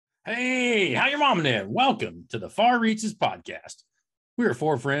Hey, how your mom and dad? Welcome to the Far Reaches podcast. We are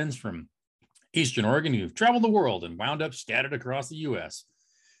four friends from Eastern Oregon who've traveled the world and wound up scattered across the U.S.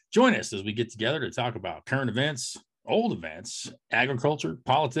 Join us as we get together to talk about current events, old events, agriculture,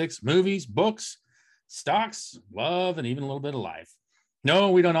 politics, movies, books, stocks, love, and even a little bit of life.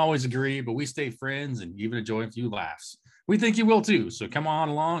 No, we don't always agree, but we stay friends and even enjoy a few laughs. We think you will too, so come on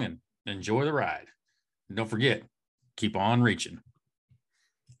along and enjoy the ride. And don't forget, keep on reaching.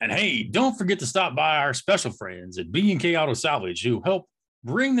 And hey, don't forget to stop by our special friends at B&K Auto Salvage who help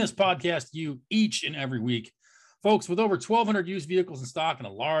bring this podcast to you each and every week. Folks, with over 1,200 used vehicles in stock and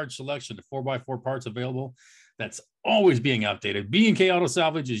a large selection of 4x4 parts available, that's always being updated. B&K Auto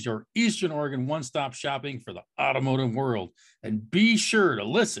Salvage is your Eastern Oregon one-stop shopping for the automotive world. And be sure to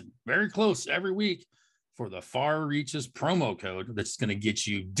listen very close every week for the Far Reaches promo code that's going to get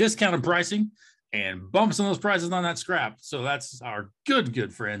you discounted pricing and bumps on those prices on that scrap. So that's our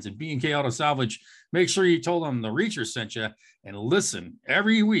good friends at B&K Auto Salvage. Make sure you told them the Reacher sent you and listen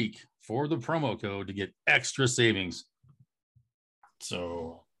every week for the promo code to get extra savings.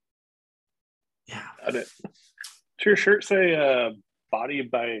 So, yeah. Got it. Does your shirt say Body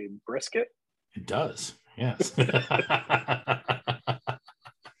by Brisket? It does, yes.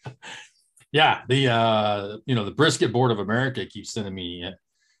 Yeah, the Brisket Board of America keeps sending me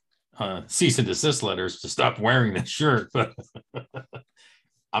cease and desist letters to stop wearing this shirt, but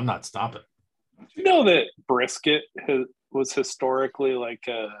I'm not stopping. You know that brisket was historically like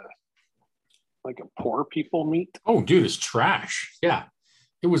a poor people meat? Oh, dude, it's trash. Yeah,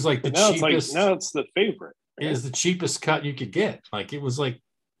 it was like the cheapest. Now it's the favorite. Right? It is the cheapest cut you could get. Like it was like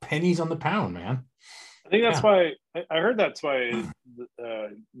pennies on the pound, man. I think that's why I heard that's why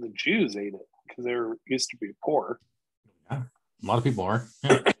the Jews ate it, because they were used to be poor. Yeah, a lot of people are.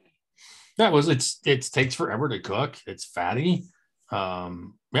 Yeah. It takes forever to cook. It's fatty.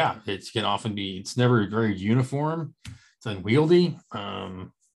 It can often be, it's never very uniform. It's unwieldy.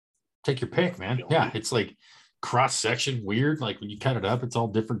 Take your pick, man. Yeah, it's like cross section weird. Like when you cut it up, it's all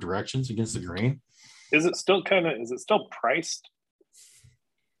different directions against the grain. Is it still priced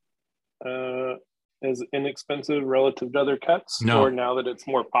as inexpensive relative to other cuts? No. Or now that it's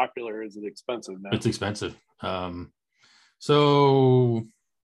more popular, is it expensive now? It's expensive. So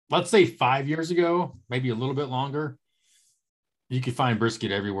let's say 5 years ago, maybe a little bit longer, you could find brisket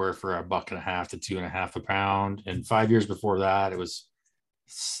everywhere for $1.50 to $2.50 a pound. And 5 years before that, it was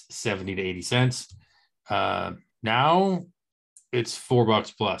 70 to 80 cents. Now it's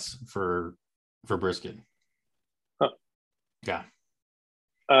 $4 plus for brisket. Huh. Yeah.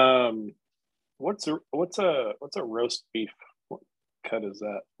 What's a roast beef? What cut is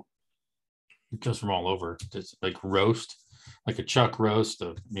that? It comes from all over. It's like roast, like a chuck roast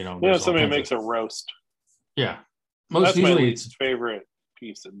of, somebody makes a roast. Yeah. That's usually my least favorite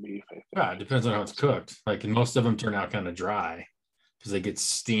piece of beef. I think. Yeah, it depends on how it's cooked. Like, and most of them turn out kind of dry because they get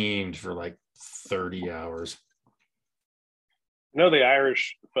steamed for like 30 hours. The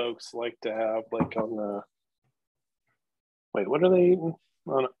Irish folks like to have like on the what are they eating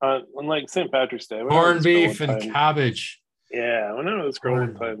on like St. Patrick's Day? Corned beef and cabbage. Yeah, when I was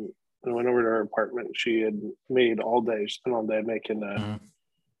growing time, I went over to her apartment. She had made all day. She spent all day making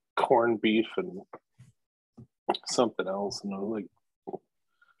corned beef and something else, and I was like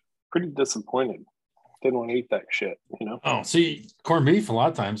pretty disappointed. Didn't want to eat that shit, Oh, see, corned beef a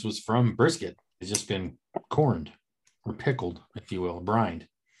lot of times was from brisket. It's just been corned or pickled, if you will, brined.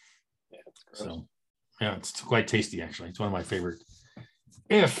 Yeah, it's gross. So, yeah, it's quite tasty actually. It's one of my favorite.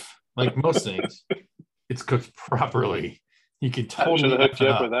 If, like most things, it's cooked properly, you could totally should have hooked you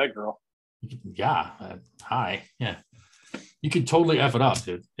up with that girl. Hi. Yeah. You could totally F it up,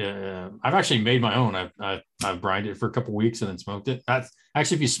 dude. I've actually made my own. I've brined it for a couple weeks and then smoked it. That's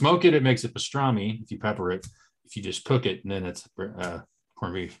actually, if you smoke it, it makes it pastrami. If you pepper it, if you just cook it, and then it's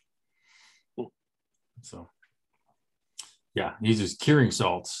corned beef. So, yeah, it uses curing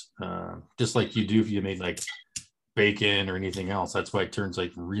salts, just like you do if you made like bacon or anything else. That's why it turns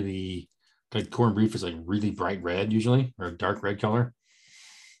like really, like corned beef is like really bright red usually, or a dark red color.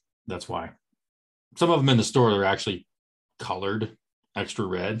 That's why. Some of them in the store, they're actually colored extra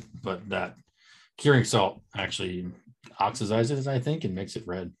red, but that curing salt actually oxidizes, I think, and makes it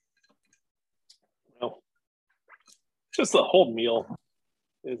red. Well, just the whole meal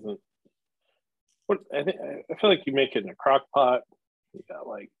isn't what I feel like you make it in a crock pot. You got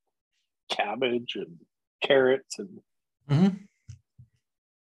like cabbage and carrots and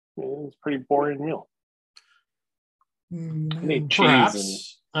it's a pretty boring meal. You need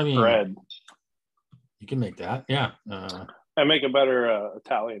cheese and bread. You can make that, yeah. I make a better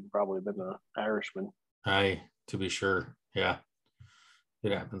Italian probably than an Irishman. To be sure, yeah.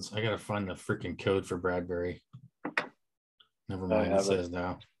 It happens. I gotta find the freaking code for Bradbury. Never I mind. It have says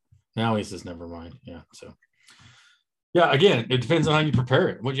now. Now he says never mind. Yeah. So yeah, again, it depends on how you prepare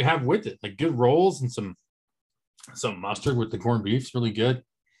it. What you have with it, like good rolls and some mustard with the corned beef is really good.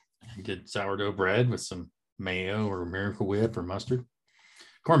 You did sourdough bread with some mayo or Miracle Whip or mustard.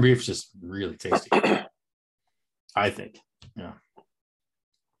 Corned beef is just really tasty. I think. Yeah.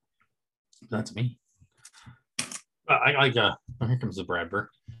 That's me. I like here comes the Bradbury.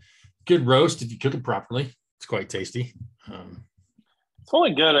 Good roast if you cook it properly. It's quite tasty. It's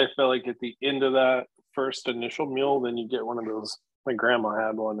only good, I feel like, at the end of that first initial meal. Then you get one of those. My grandma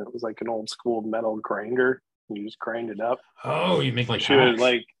had one. It was like an old school metal grinder. You just grind it up. Oh, you make like she would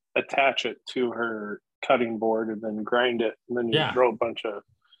like attach it to her cutting board and then grind it. And then you throw a bunch of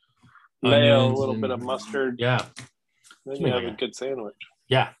mayo, a little bit of mustard. Yeah. Then you have a good sandwich.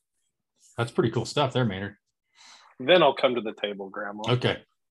 Yeah. That's pretty cool stuff there, Maynard. Then I'll come to the table, Grandma. Okay.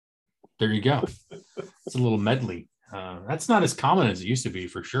 There you go. It's a little medley. That's not as common as it used to be,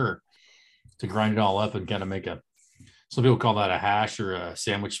 for sure, to grind it all up and kind of make some people call that a hash or a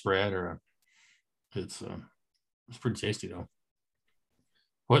sandwich spread, it's pretty tasty though.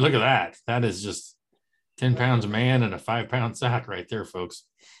 Boy, look at that. That is just 10 pounds a man and a 5-pound sack right there, folks.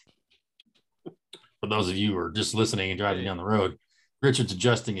 For those of you who are just listening and driving down the road, Richard's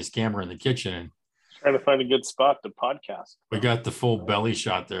adjusting his camera in the kitchen and trying to find a good spot to podcast. We got the full belly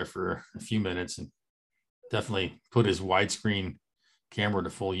shot there for a few minutes and definitely put his widescreen camera to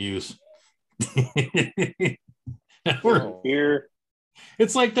full use. We're here.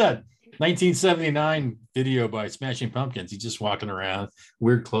 It's like that 1979 video by Smashing Pumpkins. He's just walking around,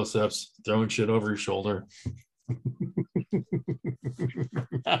 weird close-ups, throwing shit over his shoulder.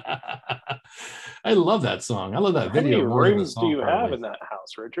 I love that song. I love that video. How many rooms do you have in that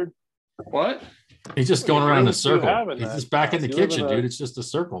house, Richard? What? He's just going around in a circle. He's just back in the kitchen, dude. It's just a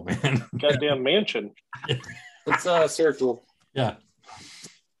circle, man. Goddamn mansion. It's a circle. Yeah.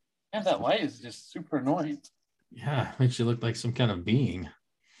 And that light is just super annoying. Yeah, makes you look like some kind of being.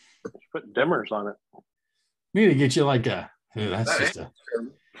 Put dimmers on it. Need to get you like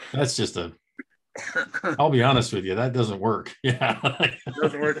that's just a I'll be honest with you, that doesn't work. Yeah. It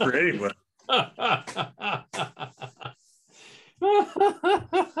doesn't work for anyone.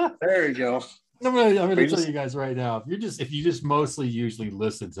 There you go. I'm gonna tell you guys right now. If you just mostly usually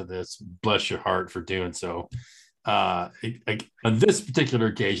listen to this, bless your heart for doing so. On this particular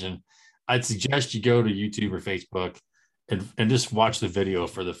occasion, I'd suggest you go to YouTube or Facebook and just watch the video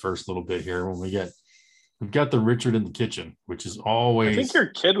for the first little bit here. When we've got the Richard in the kitchen, which is always. I think your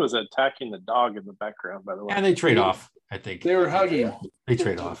kid was attacking the dog in the background, by the way. Yeah, they trade off. I think they were hugging. They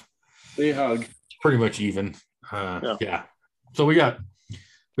trade off. They hug. Pretty much even. Yeah. So we got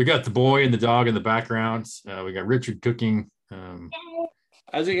the boy and the dog in the background. We got Richard cooking.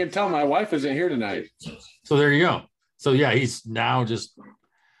 As you can tell, my wife isn't here tonight. So there you go. So yeah, he's now just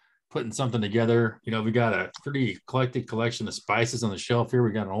putting something together. You know, we got a pretty eclectic collection of spices on the shelf here.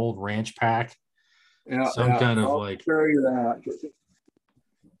 We got an old ranch pack. Yeah, kind of like show you that.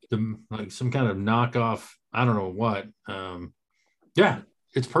 Like some kind of knockoff. I don't know what. Yeah,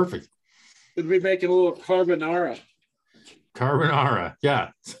 it's perfect. Could be making a little carbonara. Carbonara,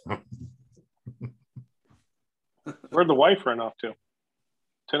 yeah. Where'd the wife run off to?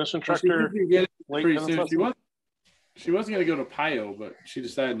 Tennis instructor. She was going to go to PIO, but she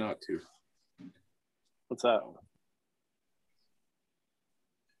decided not to. What's that?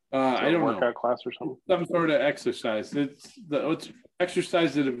 I don't know. Workout class or something? Some sort of exercise. It's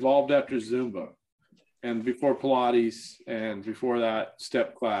exercise that evolved after Zumba, and before Pilates, and before that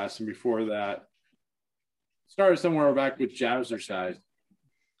step class, and before that started somewhere back with jazzercise.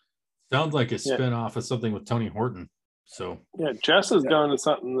 Sounds like a spin-off of something with Tony Horton. So yeah, Jess is going to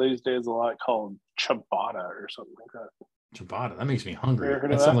something these days a lot called ciabatta or something like that. Ciabatta, that makes me hungry.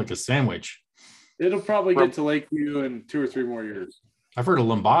 That sounds like a sandwich. It'll probably get to Lakeview in 2 or 3 more years. I've heard of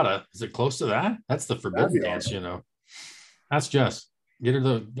lambada. Is it close to that? That's the forbidden dance, you know. That's Jess. Get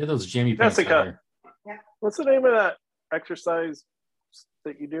those jammy pants. Jessica, what's the name of that exercise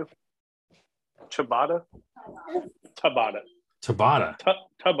that you do? Ciabatta? Tabata.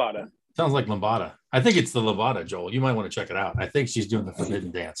 Tabata. Sounds like lambada. I think it's the lambada, Joel. You might want to check it out. I think she's doing the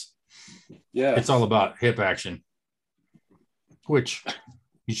forbidden dance. Yeah. It's all about hip action, which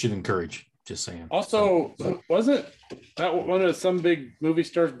you should encourage. Just saying. Also, wasn't that one of some big movie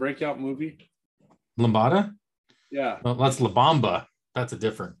stars' breakout movie? Lambada? Yeah. Well, that's La Bamba. That's a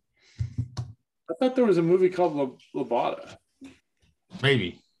different. I thought there was a movie called Lambada.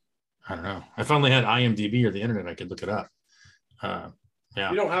 Maybe. I don't know. If I only had IMDb or the internet, I could look it up. Yeah.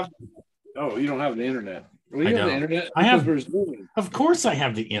 You don't have the internet. Well, you I have the don't. internet. I have- because we're Zooming. Of course, I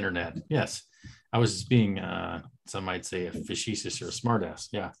have the internet. Yes, I was being, some might say, a facetious or a smartass.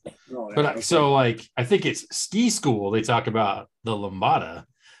 Yeah, Oh, yeah, but okay. so like, I think it's ski school. They talk about the lambada.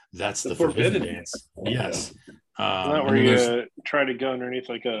 That's The the forbidden forbidden dance. Yes. Isn't that And where then there's- you try to go underneath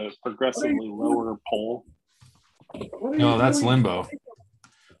like a progressively lower pole? What are no, you that's doing? limbo.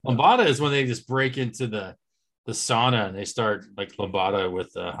 Lambada is when they just break into the sauna and they start like lambada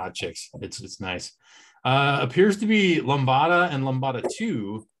with hot chicks. It's nice. Appears to be lambada and lambada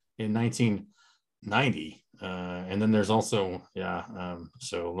 2 in 1990. And then there's also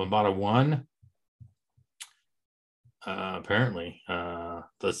so lambada 1. Apparently,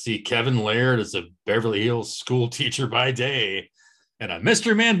 let's see. Kevin Laird is a Beverly Hills school teacher by day and a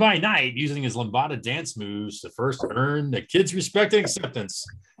mystery man by night, using his lambada dance moves to first earn the kids' respect and acceptance.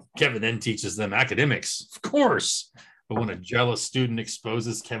 Kevin then teaches them academics, of course. But when a jealous student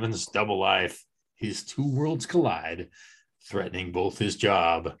exposes Kevin's double life, his two worlds collide, threatening both his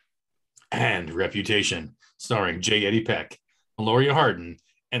job and reputation. Starring J. Eddie Peck, Meloria Hardin,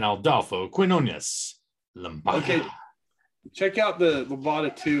 and Adolfo Quinones. Lambada. Okay. Check out the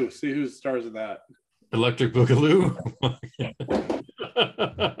Lambada 2. See who stars in that. Electric Boogaloo.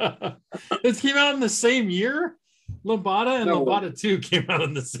 This came out in the same year. Lambada and No. Lambada 2 came out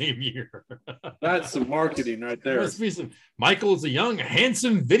in the same year. That's some marketing right there. Must be some. Michael is a young,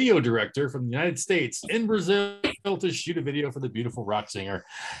 handsome video director from the United States in Brazil to shoot a video for the beautiful rock singer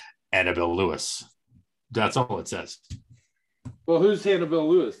Annabelle Lewis. That's all it says. Well, who's Annabelle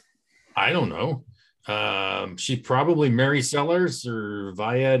Lewis? I don't know. She probably Mary Sellers or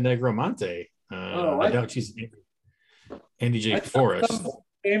Via Negromonte. I doubt she's Andy J. Forrest. Some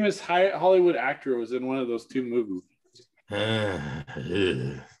famous Hollywood actor was in one of those two movies.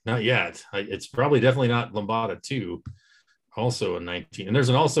 Not yet. It's probably definitely not Lambada 2. Also in 19. And there's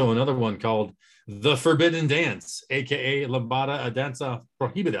also another one called The Forbidden Dance, aka Lambada a Dança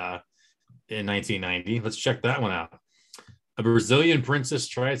Prohibida, in 1990. Let's check that one out. A Brazilian princess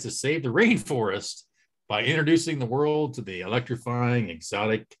tries to save the rainforest by introducing the world to the electrifying,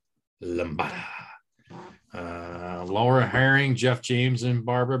 exotic lambada. Laura Herring, Jeff James, and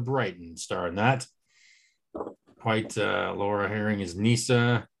Barbara Brighton star in that. Laura Herring is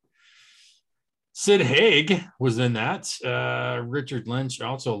Nisa. Sid Haig was in that. Richard Lynch,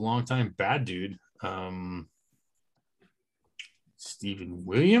 also a longtime bad dude. Stephen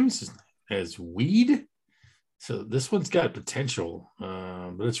Williams as Weed. So this one's got potential,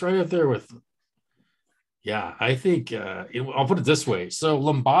 but it's right up there with, I think I'll put it this way. So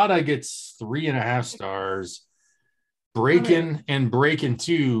Lambada gets 3.5 stars. Breakin' and Breakin'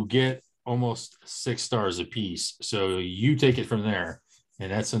 2 get almost 6 stars apiece. So you take it from there. In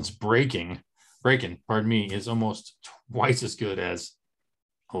essence, Breakin', is almost twice as good as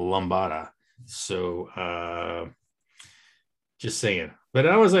Lambada. So just saying. But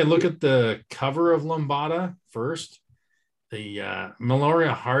as I look at the cover of Lambada first, the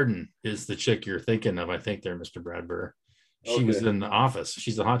Meloria Hardin is the chick you're thinking of, I think, there, Mr. Bradburr. She was in The Office.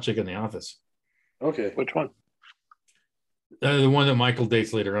 She's the hot chick in The Office. Okay. Which one? The one that Michael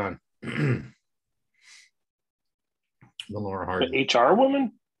dates later on. Meloria Hardin. The HR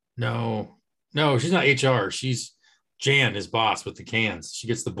woman? No, she's not HR. She's Jan, his boss with the cans. She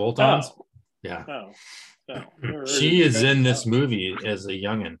gets the bolt-ons. Oh. Yeah. No. She is in this movie as a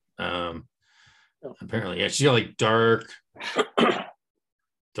youngin. Apparently, yeah, she's got like dark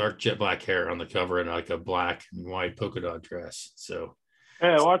jet black hair on the cover and like a black and white polka dot dress. So Hey,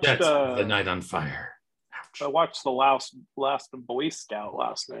 I watched that's The Night on Fire. I watched the last Boy Scout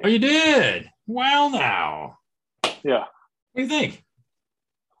last night. Oh, you did? Well, now. Yeah. What do you think?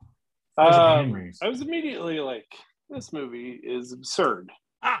 I was immediately like, this movie is absurd.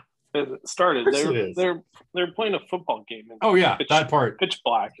 As it started, they're playing a football game. Oh yeah, that part. Pitch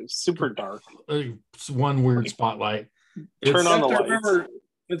black. It's super dark. It's one weird spotlight. Turn on the I lights. remember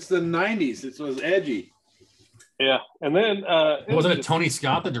it's the 90s. It was edgy. Yeah, and then Wasn't it Tony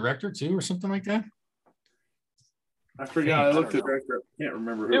Scott, the director, too, or something like that? I forgot. I looked at the director. I can't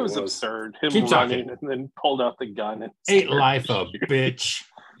remember who it was absurd. Him Keep running talking. and then pulled out the gun and Ate life a bitch.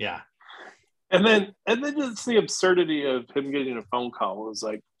 Yeah. And then just the absurdity of him getting a phone call was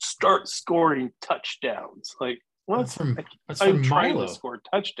like, start scoring touchdowns. Like, what? That's from I'm trying Milo. to score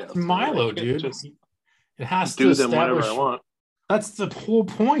touchdowns. Milo, I can't dude. just It has to do them whenever establish. I want. That's the whole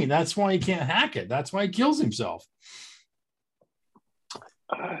point. That's why he can't hack it. That's why he kills himself.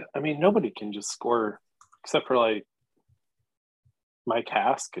 I mean, nobody can just score except for like Mike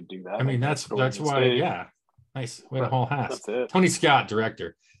Haas could do that. I mean, that's why. Yeah, nice. Way to haul Haas. That's it. Tony Scott,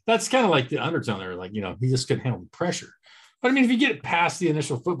 director. That's kind of like the undertone there. Like, he just couldn't handle the pressure. But I mean, if you get past the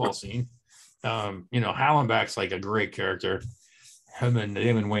initial football scene, Hallenbach's like a great character. Him and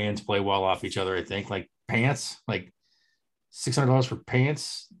Wayans play well off each other, I think. Like pants, like $600 for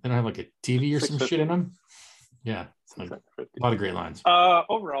pants. They don't have like a TV or some shit in them. Yeah, like a lot of great lines.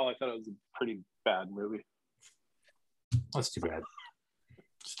 Overall, I thought it was a pretty bad movie. That's too bad.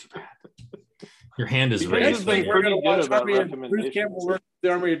 It's too bad. Your hand is Next raised. thing we're going to watch Bruce recommendations. Campbell versus the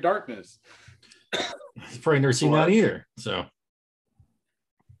Army of Darkness. He's probably never seen that either. So,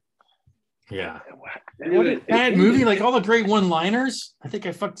 yeah. Bad movie, like all the great one-liners. I think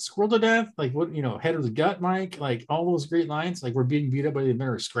I fucked the squirrel to death. Like what, head of the gut, Mike. Like all those great lines. Like we're being beat up by the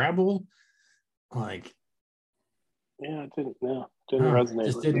inventor of Scrabble. Like, yeah, it didn't resonate.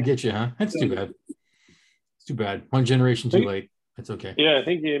 Just didn't get you, huh? That's too bad. It's too bad. One generation too late. It's okay. Yeah, I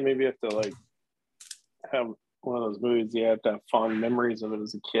think you maybe have to like have one of those movies. You have to have fond memories of it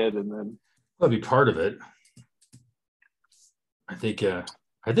as a kid, and then that'd be part of it. I think it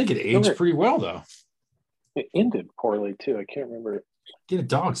aged pretty well though. It ended poorly too. I can't remember. Get a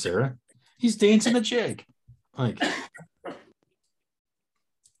dog, Sarah. He's dancing a jig. Like,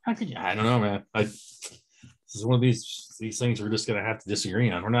 how could you? I don't know, man. This is one of these things we're just gonna have to disagree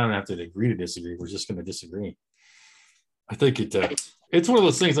on. We're not gonna have to agree to disagree. We're just gonna disagree. I think it's one of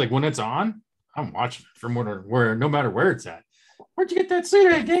those things. Like when it's on, I'm watching it from where no matter where it's at. Where'd you get that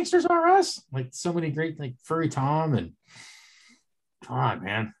suit at? Gangsters R Us? Like so many great, like Furry Tom and come on,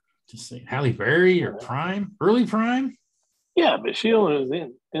 man. Just say Halle Berry or early Prime. Yeah, but she only was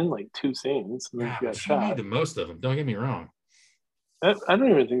in like 2 scenes. And then she got she shot. made the most of them. Don't get me wrong. I don't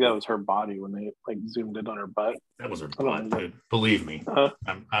even think that was her body when they like zoomed in on her butt. That was her butt, dude. Believe me.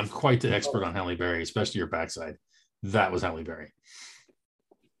 I'm quite the expert on Halle Berry, especially your backside. That was Halle Berry.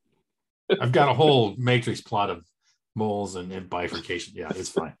 I've got a whole Matrix plot of moles and bifurcation. Yeah, it's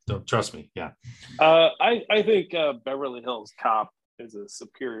fine. Don't trust me. Yeah. I think Beverly Hills Cop is a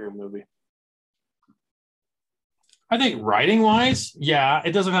superior movie. I think writing wise, yeah,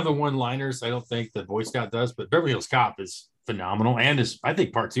 it doesn't have the one-liners. I don't think the Boy Scout does, but Beverly Hills Cop is phenomenal, and I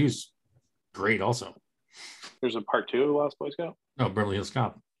think part 2 is great also. There's a part 2 of Lost Boy Scout? No, Beverly Hills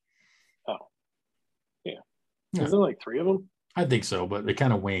Cop. Oh, yeah. Is there like 3 of them? I think so, but they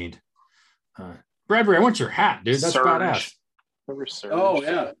kind of waned. Bradbury, I want your hat, dude. That's Surge. Badass. Remember Surge? Oh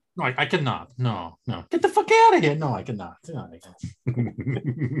yeah. No, I cannot. No. Get the fuck out of here. No, I cannot. No,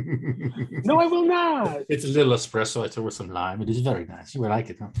 I will not. It's a little espresso. I throw with some lime. It is very nice. You would like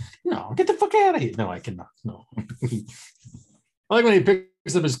it. Huh? No, get the fuck out of here. No, I cannot. No. I like when he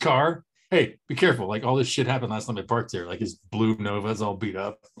picks up his car. Hey, be careful. Like all this shit happened last time I parked there. Like his blue Nova's all beat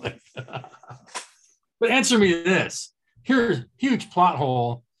up. Like, but answer me this. Here's a huge plot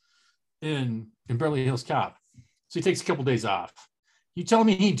hole in Beverly Hills Cop. So he takes a couple days off. You telling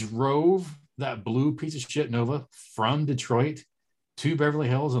me he drove that blue piece of shit Nova from Detroit to Beverly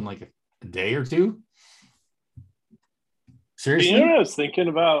Hills in like a day or 2? Seriously? You know what I was thinking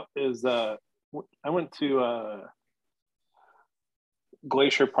about is I went to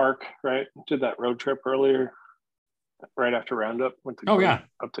Glacier Park, right? Did that road trip earlier, right after Roundup. Went to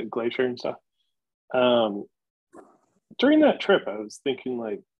up to Glacier and stuff. During that trip, I was thinking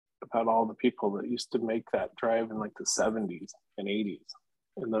like about all the people that used to make that drive in like the 70s and 80s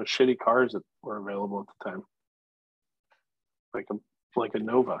and those shitty cars that were available at the time. Like a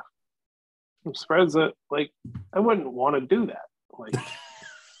Nova. I'm surprised that like I wouldn't want to do that. Like it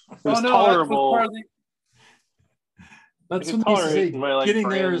was tolerable. That's what they say. Getting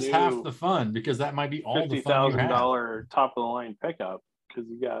there is half the fun because that might be all the fun you have. $50,000 top of the line pickup because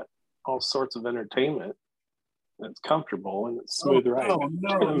you got all sorts of entertainment. It's comfortable and it's smooth ride.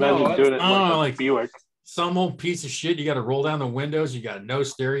 Imagine doing it like a Buick. Some old piece of shit. You got to roll down the windows. You got no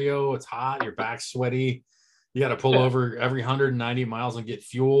stereo. It's hot. Your back's sweaty. You got to pull over every 190 miles and get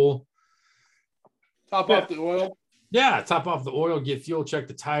fuel. Top off the oil. Yeah, top off the oil. Get fuel. Check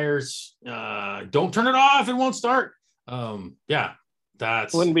the tires. Don't turn it off. It won't start.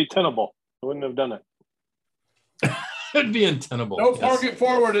 That's wouldn't be tenable. I wouldn't have done it. It'd be untenable. Don't park it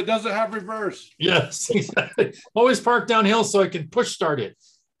forward. It doesn't have reverse. Yes, exactly. Always park downhill so I can push start it.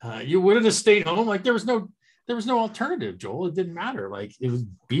 You wouldn't have stayed home. Like there was no alternative, Joel. It didn't matter. Like it was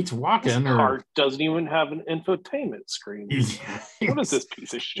beats walking. This car doesn't even have an infotainment screen. What is this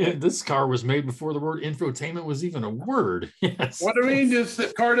piece of shit? Yeah, this car was made before the word infotainment was even a word. Yes. What do you mean?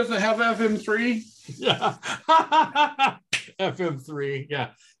 This car doesn't have FM3? Yeah. FM3.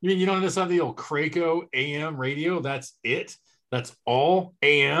 Yeah. You mean you don't just have the old Craco AM radio? That's it. That's all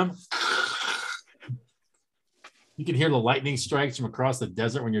AM. You can hear the lightning strikes from across the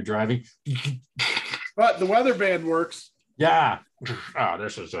desert when you're driving. But the weather band works. Yeah. Oh,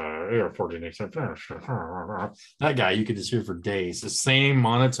 this is airport. That guy you could just hear for days. The same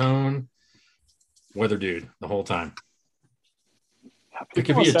monotone weather dude the whole time. It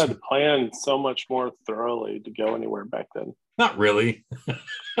People could be must have planned so much more thoroughly to go anywhere back then. not really.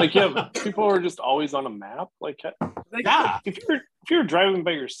 Like, yeah, people were just always on a map. Like Yeah. if you're driving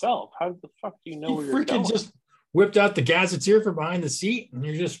by yourself, how the fuck do you know where you're going? Just whipped out the gazetteer from behind the seat, and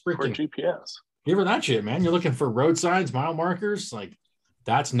you're just Or freaking GPS. give her that shit, man. You're looking for road signs, mile markers, like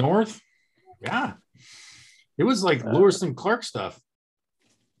that's north. Yeah. It was like Lewis and Clark stuff.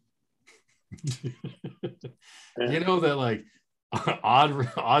 You know that like odd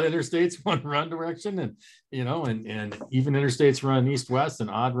interstates run direction, and you know, and even interstates run east-west and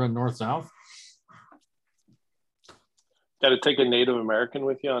odd run north-south. Got to take a Native American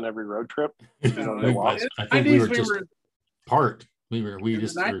with you on every road trip. I think we were just part. We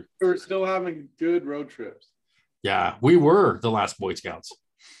were still having good road trips. Yeah, we were the last Boy Scouts.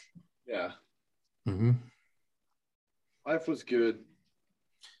 Yeah. Mm-hmm. Life was good.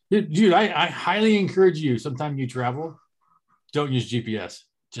 Dude, I highly encourage you, sometime you travel, don't use GPS.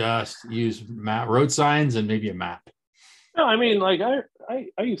 Just use road signs and maybe a map. No, I mean, like I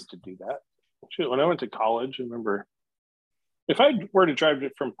used to do that. Shoot, when I went to college, I remember if I were to drive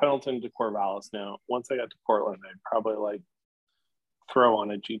it from Pendleton to Corvallis now, once I got to Portland, I'd probably like throw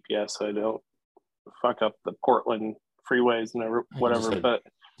on a GPS so I don't fuck up the Portland freeways and whatever. But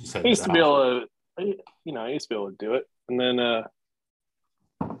I used to be able to, I used to be able to do it. And then, I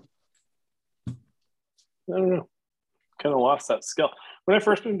don't know, kind of lost that skill. When I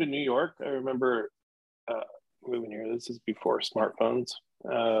first moved to New York, I remember moving here. This is before smartphones.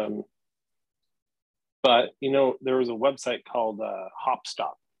 But, there was a website called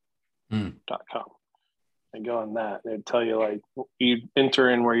hopstop.com. And go on that, and it'd tell you, like, you'd enter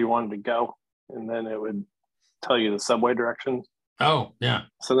in where you wanted to go, and then it would tell you the subway directions. Oh, yeah.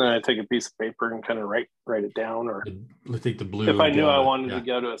 So then I'd take a piece of paper and kind of write it down. Or I think the blue. If I knew I wanted to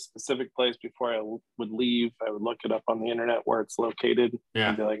go to a specific place before I would leave, I would look it up on the internet where it's located. Yeah.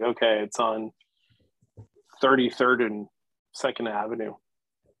 And be like, okay, it's on 33rd and 2nd Avenue.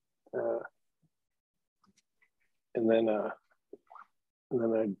 And then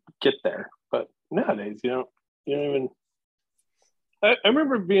I'd get there. But nowadays, you don't even. I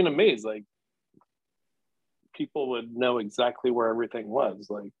remember being amazed, like, people would know exactly where everything was,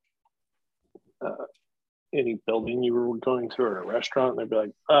 like any building you were going to or a restaurant, they'd be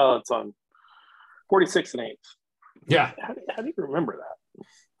like, oh, it's on 46th and 8th. Yeah. How do you remember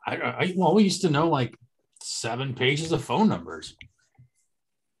that? Well, we used to know like 7 pages of phone numbers.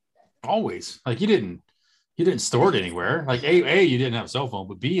 Always. Like you didn't store it anywhere. Like A, you didn't have a cell phone,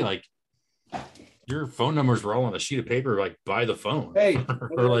 but B, like your phone numbers were all on a sheet of paper, like by the phone,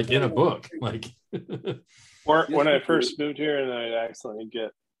 or like in a book. Like, or when I first moved here and I'd accidentally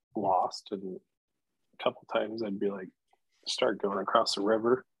get lost, and a couple times I'd be like, start going across the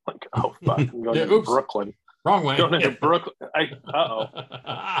river. Like, oh fuck, I'm going to Brooklyn. Wrong way. Going into Brooklyn.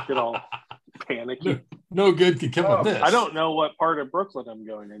 Get all panicky. No good could come of this. I don't know what part of Brooklyn I'm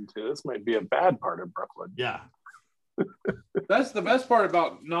going into. This might be a bad part of Brooklyn. Yeah. That's the best part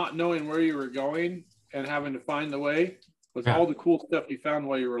about not knowing where you were going and having to find the way was all the cool stuff you found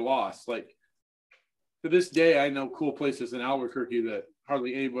while you were lost. Like, to this day, I know cool places in Albuquerque that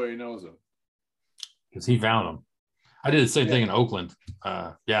hardly anybody knows them. Because he found them. I did the same thing in Oakland.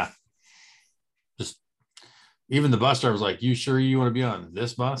 Just even the bus driver was like, you sure you want to be on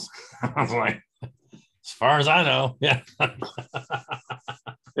this bus? I was like, as far as I know, yeah.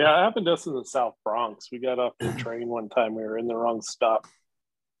 Yeah, it happened to us in the South Bronx. We got off the train one time. We were in the wrong stop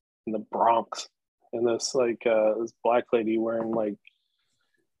in the Bronx. And this this black lady wearing like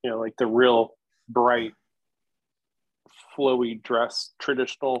the real bright, flowy dress,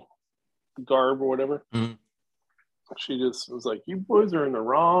 traditional garb or whatever. Mm-hmm. She just was like, you boys are in the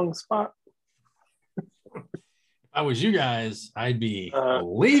wrong spot. If I was you guys, I'd be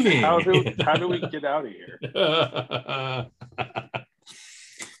leaving. How do we get out of here?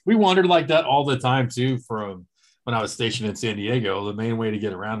 We wandered like that all the time too. From when I was stationed in San Diego, the main way to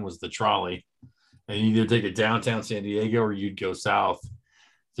get around was the trolley, and you either take it downtown San Diego or you'd go south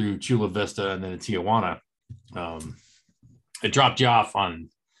through Chula Vista and then to Tijuana. It dropped you off on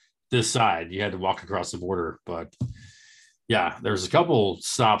this side. You had to walk across the border, but yeah, there's a couple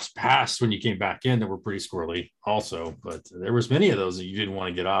stops past when you came back in that were pretty squirrely also, but there was many of those that you didn't want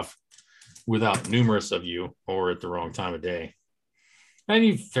to get off without numerous of you or at the wrong time of day. And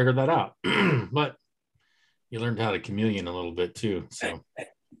you figured that out, but you learned how to chameleon a little bit too. So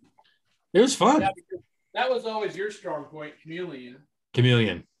it was fun. That was always your strong point, chameleon.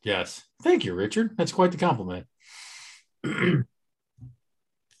 Chameleon. Yes. Thank you, Richard. That's quite the compliment. All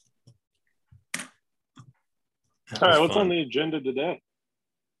right, what's on the agenda today?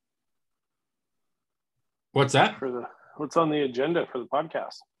 What's that? What's on the agenda for the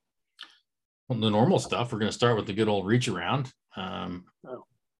podcast? Well, the normal stuff. We're going to start with the good old reach around.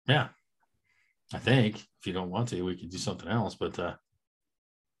 Yeah, I think if you don't want to, we could do something else. But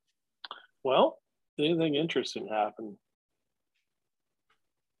well, anything interesting happened?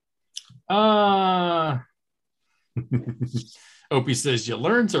 Opie says you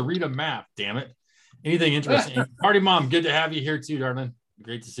learn to read a map. Damn it! Anything interesting? Party mom, good to have you here too, darling.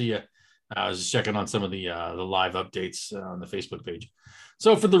 Great to see you. I was just checking on some of the live updates on the Facebook page.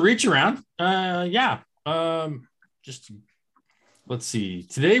 So for the reach around, just let's see.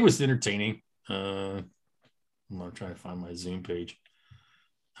 Today was entertaining. I'm gonna try to find my Zoom page.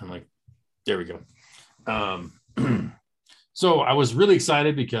 I'm like, there we go. So I was really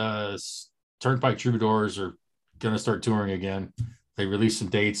excited because Turnpike Troubadours are gonna start touring again. They released some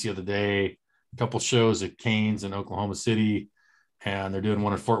dates the other day. A couple shows at Cain's in Oklahoma City, and they're doing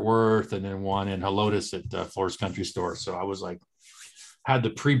one in Fort Worth and then one in Helotes at Floors Country Store. So I was like, had the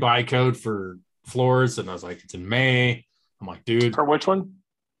pre-buy code for Floors, and I was like, it's in May. I'm like, dude. For which one?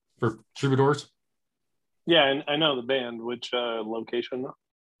 For Troubadours. Yeah, and I know the band. Which location?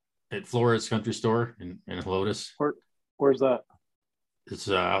 At Flores Country Store in Helotes. Where's that? It's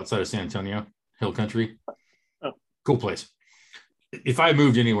outside of San Antonio, Hill Country. Oh. Cool place. If I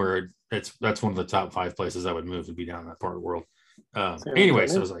moved anywhere, that's one of the top 5 places I would move, would be down in that part of the world. Anyway,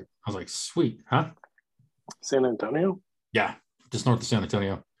 so I was like, sweet, huh? San Antonio? Yeah, just north of San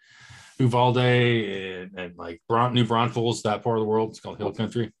Antonio. Uvalde and like New Braunfels, that part of the world. It's called Hill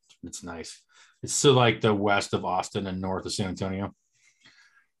Country. It's nice. It's still like the west of Austin and north of San Antonio.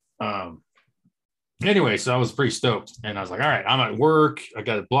 Anyway, so I was pretty stoked, and I was like, all right, I'm at work. I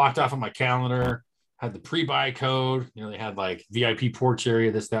got it blocked off on my calendar. Had the pre-buy code. You know, they had like VIP porch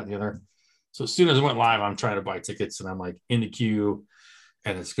area, this, that, and the other. So as soon as it went live, I'm trying to buy tickets, and I'm like in the queue,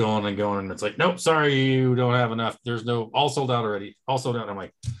 and it's going and going, and it's like, nope, sorry, you don't have enough. There's no, all sold out already. All sold out. I'm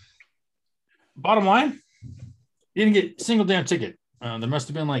like, bottom line, you didn't get a single damn ticket. There must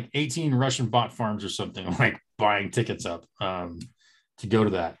have been like 18 Russian bot farms or something like buying tickets up to go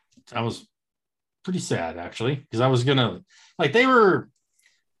to that. I was pretty sad actually, because I was gonna, like, they were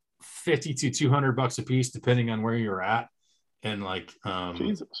 $50 to $200 a piece depending on where you're at, and like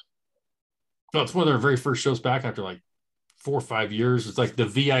Jesus. Well, it's one of their very first shows back after like 4 or 5 years. It's like the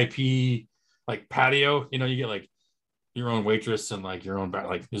VIP like patio, you know, you get like your own waitress and like your own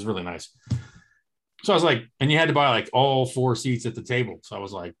like, it was really nice. So I was like, and you had to buy like all 4 seats at the table. So I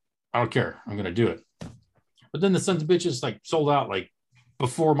was like, I don't care, I'm gonna do it. But then the sons of bitches like sold out like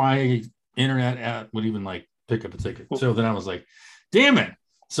before my internet app would even like pick up a ticket. So then I was like, damn it.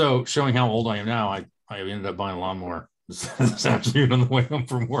 So showing how old I am now, I ended up buying a lawnmower this afternoon on the way home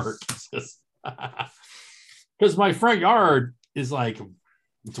from work. Because my front yard is like,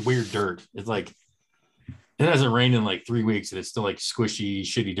 it's weird dirt. It's like, it hasn't rained in like 3 weeks and it's still like squishy,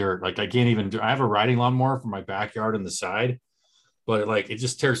 shitty dirt. Like I can't even do, I have a riding lawnmower for my backyard and the side, but it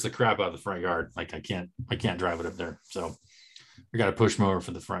just tears the crap out of the front yard. Like I can't drive it up there. So I got a push mower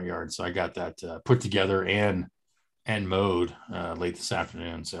for the front yard. So I got that put together and mowed late this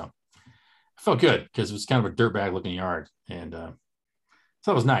afternoon. So I felt good because it was kind of a dirtbag looking yard. And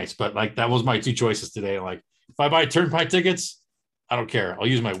so it was nice. But like, that was my 2 choices today. Like if I buy Turnpike tickets, I don't care. I'll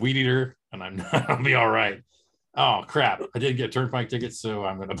use my weed eater and I'll be all right. Oh crap. I did get Turnpike tickets. So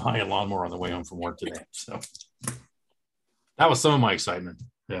I'm going to buy a lawnmower on the way home from work today. So that was some of my excitement.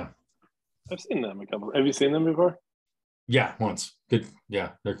 Yeah. I've seen them a couple. Have you seen them before? Yeah, once. Good.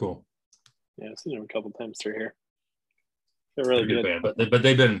 Yeah, they're cool. Yeah, I've seen them a couple times through here. They're really good. Band, but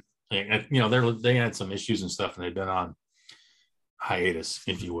they've been, you know, they had some issues and stuff, and they've been on hiatus,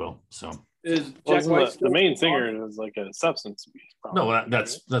 if you will. So is Jack White the main singer is like a substance abuse problem?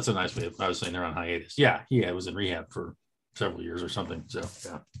 No, that's a nice way. I was saying they're on hiatus. Yeah, he was in rehab for several years or something. So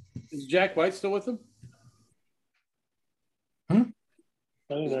yeah. Is Jack White still with them? I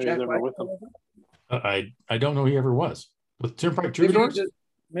didn't know he was ever with them. I don't know he ever was with Turnpike Troubadours.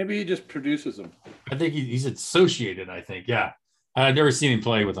 Maybe he just produces them. I think he's associated. I think, yeah. I've never seen him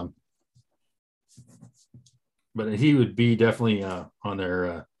play with them, but he would be definitely on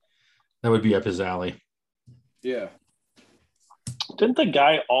their. That would be up his alley. Yeah. Didn't the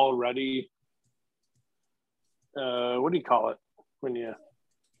guy already? What do you call it when you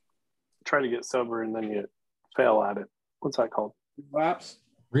try to get sober and then you fail at it? What's that called? Relapse.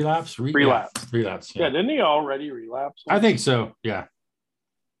 Relapse. Yeah. Yeah, didn't he already relapse? I think so. Yeah.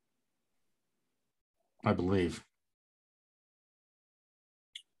 I believe.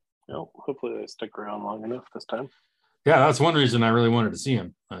 No, hopefully they stick around long enough this time. Yeah, that's one reason I really wanted to see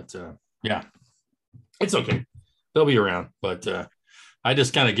him. But yeah, it's okay. They'll be around. But I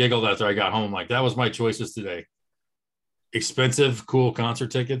just kind of giggled after I got home. I'm like, that was my choices today. Expensive, cool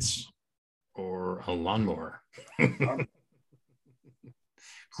concert tickets or a lawnmower.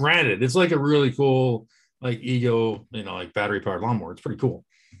 Granted, it's like a really cool, like ego, like battery powered lawnmower. It's pretty cool.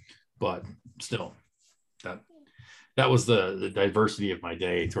 But still, that was the diversity of my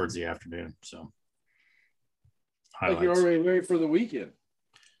day towards the afternoon. So like you're already ready for the weekend.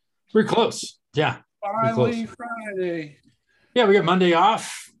 We're close. Yeah. Finally, Friday. Yeah, we got Monday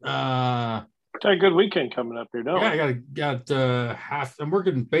off. Got a good weekend coming up here, don't we? Yeah, I got half. I'm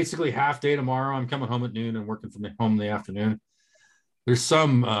working basically half day tomorrow. I'm coming home at noon and working from home in the afternoon. There's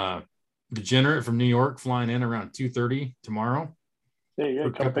some degenerate from New York flying in around 2:30 tomorrow. Yeah, you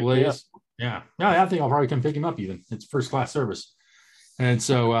gotta come pick me up. Yeah, I think I'll probably come pick him up. Even it's first class service, and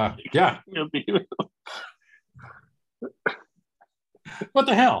so yeah. What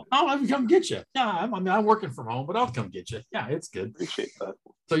the hell? I'll come get you. Yeah, I'm working from home, but I'll come get you. Yeah, it's good. Appreciate that.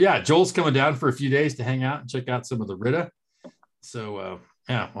 So yeah, Joel's coming down for a few days to hang out and check out some of the Rita. So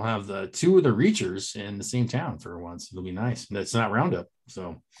yeah, we'll have the two of the Reachers in the same town for once. It'll be nice. And it's not Roundup.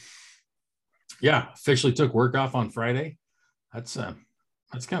 So yeah, officially took work off on Friday. That's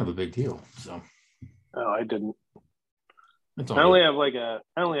kind of a big deal. So I didn't. I only have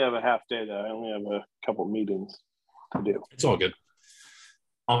a half day though. I only have a couple meetings to do. It's all good.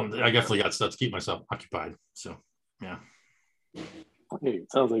 I definitely got stuff to keep myself occupied. So yeah. Hey,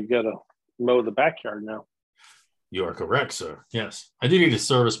 it sounds like you gotta mow the backyard now. You are correct, sir. Yes. I do need to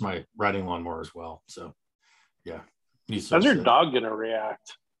service my riding lawnmower as well. So yeah. How's your dog gonna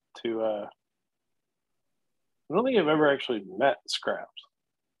react to I don't think I've ever actually met Scraps.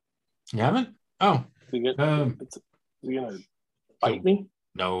 You haven't? Oh. Is he gonna bite me?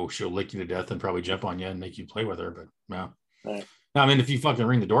 No, she'll lick you to death and probably jump on you and make you play with her, but no. Right. I mean, if you fucking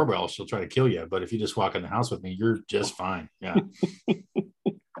ring the doorbell, she'll try to kill you. But if you just walk in the house with me, you're just fine. Yeah.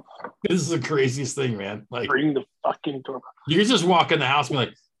 This is the craziest thing, man. Like, ring the fucking doorbell. You can just walk in the house and be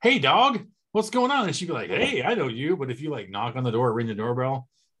like, "Hey, dog, what's going on?" And she'd be like, "Hey, I know you." But if you like knock on the door, ring the doorbell,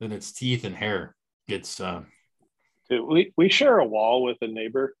 then it's teeth and hair. It's Dude, we share a wall with a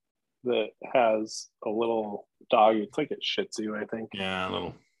neighbor that has a little dog. It's like a Shih Tzu, I think. Yeah, a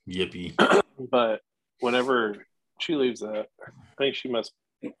little yippy. But whenever she leaves I think she must.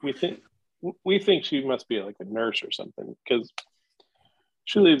 We think she must be like a nurse or something because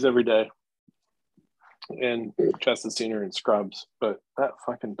she leaves every day. And Jess has seen her in scrubs, but that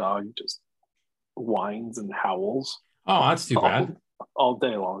fucking dog just whines and howls. Oh, that's too bad. All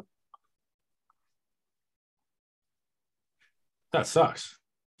day long. That sucks.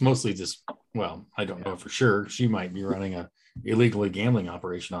 Mostly just, well, I don't know for sure. She might be running a illegally gambling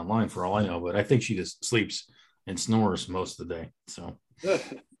operation online for all I know, but I think she just sleeps and snores most of the day. So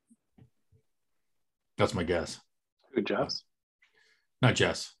that's my guess. Who, Jess? Not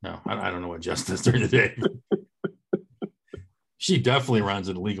Jess. No, I don't know what Jess does during the day. She definitely runs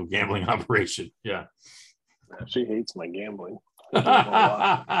an illegal gambling operation. Yeah. She hates my gambling.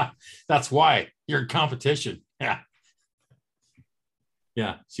 That's why you're in competition. Yeah.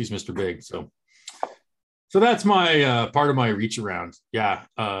 Yeah, she's Mr. Big. So that's my part of my reach around. Yeah.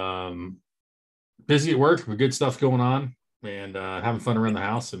 Busy at work with good stuff going on and having fun around the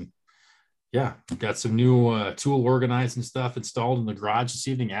house. And yeah, got some new tool organized and stuff installed in the garage this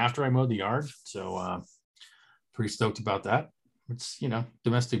evening after I mowed the yard. So pretty stoked about that. It's,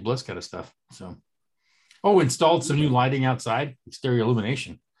 domestic bliss kind of stuff. So, installed some new lighting outside, exterior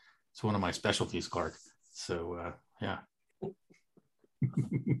illumination. It's one of my specialties, Clark. So yeah.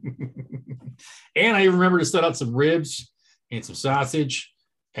 And I remember to set out some ribs and some sausage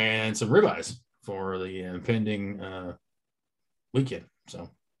and some ribeyes for the impending weekend. So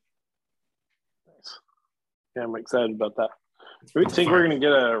nice. Yeah, I'm excited about that. Do we think we're going to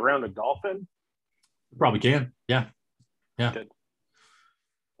get a round of golf in? Probably can. Yeah. Good.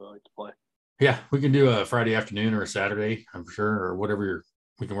 I like to play. Yeah, we can do a Friday afternoon or a Saturday, I'm sure, or whatever.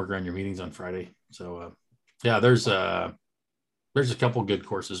 We can work around your meetings on Friday. So yeah, there's a couple good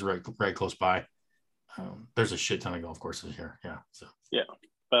courses right close by. There's a shit ton of golf courses here. Yeah. So yeah,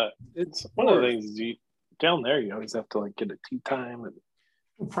 but it's one of the things down there. You always have to like get a tee time,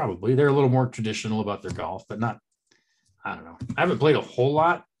 and probably they're a little more traditional about their golf, but not. I don't know. I haven't played a whole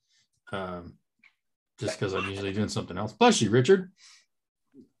lot, just because I'm usually doing something else. Bless you, Richard.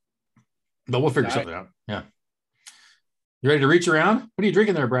 But we'll figure something out. Yeah. You ready to reach around? What are you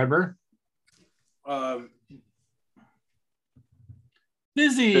drinking there, Bradbury?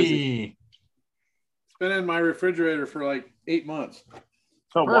 Busy. It's been in my refrigerator for like 8 months.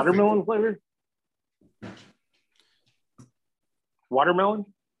 Oh, watermelon flavor? Watermelon?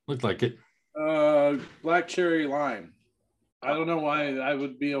 Looked like it. Black cherry lime. I don't know why I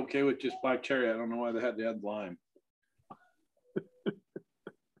would be okay with just black cherry. I don't know why they had to add lime.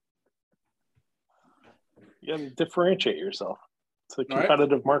 You got to differentiate yourself. It's a All right.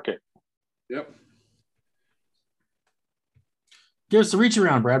 competitive market. Yep. Give us a reach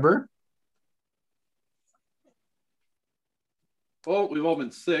around, Brad Burr. Well, we've all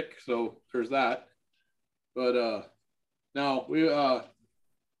been sick, so there's that. But now we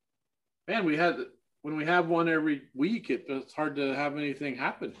man, we had when we have one every week, it's hard to have anything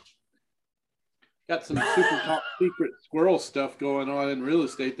happen. Got some super top secret squirrel stuff going on in real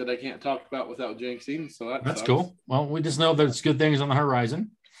estate that I can't talk about without jinxing. So That's sucks. cool. Well, we just know there's good things on the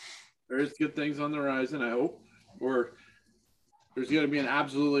horizon. There is good things on the horizon, I hope. Or there's going to be an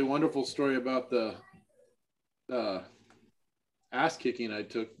absolutely wonderful story about the ass kicking I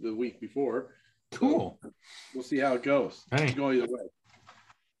took the week before. Cool. So we'll see how it goes. Hey. It's going either way.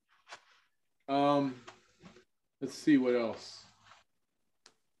 Let's see what else.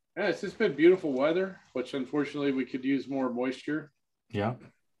 Yeah, it's just been beautiful weather, which unfortunately we could use more moisture. Yeah.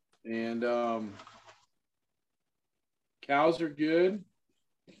 And cows are good.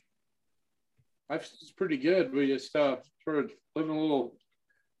 Life's pretty good. We just sort of living a little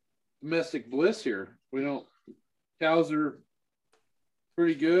domestic bliss here. Cows are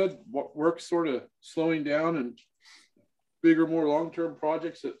pretty good. Work's sort of slowing down, and bigger, more long-term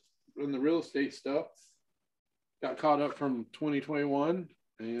projects in the real estate stuff got caught up from 2021.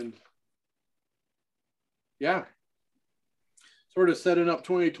 And yeah, sort of setting up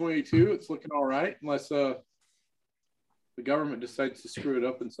 2022. It's looking all right, unless the government decides to screw it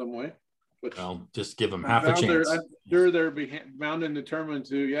up in some way. Which Well, just give them half a chance. I'm sure they're bound and determined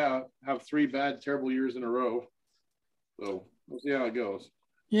to, have 3 bad, terrible years in a row. So we'll see how it goes.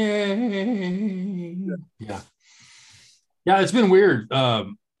 Yay. Yeah. Yeah, it's been weird.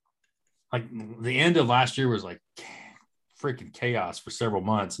 Like the end of last year was like freaking chaos for several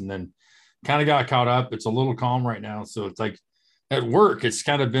months, and then kind of got caught up. It's a little calm right now. So it's like at work, it's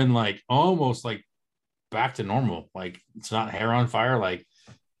kind of been like almost like back to normal. Like it's not hair on fire. Like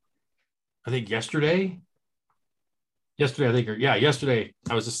I think yesterday, I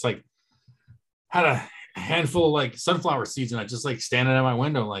was just like, had a handful of like sunflower seeds, and I just like standing at my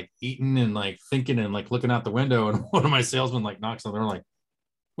window, like eating and like thinking and like looking out the window. And one of my salesmen like knocks on the door, like,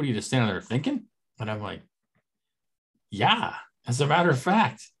 what are you just standing there thinking? And I'm like, yeah, as a matter of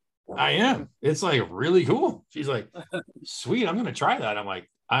fact, I am. It's like really cool. She's like, sweet, I'm going to try that. I'm like,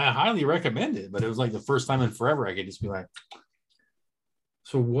 I highly recommend it. But it was like the first time in forever I could just be like,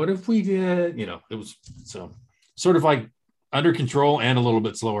 so what if we did, it was so sort of like under control and a little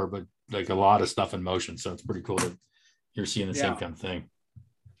bit slower, but like a lot of stuff in motion. So it's pretty cool that you're seeing the same kind of thing.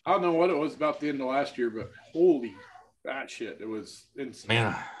 I don't know what it was about the end of last year, but holy that shit. It was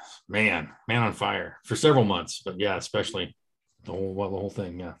insane. Man on fire for several months, but yeah, especially the whole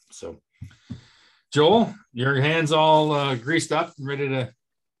thing. Yeah. So Joel, your hands all greased up and ready to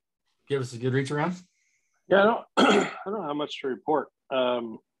give us a good reach around. Yeah, I don't have much to report. I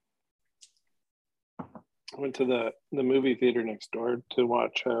went to the movie theater next door to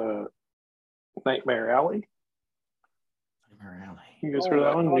watch Nightmare Alley. Nightmare Alley. You guys heard of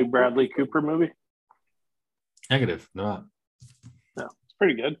that one? New Bradley Cooper movie? Negative. No, it's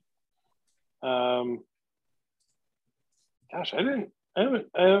pretty good. Gosh, I haven't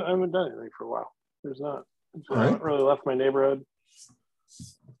done anything for a while. I haven't really left my neighborhood.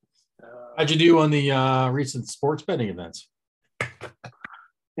 How'd you do on the recent sports betting events?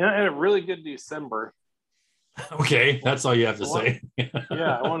 Yeah, I had a really good December. Okay, that's all you have to say.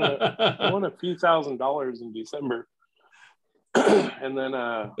 Yeah, I won a few $1,000s in December. And then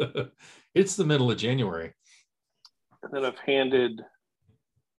it's the middle of January. And then I've handed a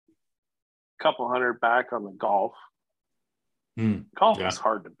couple hundred back on the golf. Golf is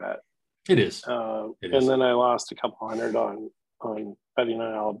hard to bet. It is. And then I lost a couple hundred on betting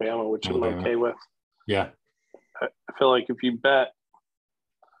on Alabama, which I'm okay with. Yeah. I feel like if you bet,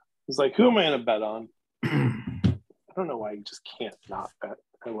 it's like, who am I going to bet on? I don't know why you just can't not bet.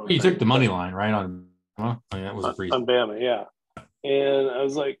 You took the money line, right? That was a free on Bama, yeah. And I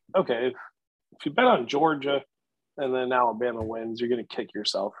was like, okay, if you bet on Georgia and then Alabama wins, you're going to kick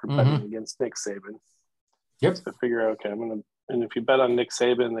yourself for betting against Nick Saban. Yep. So I figure, okay, and if you bet on Nick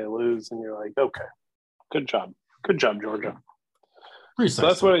Saban, they lose, and you're like, okay, good job, Georgia. Precisely. So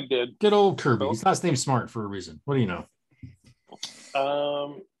that's what I did. Good old Kirby. His last name's Smart for a reason. What do you know?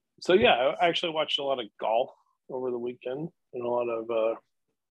 So yeah, I actually watched a lot of golf over the weekend and a lot of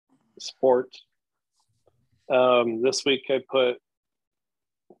sports. This week I put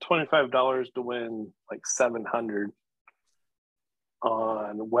 $25 to win like $700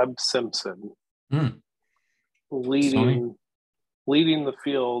 on Webb Simpson leading leading the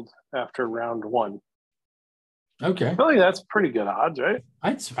field after round one. Okay. I feel like that's pretty good odds, right?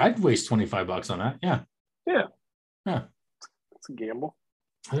 I'd waste $25 on that. Yeah. Yeah. Yeah. It's a gamble.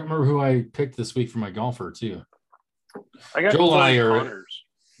 I don't remember who I picked this week for my golfer too. I got Joel and I Corey are. Connors.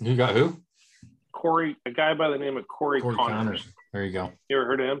 You got who? Corey, a guy by the name of Corey Connors. There you go. You ever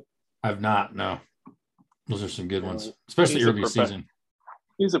heard of him? I've not. No. Those are some good ones, He's especially a early season.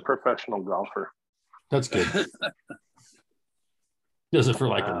 He's a professional golfer. That's good. Does it for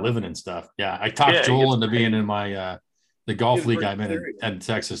like a living and stuff. Yeah. I talked Yeah, Joel he into gets being in my the golf league I'm in Very-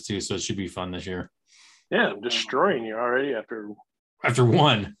 Texas too. So it should be fun this year. Yeah, I'm destroying you already after After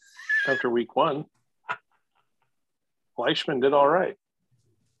week one. Fleischman did all right.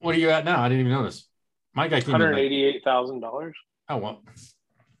 what are you at now? I didn't even notice. My guy came in like, $188,000. oh well.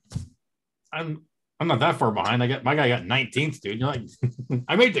 I'm not that far behind. My guy got 19th, dude. You're like,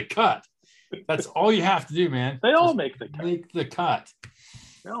 I made the cut. That's all you have to do, man. They all Just make the cut. make the cut.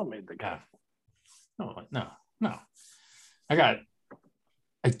 They all made the cut. Yeah. No.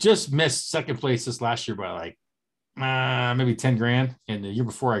 I just missed second place this last year by like maybe 10 grand. And the year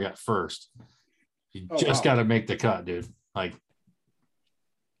before I got first. You just got to make the cut, dude. Like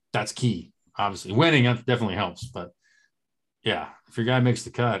that's key. Obviously winning definitely helps, but yeah, if your guy makes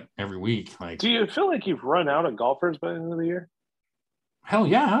the cut every week, like, Do you feel like you've run out of golfers by the end of the year? hell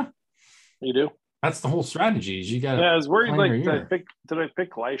yeah. You do? That's the whole strategy. Is you got to Yeah, I was worried. plan Like, your did I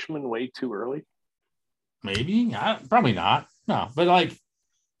pick Leishman way too early? maybe probably not. No, but like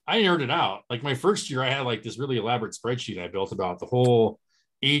I earned it out. Like my first year, I had like this really elaborate spreadsheet I built about the whole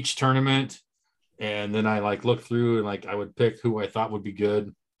each tournament, and then I like looked through and like I would pick who I thought would be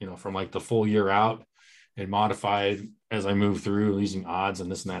good, from like the full year out, and modified as I moved through using odds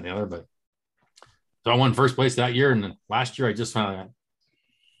and this and that and the other. But so I won first place that year, and then last year I just found out,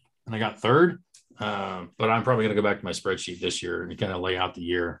 and I got third. But I'm probably going to go back to my spreadsheet this year and kind of lay out the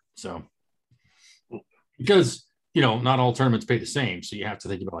year. So because not all tournaments pay the same, so you have to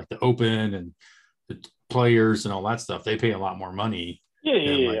think about like the Open and the players and all that stuff. They pay a lot more money.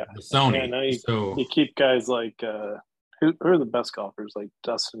 Yeah. The Sony. Yeah, now so you keep guys like who are the best golfers? Like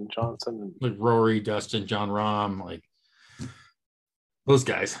Dustin Johnson and like Rory, Dustin, John Rahm, like those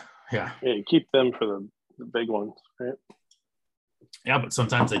guys. Yeah. Yeah, you keep them for the big ones, right? Yeah, but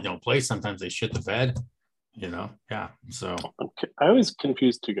sometimes they don't play. Sometimes they shit the bed. Yeah. So Okay. I always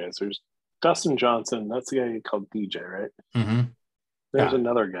confuse two guys. There's Dustin Johnson. That's the guy called DJ, right? mm-hmm. There's Yeah.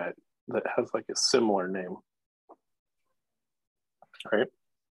 another guy that has like a similar name, right?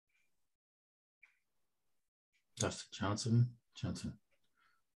 Dustin Johnson.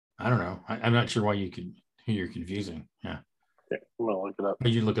 I don't know. I'm not sure who you're confusing. Yeah. Yeah, I'm gonna look it up.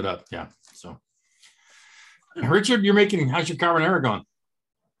 But you look it up. Yeah. So Richard, how's your carbonara going?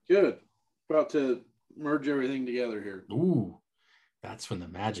 Good. About to merge everything together here. Ooh, that's when the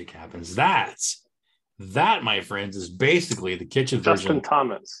magic happens. That, my friends, is basically the kitchen Justin version.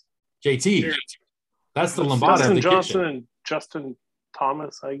 Thomas. JT. That's the lambada of Justin the Johnson kitchen. and Justin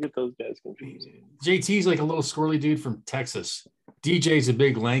Thomas. I get those guys confused. JT's like a little squirrely dude from Texas. DJ's a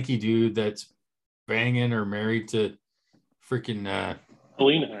big lanky dude that's banging or married to freaking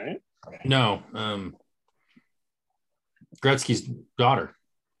Alina, right? no, Gretzky's daughter.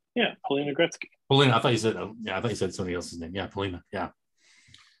 Yeah, Polina Gretzky. Polina. I thought you said somebody else's name. Yeah, Polina. Yeah.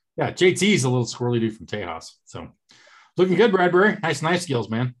 JT's a little squirrely dude from Tejas. So looking good, Bradbury. Nice skills,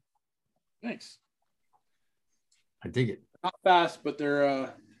 man. Thanks. I dig it. Not fast, but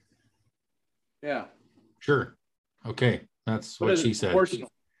they're yeah. Sure. Okay. That's what she said.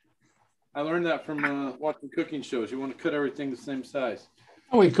 Proportional. I learned that from watching cooking shows. You want to cut everything the same size.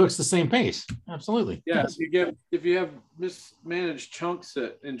 Oh, he cooks the same pace. Absolutely. Yeah, Yes. if you have mismanaged chunks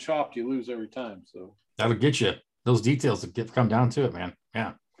in chopped, you lose every time. So That'll get you those details that come down to it, man.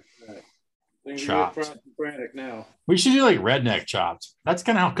 Yeah. things Chopped. are frantic now. We should do like redneck chopped. That's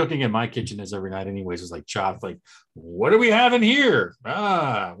kind of how cooking in my kitchen is every night, anyways. Is like chopped. Like, what do we have in here?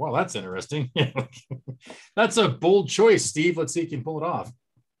 Well, that's interesting. That's a bold choice, Steve. Let's see if you can pull it off.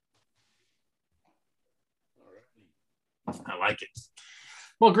 I like it.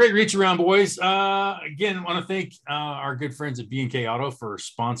 Well, great reach around, boys. Again, want to thank our good friends at B&K Auto for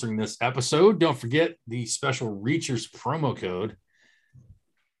sponsoring this episode. Don't forget the special Reachers promo code.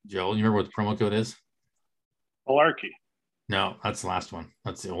 Joel, you remember what the promo code is? Malarkey. No, that's the last one.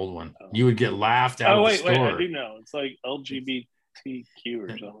 That's the old one. You would get laughed out Oh, of the wait, store. I do know. It's like LGBTQ or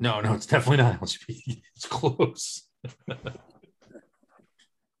something. No, it's definitely not LGBT. It's close.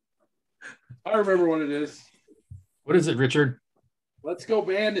 I remember what it is. What is it, Richard? Let's go,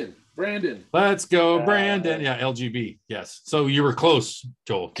 Brandon. Let's go, Brandon. Yeah, LGB. Yes. So you were close,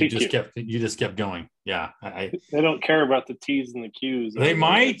 Joel. You just kept going. Yeah. They don't care about the T's and the Q's. They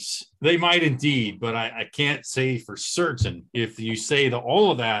might indeed, but I can't say for certain if you say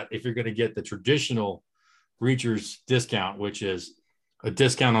all of that, if you're going to get the traditional Reachers discount, which is a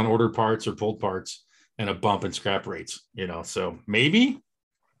discount on ordered parts or pulled parts and a bump in scrap rates, so maybe,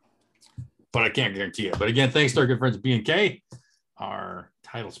 but I can't guarantee it. But again, thanks to our good friends at B&K, our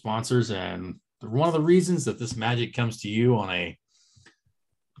title sponsors, and one of the reasons that this magic comes to you on a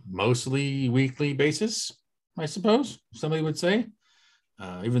mostly weekly basis, I suppose somebody would say,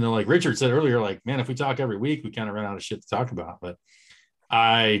 even though like Richard said earlier, like, man, if we talk every week, we kind of run out of shit to talk about. But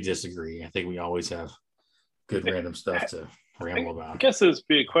I disagree. I think we always have good random stuff to ramble about. I guess this would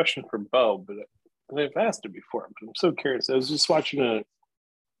be a question for Bo, but I've asked it before, but I'm so curious. I was just watching a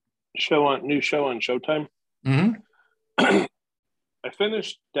new show on Showtime. Mm-hmm. I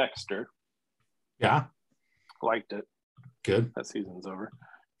finished Dexter. Yeah. Liked it. Good. That season's over.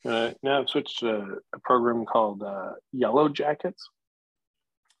 Now I've switched to a program called Yellow Jackets.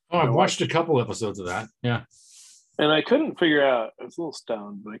 Oh, I've watched a couple episodes of that. Yeah. And I couldn't figure out, I was a little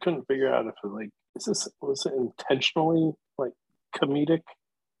stoned, but I couldn't figure out if it was it intentionally like comedic?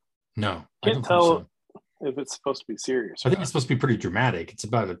 No. Can't tell if it's supposed to be serious. I think it's supposed to be pretty dramatic. It's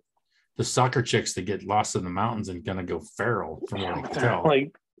about the soccer chicks that get lost in the mountains and gonna go feral, from what I can tell.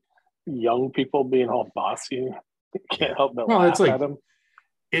 Like young people being all bossy. You can't help but laugh at them.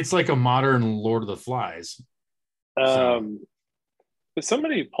 It's like a modern Lord of the Flies. But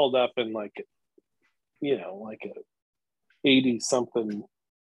somebody pulled up in like a 80-something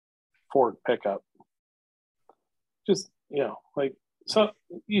Ford pickup. Just, so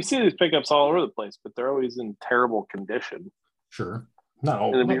you see these pickups all over the place, but they're always in terrible condition. Sure. No,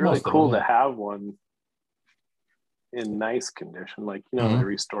 and it'd be really cool to have one in nice condition, like they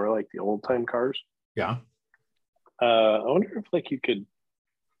restore like the old time cars. Yeah. I wonder if like you could.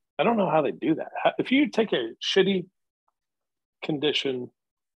 I don't know how they do that. If you take a shitty condition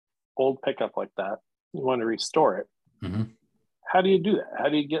old pickup like that, you want to restore it. Mm-hmm. How do you do that? How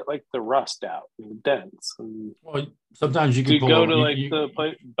do you get like the rust out and the dents? And well, sometimes you can go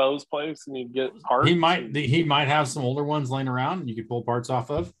to Bo's place and you get parts. He might have some older ones laying around and you could pull parts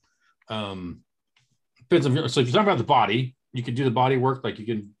off of. Depends on, so if you're talking about the body, you can do the body work. Like you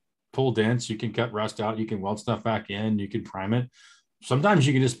can pull dents, you can cut rust out, you can weld stuff back in, you can prime it. Sometimes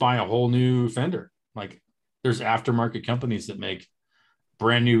you can just buy a whole new fender. Like there's aftermarket companies that make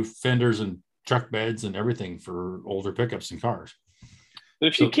brand new fenders and truck beds and everything for older pickups and cars. But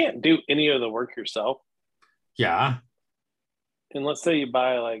if you can't do any of the work yourself, yeah, and let's say you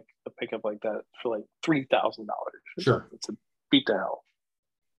buy like a pickup like that for like $3,000, sure, it's a beat to hell,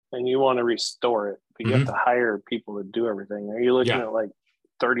 and you want to restore it, but you have to hire people to do everything. Are you looking at like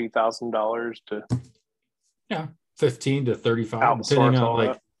 $30,000 to $15,000 to $35,000, depending on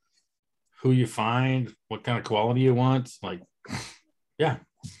like who you find, what kind of quality you want. Like, yeah.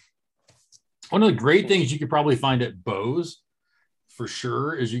 One of the great things you could probably find at Bo's for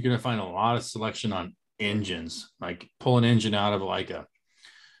sure is you're going to find a lot of selection on engines. Like pull an engine out of like a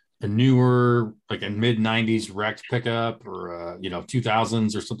newer, like a mid 90s wrecked pickup or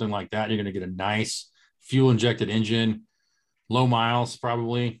 2000s or something like that. You're going to get a nice fuel injected engine, low miles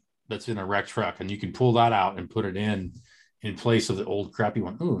probably, that's in a wrecked truck, and you can pull that out and put it in place of the old crappy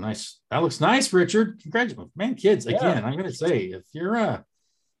one. Oh, nice. That looks nice, Richard. Congratulations, man. Kids, again, I'm going to say, if you're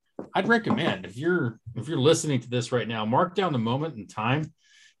I'd recommend if you're listening to this right now, mark down the moment and time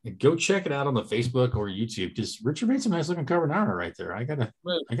and go check it out on the Facebook or YouTube, because Richard made some nice looking carbonara right there. I'm gonna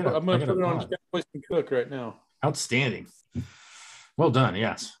put it on Boys Can Cook right now. Outstanding. Well done.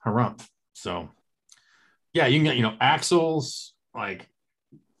 Yes. Harumph. So yeah, you can get, axles, like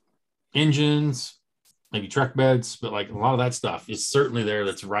engines, maybe truck beds, but like a lot of that stuff is certainly there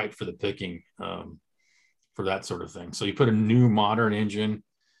that's ripe for the picking for that sort of thing. So you put a new modern engine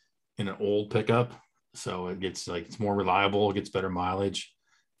in an old pickup, so it gets like, it's more reliable, it gets better mileage,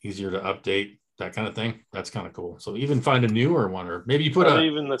 easier to update, that kind of thing. That's kind of cool. So even find a newer one, or maybe you put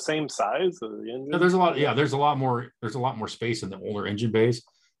even the same size of the engine. There's a lot more space in the older engine bays.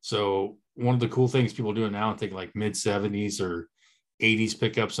 So one of the cool things people are doing now, I think like mid 70s or 80s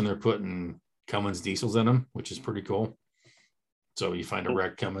pickups, and they're putting Cummins diesels in them, which is pretty cool. So you find a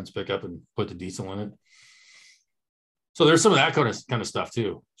wrecked Cummins pickup and put the diesel in it. So there's some of that kind of stuff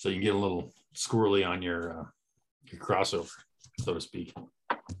too. So you can get a little squirrely on your crossover, so to speak.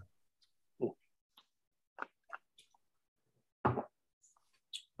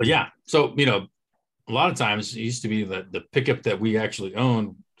 But yeah, so a lot of times it used to be that the pickup that we actually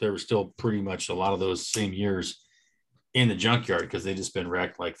owned, there were still pretty much a lot of those same years in the junkyard because they just been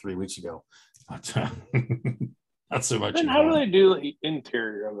wrecked like 3 weeks ago. But, not so much. Then how do they do the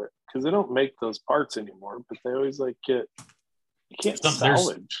interior of it? Because they don't make those parts anymore, but they always like you can't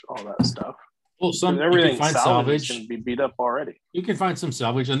salvage all that stuff. Well, everything salvage can be beat up already. You can find some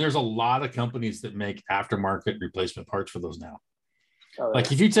salvage, and there's a lot of companies that make aftermarket replacement parts for those now. Oh,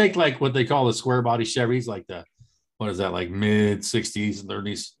 like if you take like what they call the square body Chevys, like what is that, like mid 60s,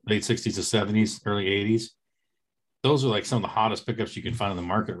 30s, late 60s to 70s, early 80s. Those are like some of the hottest pickups you can find on the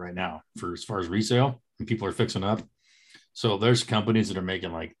market right now for as far as resale, and people are fixing up. So there's companies that are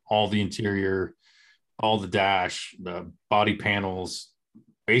making like all the interior, all the dash, the body panels,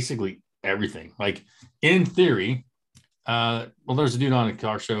 basically everything. Like in theory, there's a dude on a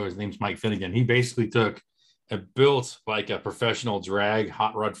car show. His name's Mike Finnegan. He basically built like a professional drag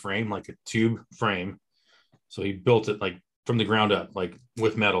hot rod frame, like a tube frame. So he built it like from the ground up, like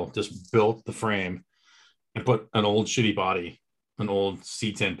with metal, just built the frame and put an old shitty body, an old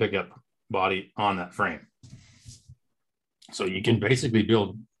C10 pickup body on that frame. So you can basically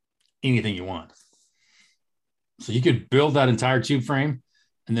build anything you want. So you could build that entire tube frame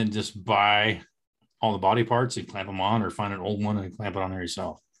and then just buy all the body parts and clamp them on, or find an old one and clamp it on there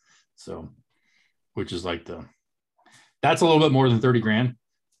yourself. So, which is like that's a little bit more than 30 grand,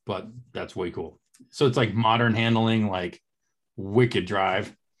 but that's way cool. So it's like modern handling, like wicked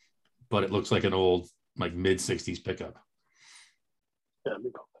drive, but it looks like an old, like mid 60s pickup. Yeah, it'd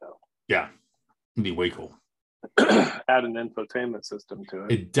be cool. Yeah, it'd be way cool. Add an infotainment system to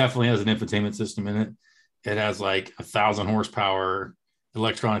it. It definitely has an infotainment system in it. It has like 1,000 horsepower,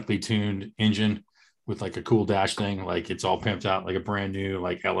 electronically tuned engine with like a cool dash thing. Like it's all pimped out like a brand new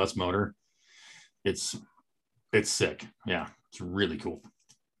like LS motor. It's sick. Yeah, it's really cool.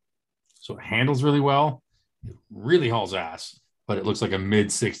 So it handles really well. It really hauls ass, but it looks like a mid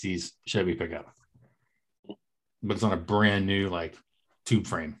 60s Chevy pickup. But it's on a brand new like tube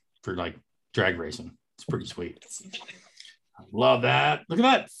frame for like drag racing. It's pretty sweet. I love that. Look at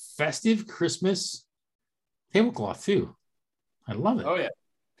that festive Christmas tablecloth too. I love it. Oh yeah.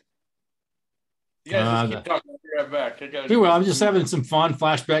 Yeah, just keep talking. I'll be right back. Well, I'm just having some fun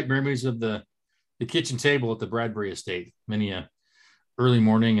flashback memories of the kitchen table at the Bradbury estate. Many early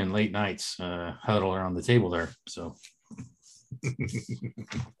morning and late nights huddle around the table there. So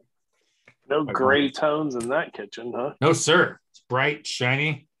no gray tones in that kitchen, huh? No, sir. It's bright,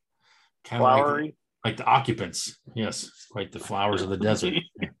 shiny, kind flowery, like the occupants. Yes, it's quite the flowers of the desert.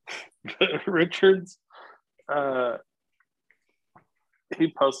 Richards,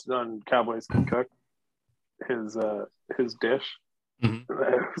 he posted on Cowboys Can Cook his dish. Mm-hmm.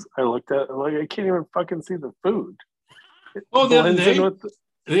 I looked at it, like, I can't even fucking see the food. Oh, the other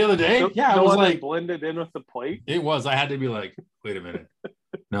day? Yeah, it was like blended in with the plate. It was. I had to be like, wait a minute.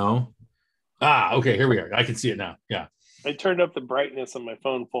 No. Okay, here we are. I can see it now. Yeah. I turned up the brightness on my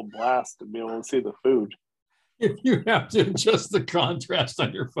phone full blast to be able to see the food. If you have to adjust the contrast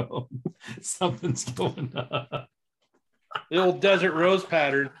on your phone, something's going on. The old desert rose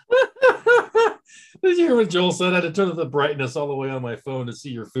pattern. Did you hear what Joel said? I had to turn up the brightness all the way on my phone to see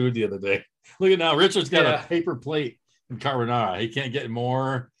your food the other day. Look at now. Richard's got a paper plate in carbonara. He can't get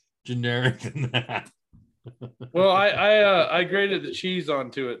more generic than that. Well, I grated the cheese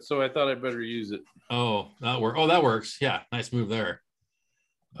onto it, so I thought I'd better use it. Oh, that works. Oh, that works. Yeah, nice move there.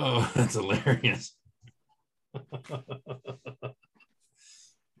 Oh, that's hilarious.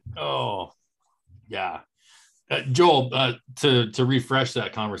 Oh, yeah. Joel, to refresh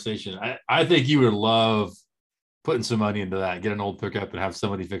that conversation, I think you would love putting some money into that. Get an old pickup and have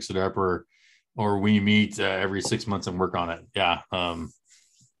somebody fix it up, or we meet every 6 months and work on it. Yeah,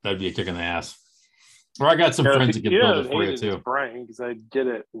 that'd be a kick in the ass. Or I got some friends that can build it for you too. Brian, because I'd get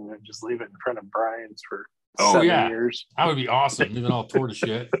it and I'd just leave it in front of Brian's for 7 years. That would be awesome. Leave it all tore to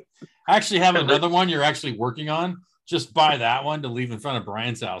shit. Actually, have another one you're actually working on. Just buy that one to leave in front of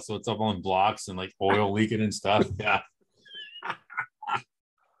Brian's house, so it's up on blocks and like oil leaking and stuff. Yeah.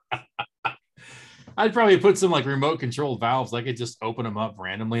 I'd probably put some like remote controlled valves. I could just open them up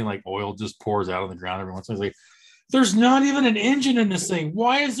randomly, and like oil just pours out on the ground every once in a while. Like, there's not even an engine in this thing.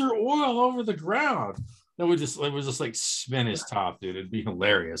 Why is there oil over the ground? It would just like spin his top, dude. It'd be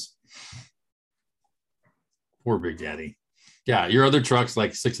hilarious. Poor Big Daddy. Yeah, your other truck's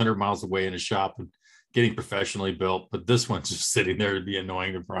like 600 miles away in a shop and getting professionally built, but this one's just sitting there to be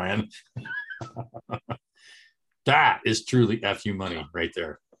annoying to Brian. That is truly FU money right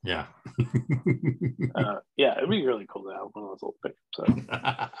there. Yeah. Yeah, it'd be really cool to have one of those old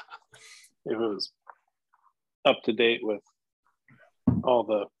pickups. If it was up to date with all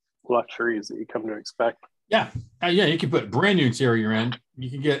the luxuries that you come to expect. Yeah. Yeah, you can put brand new interior in. You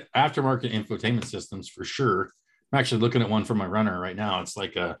can get aftermarket infotainment systems for sure. I'm actually looking at one for my runner right now. It's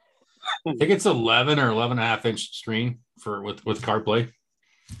like I think it's 11 or 11.5-inch screen with CarPlay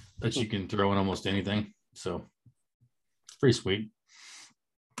that you can throw in almost anything. So it's pretty sweet.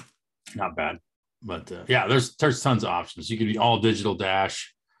 Not bad. But yeah, there's tons of options. You could be all digital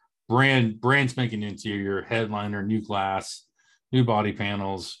dash, brand spanking interior, headliner, new glass, new body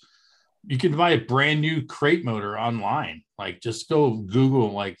panels. You can buy a brand new crate motor online. Like just go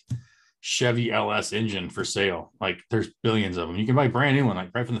Google like Chevy LS engine for sale. Like there's billions of them. You can buy a brand new one,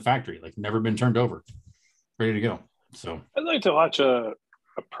 like right from the factory, like never been turned over, ready to go. So I'd like to watch a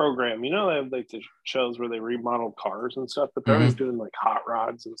program. You know, they have like the shows where they remodel cars and stuff, but they're always doing like hot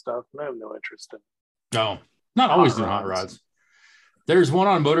rods and stuff. And I have no interest in. No, not always doing hot rods. There's one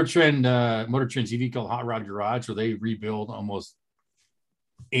on Motor Trend TV called Hot Rod Garage where they rebuild almost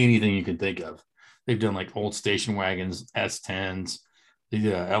anything you can think of. They've done like old station wagons, S10s. They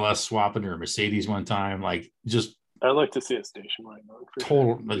did a LS swapping or a Mercedes one time. Like just I'd like to see a station wagon.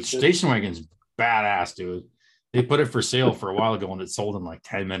 Total like, station wagon's badass, dude. They put it for sale for a while ago and it sold in like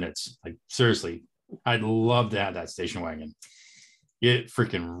 10 minutes. Like seriously, I'd love to have that station wagon. It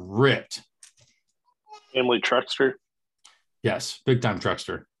freaking ripped. Family truckster. Yes, big time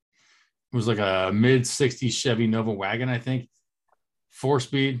truckster. It was like a mid 60s Chevy Nova wagon, I think.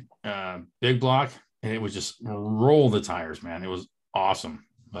 4-speed, big block, and it would just roll the tires, man. It was awesome.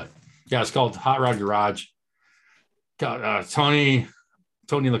 But yeah, it's called Hot Rod Garage. Got Tony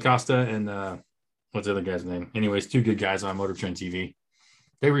LaCosta and what's the other guy's name? Anyways, two good guys on Motor Trend TV.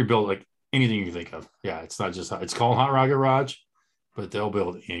 They rebuild like anything you can think of. Yeah, it's not just it's called Hot Rod Garage, but they'll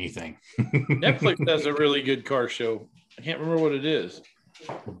build anything. Netflix does a really good car show. I can't remember what it is.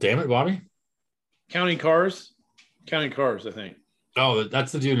 Well, damn it, Bobby. Counting Cars, I think. Oh,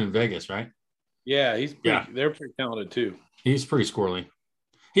 that's the dude in Vegas, right? Yeah, they're pretty talented too. He's pretty squirrely.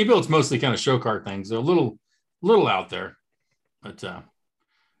 He builds mostly kind of show car things. They're a little out there. But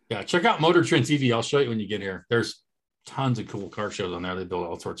yeah, check out Motor Trend TV. I'll show you when you get here. There's tons of cool car shows on there. They build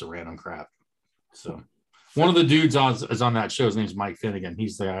all sorts of random crap. So one of the dudes is on that show. His name's Mike Finnegan.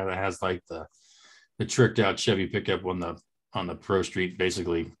 He's the guy that has like the tricked out Chevy pickup on the Pro Street,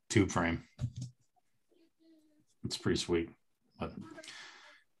 basically tube frame. It's pretty sweet. But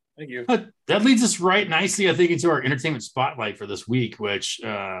thank you. That leads us right nicely, I think, into our entertainment spotlight for this week, which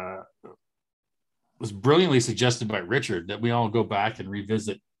was brilliantly suggested by Richard that we all go back and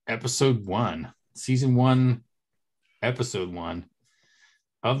revisit season 1, episode 1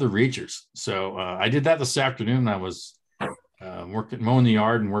 of The Reachers. So I did that this afternoon. I was mowing the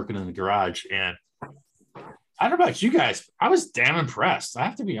yard and working in the garage, and I don't know about you guys, I was damn impressed. I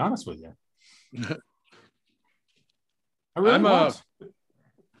have to be honest with you. I really was.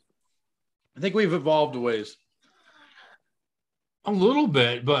 I think we've evolved a ways. A little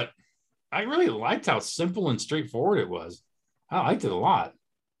bit, but I really liked how simple and straightforward it was. I liked it a lot.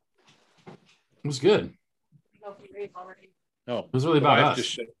 It was good. Oh, it was really about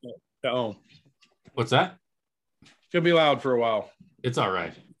us. What's that? It's gonna be loud for a while. It's all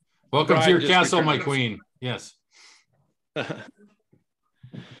right. Welcome to your castle, my queen. Yes.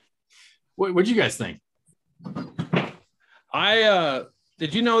 What'd you guys think?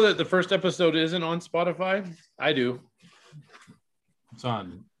 Did you know that the first episode isn't on Spotify? I do. It's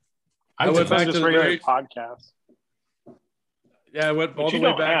on. I went back to the very podcast. Yeah, I went all the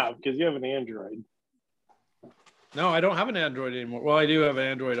way back because you have an Android. No, I don't have an Android anymore. Well, I do have an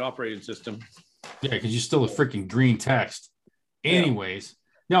Android operating system. Yeah, because you're still a freaking green text. Anyways,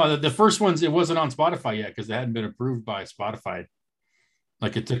 no, the first ones, it wasn't on Spotify yet because it hadn't been approved by Spotify.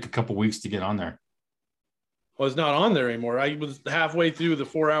 Like it took a couple weeks to get on there. Well, it's not on there anymore. I was halfway through the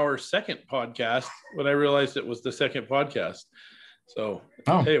 4-hour second podcast when I realized it was the second podcast. So,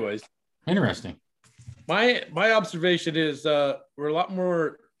 anyways. Interesting. My observation is we're a lot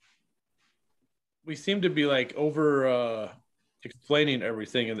more, we seem to be like over explaining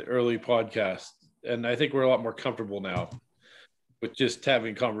everything in the early podcast. And I think we're a lot more comfortable now with just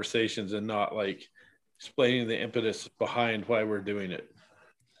having conversations and not like explaining the impetus behind why we're doing it.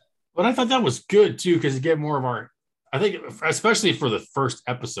 But I thought that was good too, because it gave more of our, I think, especially for the first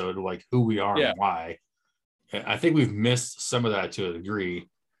episode, like who we are and why. I think we've missed some of that to a degree.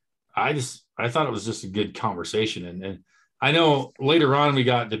 I thought it was just a good conversation. And I know later on we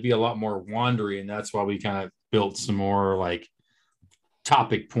got to be a lot more wandery, and that's why we kind of built some more like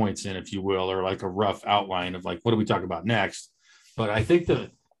topic points in, if you will, or like a rough outline of like, what do we talk about next? But I think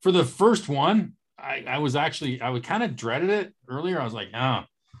that for the first one, I would kind of dreaded it earlier. I was like, I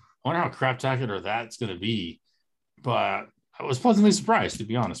wonder how craptacular that's going to be. But I was pleasantly surprised, to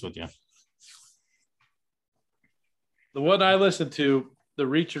be honest with you. The one I listened to, the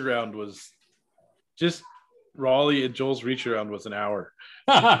reach around, was just Raleigh and Joel's reach around was an hour.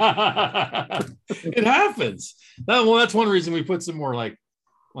 It happens. That's one reason we put some more like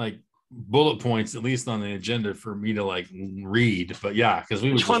bullet points at least on the agenda for me to like read. But yeah, because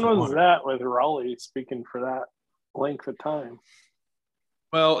which one was that with Raleigh speaking for that length of time?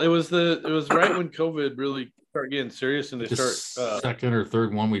 Well, it was right when COVID really started getting serious, and they second or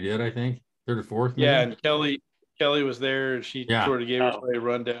third one we did, I think, third or fourth. Maybe? Yeah, and Kelly was there, and she sort of gave us a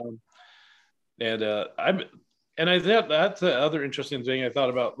rundown. And I thought that's the other interesting thing I thought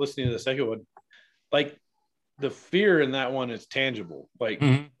about listening to the second one. Like the fear in that one is tangible, like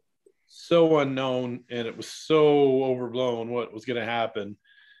so unknown, and it was so overblown what was going to happen,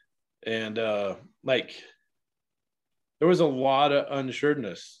 and like. There was a lot of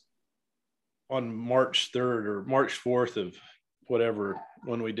unsureness on March 3rd or March 4th of whatever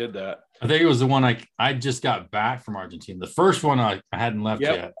when we did that. I think it was the one I just got back from Argentina. The first one I hadn't left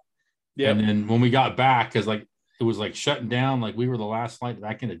yet. Yeah. And then when we got back, because like it was like shutting down, like we were the last flight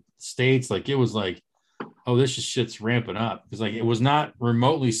back into the States. Like it was like, oh, this shit's ramping up. Because like it was not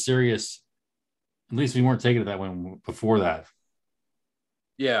remotely serious. At least we weren't taking it that way before that.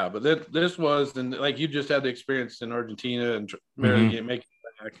 Yeah, but this was, and like you just had the experience in Argentina and making it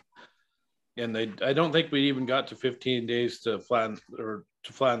back, and I don't think we even got to 15 days to flatten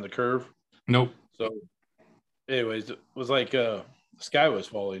the curve. Nope. So, anyways, it was like the sky was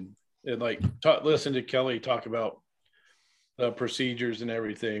falling, and like listen to Kelly talk about the procedures and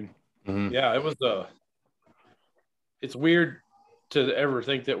everything. Yeah, it was it's weird to ever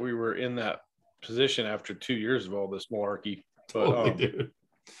think that we were in that position after 2 years of all this malarkey. But dude.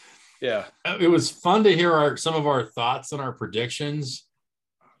 Yeah, it was fun to hear some of our thoughts and our predictions,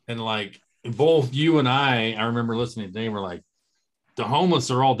 and like both you and I remember listening today. We're like, the homeless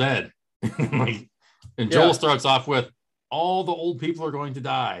are all dead, like, and Joel starts off with, all the old people are going to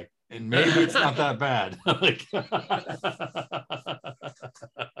die, and maybe it's not that bad. Like,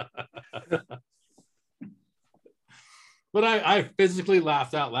 but I physically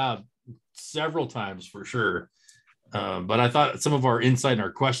laughed out loud several times for sure. But I thought some of our insight and our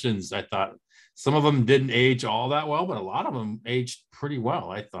questions, I thought some of them didn't age all that well, but a lot of them aged pretty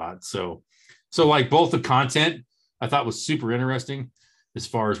well, I thought. So like both the content I thought was super interesting as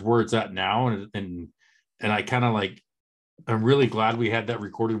far as where it's at now. And I kind of like, I'm really glad we had that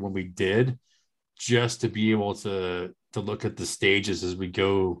recorded when we did, just to be able to look at the stages as we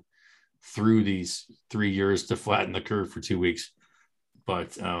go through these 3 years to flatten the curve for 2 weeks.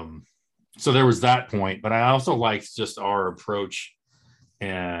 But, so there was that point, but I also liked just our approach,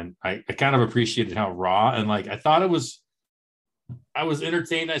 and I kind of appreciated how raw, and like I thought I was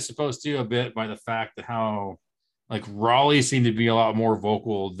entertained, I suppose, too, a bit by the fact that how like Raleigh seemed to be a lot more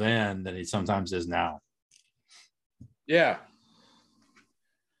vocal then than he sometimes is now. Yeah.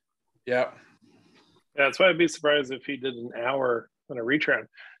 That's why I'd be surprised if he did an hour on a reach around.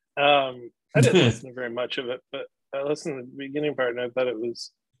 I didn't listen to very much of it, but I listened to the beginning part, and I thought it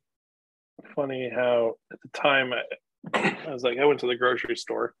was funny how at the time I was like, I went to the grocery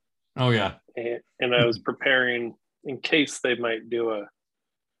store. Oh yeah. And I was preparing in case they might do a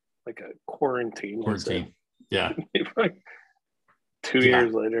quarantine. Yeah. Like 2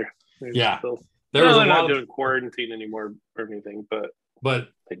 years later. Yeah. They're not doing quarantine anymore or anything, but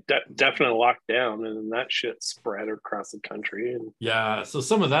they definitely locked down, and then that shit spread across the country. And yeah, so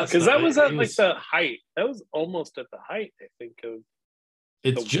some of that, because that was at like the height. That was almost at the height, I think, of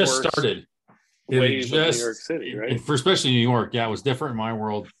it just started. Wave of New York City, right? And for especially New York, yeah, it was different in my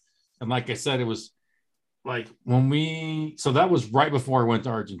world. And like I said, it was like so that was right before I went to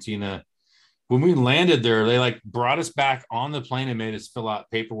Argentina. When we landed there, they like brought us back on the plane and made us fill out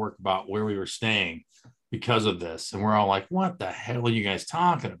paperwork about where we were staying because of this. And we're all like, what the hell are you guys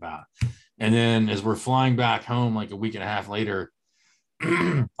talking about? And then as we're flying back home, like a week and a half later,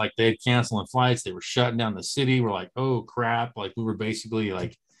 like they had canceling flights, they were shutting down the city. We're like, oh crap. Like we were basically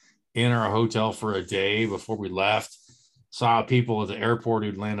like in our hotel for a day before we left. Saw people at the airport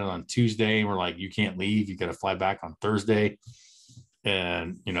who'd landed on Tuesday, and we're like, you can't leave, you got to fly back on Thursday.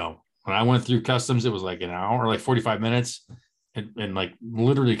 And when I went through customs, it was like an hour, like 45 minutes, and like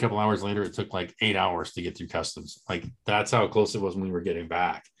literally a couple hours later, it took like 8 hours to get through customs. Like that's how close it was when we were getting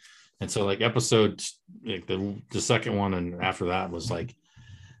back. And so like episode, like the second one and after that was like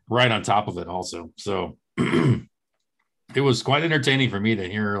right on top of it also. So it was quite entertaining for me to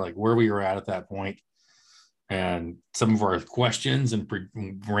hear like where we were at that point, and some of our questions and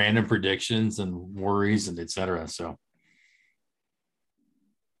random predictions and worries and etc. So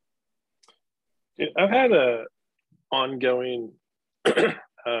I've had a ongoing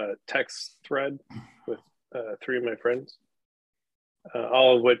text thread with 3 of my friends,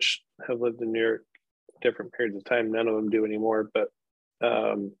 all of which have lived in New York different periods of time. None of them do anymore. But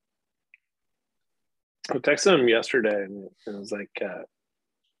I texted him yesterday and it was like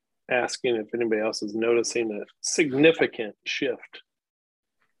asking if anybody else is noticing a significant shift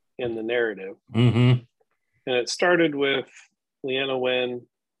in the narrative. Mm-hmm. And it started with Leana Wen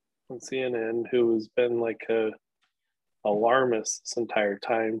on CNN, who has been like a alarmist this entire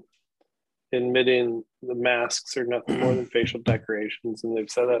time, admitting the masks are nothing more than facial decorations. And they've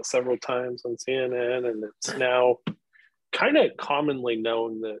said that several times on CNN. And it's now kind of commonly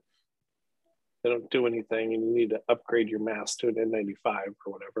known that they don't do anything and you need to upgrade your mask to an N95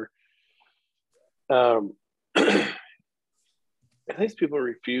 or whatever. I think people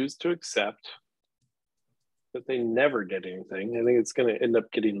refuse to accept that they never did anything. I think it's going to end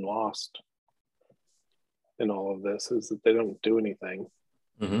up getting lost in all of this, is that they don't do anything.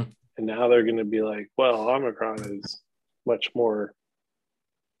 Mm-hmm. And now they're going to be like, well, Omicron is much more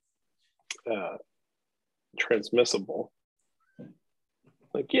transmissible.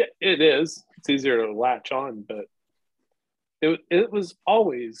 Like, yeah, it is. It's easier to latch on, but it was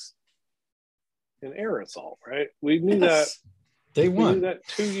always an aerosol, right? We knew that. Day one. We knew that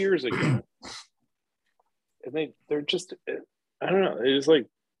 2 years ago. And they're just, I don't know. It's like,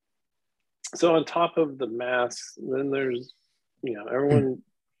 so on top of the masks, then there's, everyone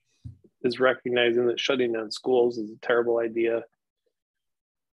is recognizing that shutting down schools is a terrible idea.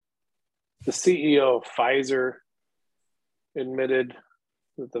 The CEO of Pfizer admitted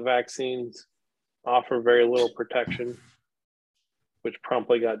that the vaccines offer very little protection, which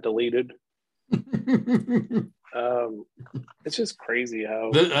promptly got deleted. It's just crazy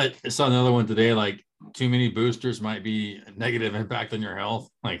how I saw another one today, like too many boosters might be a negative impact on your health.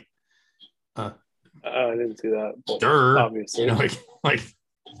 Like, I didn't see that. Sure, obviously, like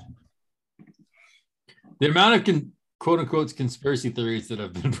the amount of quote unquote conspiracy theories that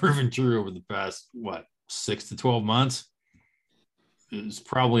have been proven true over the past 6 to 12 months is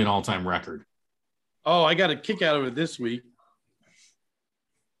probably an all-time record. Oh, I got a kick out of it this week.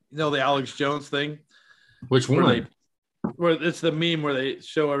 The Alex Jones thing. Which one? Where it's the meme where they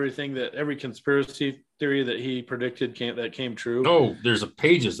show everything, that every conspiracy theory that he predicted came true. Oh, there's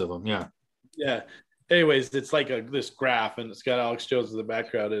pages of them. Yeah. Yeah. Anyways, it's like this graph, and it's got Alex Jones in the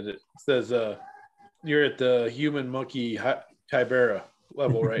background, and it says, "You're at the human monkey chimera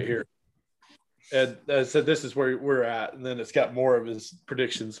level right here." And I said, "This is where we're at," and then it's got more of his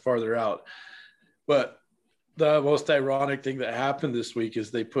predictions farther out. But the most ironic thing that happened this week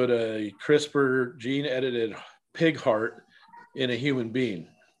is they put a CRISPR gene-edited pig heart in a human being.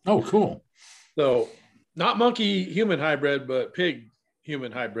 Oh, cool. So not monkey-human hybrid, but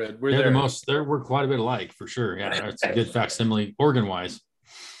pig-human hybrid. We're quite a bit alike, for sure. Yeah, that's a good facsimile organ-wise.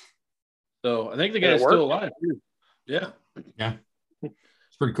 So I think the guy's still alive. Yeah. Yeah.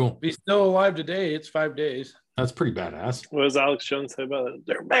 It's pretty cool. If he's still alive today, it's 5 days. That's pretty badass. What does Alex Jones say about it?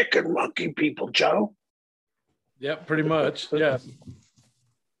 They're making monkey people, Joe. Yep, pretty much. Yeah.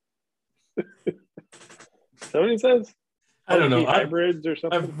 Is that what he says? I don't know. Hybrids or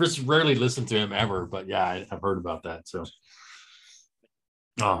something? I've just rarely listened to him ever, but yeah, I've heard about that. So,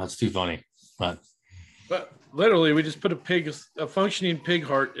 oh, that's too funny. But literally, we just put a functioning pig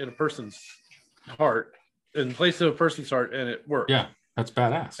heart in a person's heart in place of a person's heart, and it worked. Yeah, that's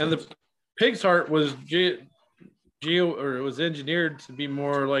badass. And the pig's heart was it was engineered to be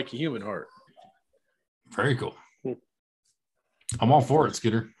more like a human heart. Very cool. I'm all for it,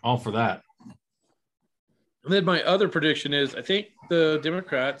 Scooter. All for that. And then my other prediction is I think the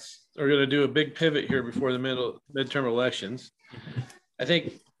Democrats are going to do a big pivot here before the midterm elections. I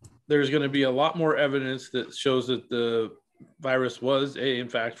think there's going to be a lot more evidence that shows that the virus was, in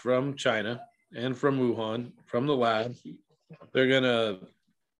fact, from China and from Wuhan, from the lab. They're going to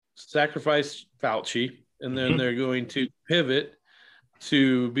sacrifice Fauci, and then they're going to pivot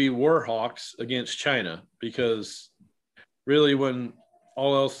to be war hawks against China, because really when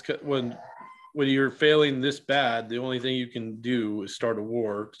you're failing this bad, the only thing you can do is start a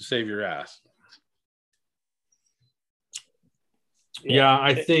war to save your ass. Yeah,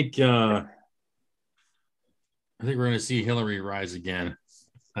 I think we're going to see Hillary rise again.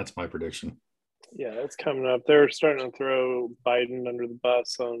 That's my prediction. Yeah, it's coming up. They're starting to throw Biden under the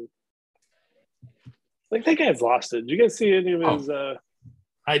bus on. Like, that guy's lost it. Did you guys see any of his?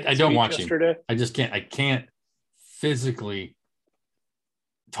 I don't watch yesterday? him. I just can't. I can't physically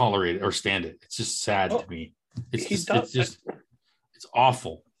tolerate it or stand it. It's just sad to me. It's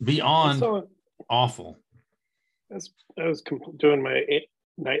awful. Beyond awful. I was doing my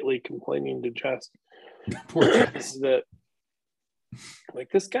nightly complaining to Jess. Poor Jess. That, like,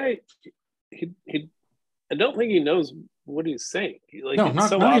 this guy, he I don't think he knows what he's saying. Like, No, it's not,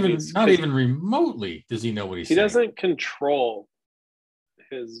 so not even obvious not 'cause even remotely does he know what he's he saying. doesn't control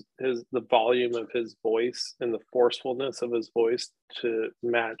the volume of his voice and the forcefulness of his voice to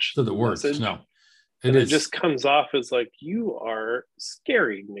match So the words, message. no. It just comes off as like, you are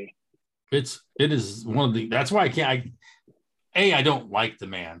scaring me. It is one of the, that's why I don't like the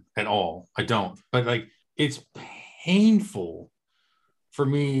man at all. I don't. But like, it's painful for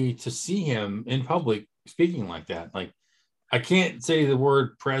me to see him in public speaking like that. Like, I can't say the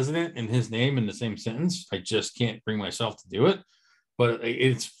word president and his name in the same sentence. I just can't bring myself to do it. But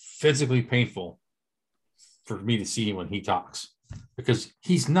it's physically painful for me to see when he talks because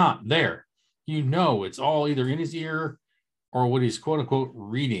he's not there. You know, it's all either in his ear or what he's quote unquote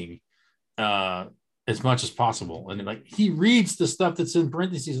reading as much as possible. And like, he reads the stuff that's in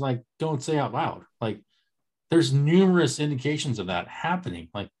parentheses, like, don't say out loud. Like, there's numerous indications of that happening.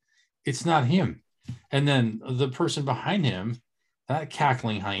 Like, it's not him. And then the person behind him, that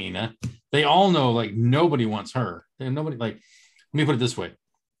cackling hyena, they all know, like, nobody wants her. Nobody, like, let me put it this way.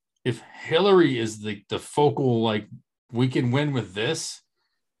 If Hillary is the focal, like, we can win with this,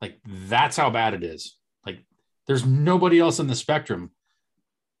 like, that's how bad it is. Like, there's nobody else in the spectrum.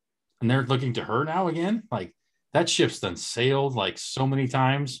 And they're looking to her now again. Like, that ship's done sailed like so many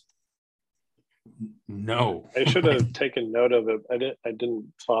times. No. I should have taken note of it. I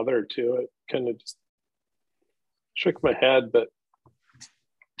didn't bother to. It kind of just shook my head. But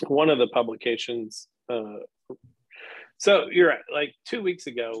one of the publications, so you're right. Like 2 weeks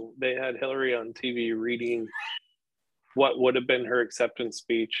ago, they had Hillary on TV reading what would have been her acceptance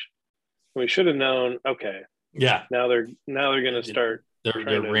speech. We should have known. Okay, Yeah. Now they're going to start.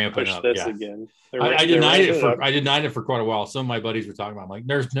 They're ramping up. This yeah. again. I denied it for I denied it for quite a while. Some of my buddies were talking about. I'm like,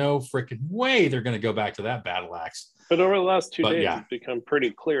 there's no freaking way they're going to go back to that battle axe. But over the last 2 days, it's become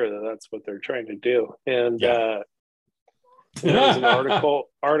pretty clear that that's what they're trying to do. And there was an article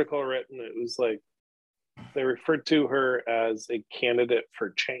written. It was like they referred to her as a candidate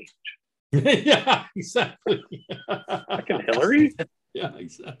for change. Yeah, exactly. Fucking Hillary. Yeah,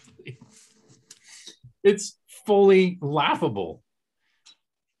 exactly. It's fully laughable.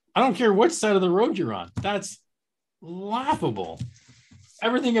 I don't care which side of the road you're on. That's laughable.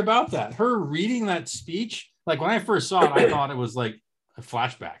 Everything about that. Her reading that speech, like when I first saw it, I thought it was like a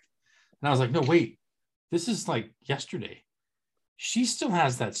flashback. And I was like, no, wait, this is like yesterday. She still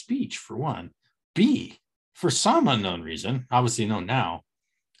has that speech, for one. B, for some unknown reason, obviously known now,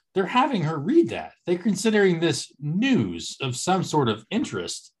 they're having her read that. They're considering this news of some sort of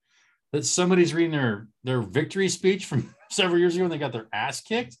interest that somebody's reading their victory speech from several years ago when they got their ass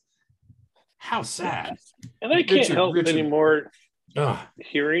kicked. How sad. And I can't help anymore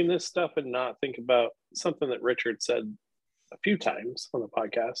hearing this stuff and not think about something that Richard said a few times on the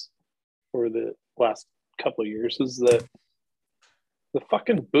podcast over the last couple of years, is that the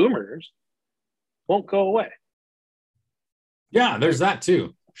fucking boomers won't go away. Yeah, there's that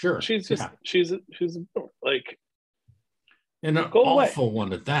too. Sure. She's just she's a boomer. Like, and an awful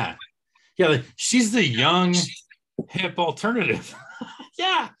one at that. Yeah, like, she's the young, hip alternative.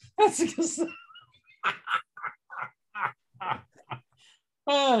 Yeah, that's because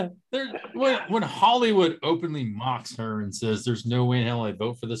when Hollywood openly mocks her and says there's no way in hell I'd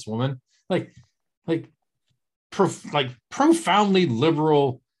vote for this woman, like profoundly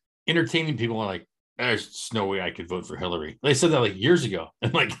liberal, entertaining people are like, there's no way I could vote for Hillary. They said that like years ago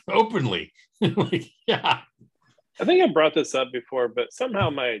and like openly. Like, yeah. I think I brought this up before, but somehow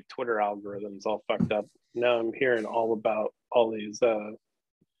my Twitter algorithm's all fucked up. Now I'm hearing all about all these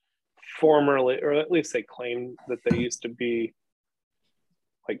formerly, or at least they claim that they used to be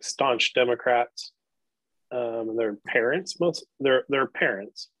like staunch Democrats. And their parents, their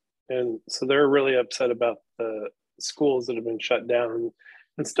parents. And so they're really upset about the schools that have been shut down.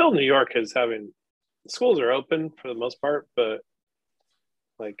 And still New York is having, schools are open for the most part, but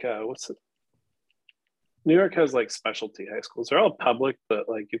like, New York has like specialty high schools. They're all public, but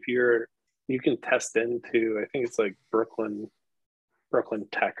like if you can test into, I think it's like Brooklyn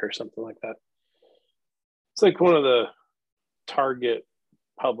Tech or something like that. It's like one of the target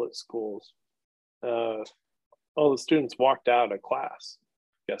public schools. All the students walked out of class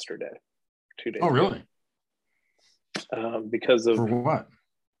yesterday, 2 days. Oh, really? Because of, for what?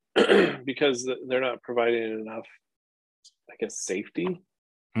 Because they're not providing enough, I guess, safety.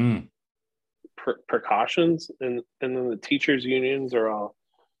 Precautions, and then the teachers unions are all,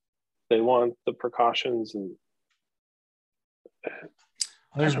 they want the precautions, and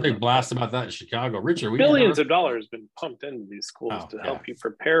there's a big blast about that in Chicago. Richard, billions of dollars been pumped into these schools to help you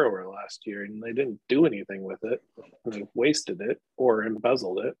prepare over last year, and they didn't do anything with it. They wasted it or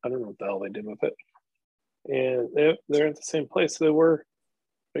embezzled it. I don't know what the hell they did with it. and they're at the same place they were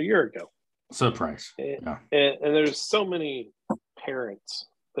a year ago. Surprise. And, Yeah. and there's so many parents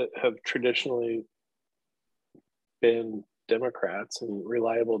that have traditionally been Democrats and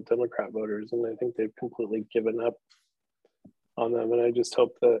reliable Democrat voters, and I think they've completely given up on them. And I just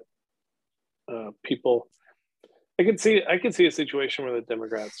hope that people, I could see a situation where the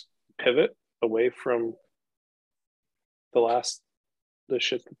Democrats pivot away from the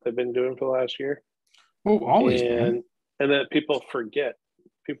shit that they've been doing for the last year. Well, always, man. And that people will forget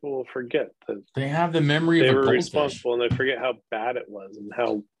that they have the memory they of were a responsible, and they forget how bad it was and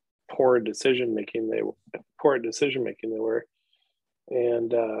how poor decision making they were,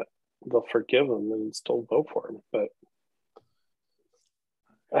 and they'll forgive them and still vote for them. But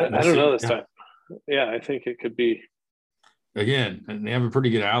I don't know this time. Yeah, I think it could be. Again, and they have a pretty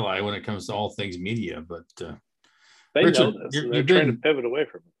good ally when it comes to all things media, but they Richard, know this, and they're trying to pivot away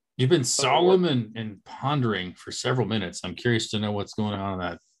from it. You've been solemn and pondering for several minutes. I'm curious to know what's going on in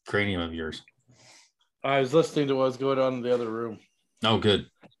that cranium of yours. I was listening to what's going on in the other room. Oh, good.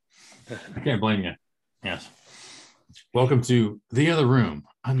 I can't blame you. Yes. Welcome to The Other Room.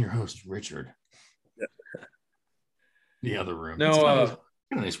 I'm your host, Richard. The Other Room. No, got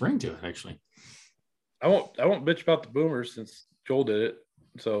a nice ring to it, actually. I won't bitch about the Boomers since Joel did it.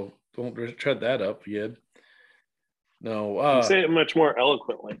 So don't tread that up yet. No. You say it much more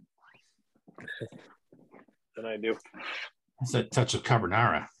eloquently than I do. It's that touch of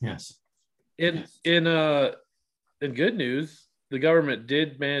carbonara. Yes. In good news, the government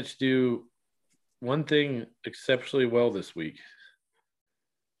did manage to do one thing exceptionally well this week.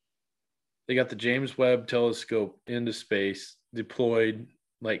 They got the James Webb Telescope into space, deployed,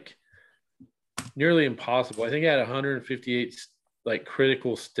 like nearly impossible. I think it had 158 like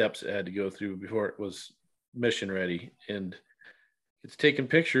critical steps it had to go through before it was mission ready, and it's taken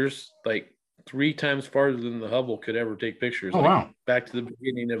pictures like 3 times farther than the Hubble could ever take pictures. Oh, wow. Back to the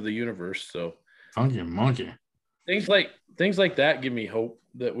beginning of the universe. So funky monkey. Things like that give me hope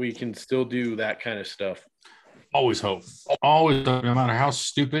that we can still do that kind of stuff. Always hope. Always, no matter how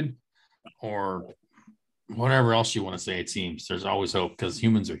stupid or whatever else you want to say, it seems there's always hope, because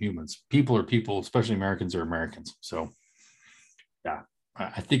humans are humans. People are people, especially Americans are Americans. So, yeah,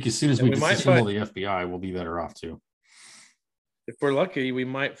 I think as soon as we disassemble the FBI, we'll be better off too. If we're lucky, we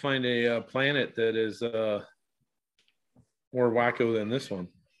might find a planet that is more wacko than this one.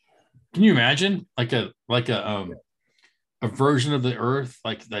 Can you imagine like a version of the Earth,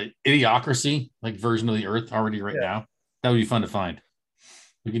 like the Idiocracy, like version of the Earth already now? That would be fun to find.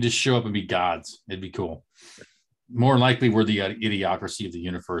 We could just show up and be gods. It'd be cool. More likely, we're the Idiocracy of the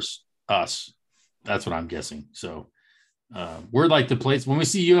universe. Us. That's what I'm guessing. So we're like the place when we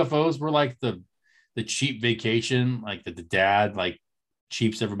see UFOs. We're like the cheap vacation, like the dad like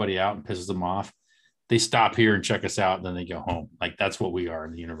cheaps everybody out and pisses them off. They stop here and check us out, and then they go home. Like that's what we are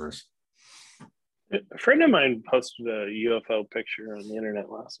in the universe. A friend of mine posted a UFO picture on the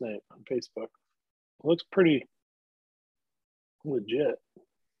internet last night on Facebook. It looks pretty legit.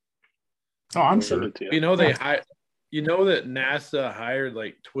 Oh, I'm sure. You know that NASA hired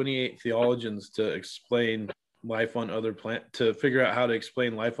like 28 theologians to explain life on other to figure out how to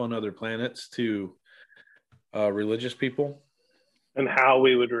explain life on other planets to religious people, and how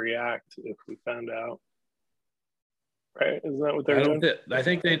we would react if we found out. Right? Isn't that what they're doing? I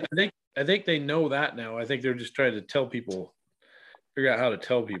think they know that now. I think they're just trying to figure out how to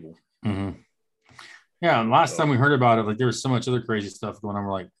tell people. Mm-hmm. Yeah, and last time we heard about it, like there was so much other crazy stuff going on.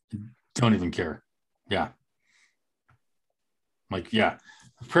 We're like, don't even care. Yeah. Like, yeah,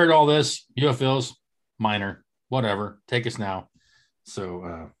 I've heard all this, UFOs, minor, whatever, take us now.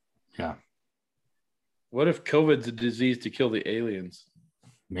 So, yeah. What if COVID's a disease to kill the aliens?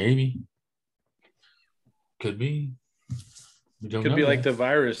 Maybe. Could be. Could be like the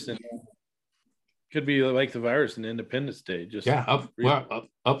virus, and could be like the virus in Independence Day. Just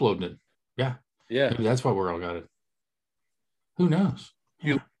uploading it. Yeah. Maybe that's why we're all got it. Who knows?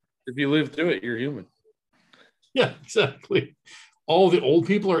 If you live through it, you're human. Yeah, exactly. All the old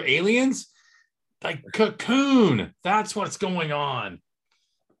people are aliens. Like Cocoon. That's what's going on.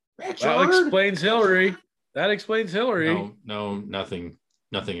 Richard? That explains Hillary. No, nothing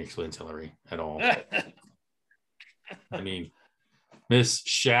explains Hillary at all. I mean, Miss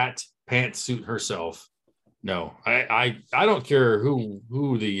Shat Pantsuit herself. No, I don't care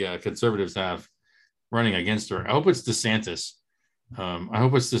who the conservatives have running against her. I hope it's DeSantis. I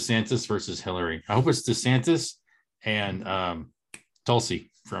hope it's DeSantis versus Hillary. I hope it's DeSantis and Tulsi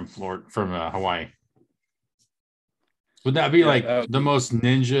from Hawaii. Would that be the most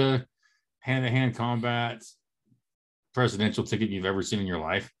ninja hand-to-hand combat presidential ticket you've ever seen in your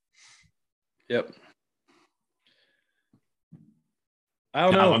life? Yep. I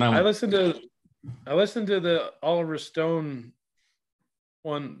don't know. I I listened to the Oliver Stone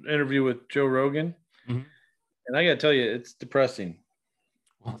one interview with Joe Rogan, Mhm. and I got to tell you, it's depressing.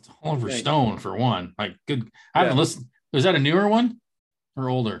 Well, it's Oliver Thanks. Stone for one. Like, good. I haven't Yeah. listened. Is that a newer one or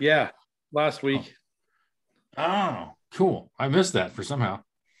older? Yeah, last week. Oh, cool. I missed that for somehow.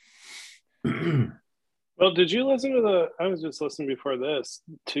 Well, did you listen to I was just listening before this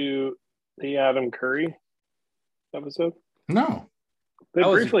to the Adam Curry episode. No. They That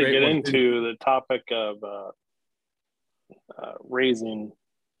was a briefly great get one, into too. the topic of raising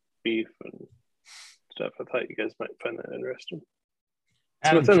beef and stuff. I thought you guys might find that interesting. It's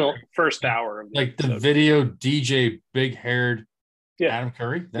Adam within the Curry. first hour of Like the episode. video DJ big haired Yeah. Adam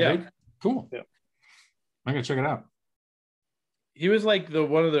Curry. That Yeah. big? Cool. Yeah. I'm gonna check it out. He was like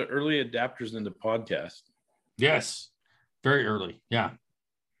one of the early adapters into podcast. Yes. Very early. Yeah.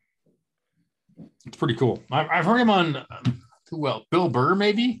 It's pretty cool. I've heard him on Bill Burr,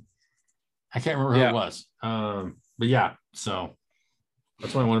 maybe. I can't remember who Yeah. it was. But yeah, so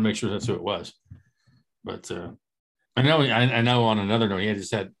that's why I want to make sure that's who it was. But I know on another note, he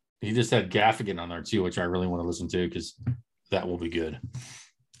just had Gaffigan on there too, which I really want to listen to because that will be good.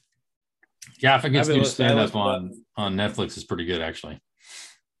 Gaffigan's new stand-up on Netflix is pretty good, actually,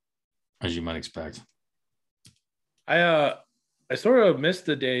 as you might expect. I sort of missed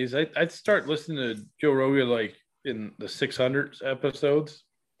the days. I'd start listening to Joe Rogan like in the 600 episodes.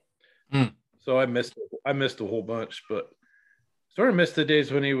 Mm. So I missed a whole bunch, but sort of missed the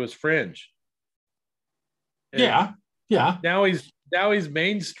days when he was fringe. And Yeah. Now he's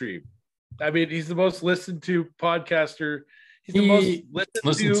mainstream. I mean, he's the most listened to podcaster. He's the most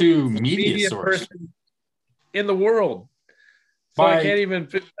listened to media source person in the world. So by, I can't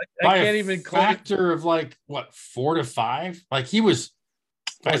even claim. Factor of like what 4 to 5. Like he was.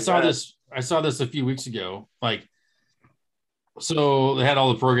 I saw this a few weeks ago. Like, so they had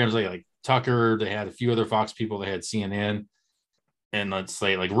all the programs like Tucker. They had a few other Fox people. They had CNN, and let's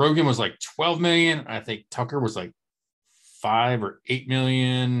say like Rogan was like 12 million. I think Tucker was like 5 or 8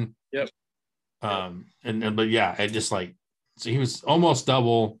 million. Yep. But yeah, it just like, so he was almost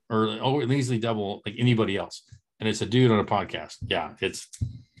double or easily double like anybody else. And it's a dude on a podcast. Yeah, it's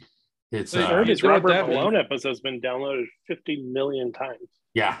I heard his Robert that Malone episode has been downloaded 50 million times.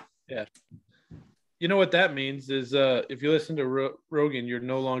 Yeah. You know what that means is if you listen to Rogan, you're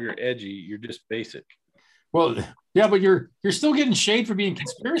no longer edgy. You're just basic. Well, yeah, but you're still getting shade for being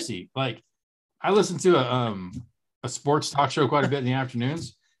conspiracy. Like I listen to a sports talk show quite a bit in the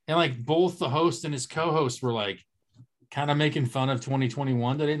afternoons, and like both the host and his co-host were like kind of making fun of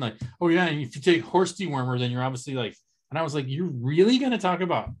 2021 today. And like, oh yeah, if you take horse dewormer, then you're obviously like, and I was like, you're really gonna talk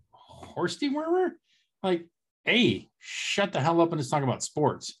about horse dewormer? Like, hey, shut the hell up and just talk about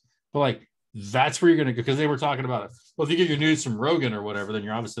sports. But like, that's where you're gonna go, because they were talking about it. Well, if you get your news from Rogan or whatever, then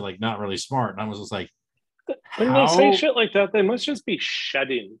you're obviously like not really smart. And I was just like, when they say shit like that, they must just be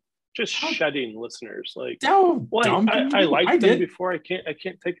shedding listeners. Like, well, I liked them before. I can't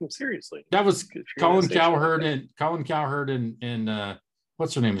take them seriously. That was Colin Cowherd and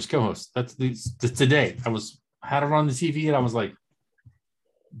what's her name? His co-host. That's today. I had it on the TV and I was like,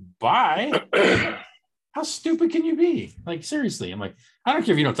 bye. How stupid can you be? Like, seriously. I'm like, I don't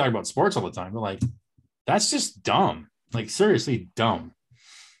care if you don't talk about sports all the time, but like, that's just dumb. Like, seriously dumb.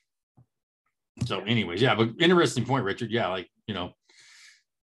 So anyways, yeah, but interesting point, Richard. Yeah, like,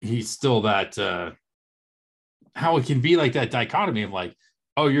 he's still that how it can be like that dichotomy of like,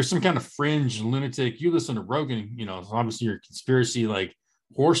 oh, you're some kind of fringe lunatic, you listen to Rogan, so obviously you're a conspiracy like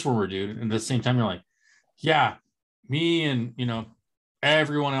horsewarmer dude, and at the same time you're like, yeah, me and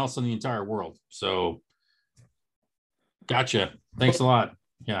everyone else in the entire world. So gotcha, thanks a lot.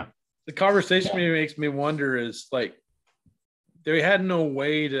 Yeah, the conversation makes me wonder is like, they had no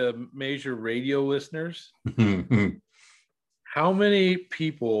way to measure radio listeners. How many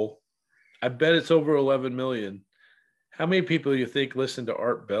people, I bet it's over 11 million. How many people do you think listen to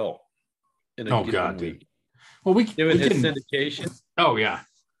Art Bell in a given week? Well, given his syndication. Oh, yeah.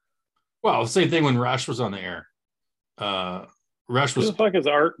 Well, same thing when Rush was on the air. Rush was. Who the fuck is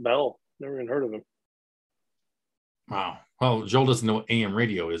Art Bell? Never even heard of him. Wow. Well, Joel doesn't know what AM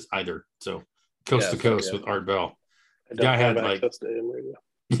radio is either. So coast to coast with Art Bell. I don't have access to AM radio.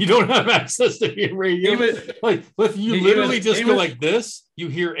 You don't have access to AM radio. Like, if you literally just go like this, you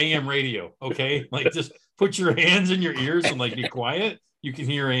hear AM radio. Okay, like just put your hands in your ears and like be quiet. You can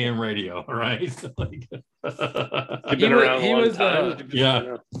hear AM radio. All right. Like, You've been around a long time.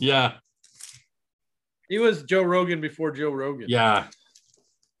 Yeah. He was Joe Rogan before Joe Rogan. Yeah.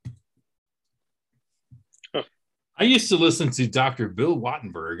 I used to listen to Dr. Bill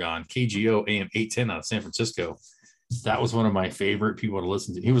Wattenberg on KGO AM 810 out of San Francisco. That was one of my favorite people to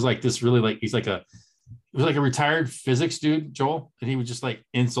listen to. He was like this really like he was like a retired physics dude, Joel, and he would just like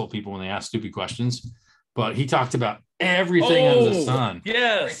insult people when they asked stupid questions. But he talked about everything under the sun.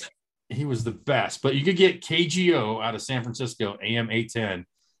 Yes. He was the best. But you could get KGO out of San Francisco, AM 810,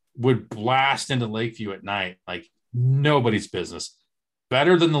 would blast into Lakeview at night like nobody's business.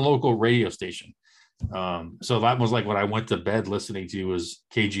 Better than the local radio station. So that was like what I went to bed listening to was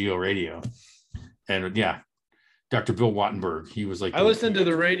KGO radio. And yeah, Dr. Bill Wattenberg. He was like I listened to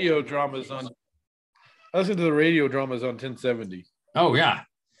the radio dramas on 1070. Oh yeah.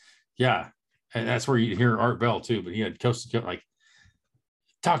 Yeah. And that's where you hear Art Bell too, but he had coast to coast, like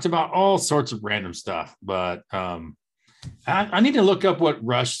talked about all sorts of random stuff. But I need to look up what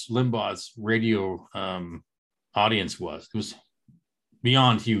Rush Limbaugh's radio audience was. It was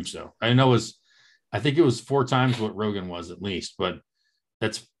beyond huge though. I think it was 4 times what Rogan was at least, but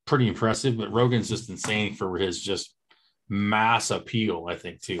that's pretty impressive. But Rogan's just insane for his just mass appeal, I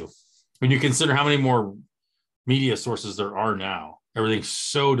think, too. When you consider how many more media sources there are now, everything's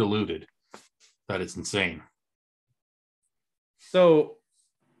so diluted that it's insane. So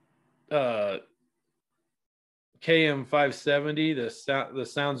KM 570, the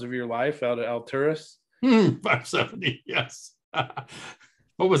sounds of your life out of Alturas. 570, yes.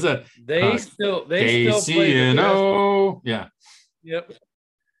 What was that? They still play the best. Yeah. Yep.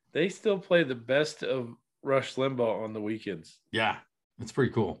 They still play the best of Rush Limbaugh on the weekends. Yeah, it's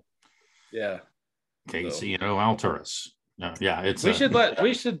pretty cool. Yeah. KCNO Alturas. Yeah, it's we should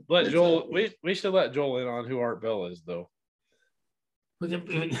let Joel in on who Art Bell is though.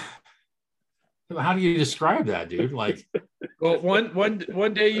 How do you describe that, dude? Like, well,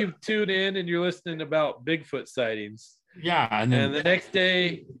 one day you tune in and you're listening about Bigfoot sightings. Yeah, and the next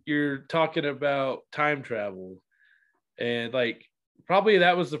day you're talking about time travel, and like probably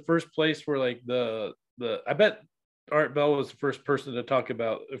that was the first place where like the I bet Art Bell was the first person to talk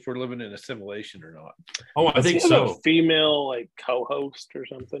about if we're living in a simulation or not. Oh, I think so. A female like co-host or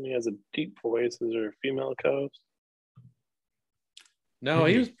something. He has a deep voice. Is there a female co-host? No,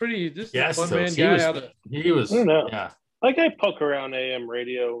 he was pretty just yes, one man he guy. Was. I don't know. Yeah. Like I poke around AM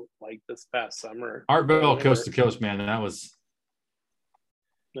radio like this past summer. Art Bell, coast to coast, man. That was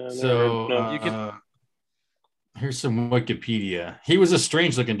you can. Here's some Wikipedia. He was a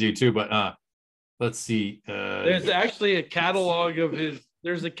strange looking dude too, but let's see. There's actually a catalog of his.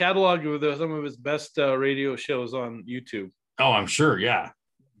 There's a catalog of some of his best radio shows on YouTube. Oh, I'm sure. Yeah,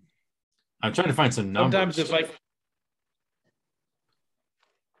 I'm trying to find some numbers. Sometimes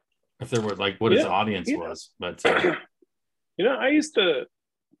if there were like what his audience was, but I used to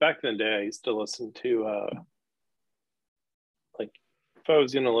back in the day. I used to listen to like if I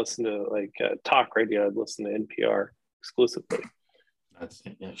was going to listen to like talk radio, I'd listen to NPR exclusively. That's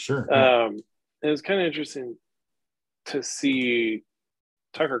sure. It was kind of interesting to see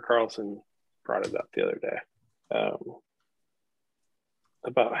Tucker Carlson brought it up the other day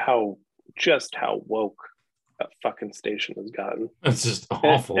about how woke that fucking station has gotten. It's just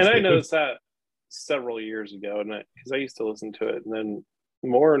awful. And I noticed that several years ago, and because I used to listen to it, and then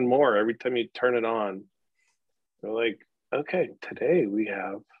more and more every time you turn it on, they're like, okay, today we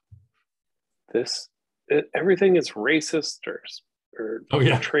have this. Everything is racist or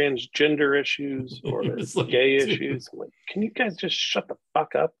transgender issues or like, gay issues. I'm like, can you guys just shut the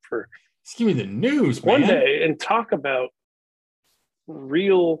fuck up for just give me the news one day and talk about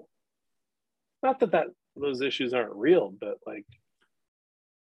real? Not that those issues aren't real, but like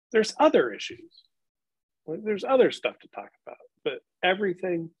there's other issues. Like, there's other stuff to talk about, but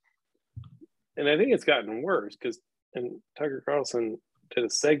everything. And I think it's gotten worse because Tucker Carlson did a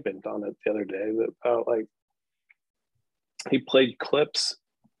segment on it the other day about like he played clips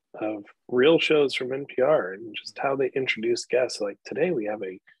of real shows from NPR and just how they introduced guests. Like today we have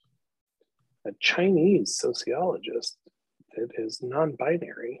a Chinese sociologist that is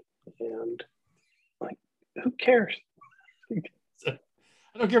non-binary, and like who cares?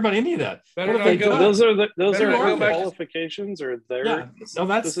 I don't care about any of that. Those are their qualifications, or their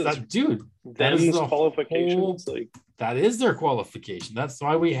dude. That is the qualifications. That is their qualification. That's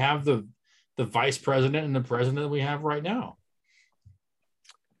why we have the vice president and the president that we have right now.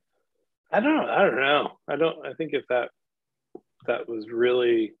 I don't know. I think if that was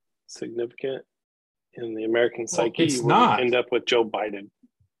really significant in the American psyche, it's not. End up with Joe Biden.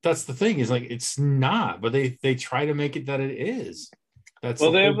 That's the thing. Is like it's not, but they try to make it that it is. That's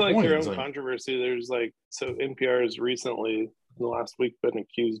they have like their own controversy. There's like NPR has recently in the last week been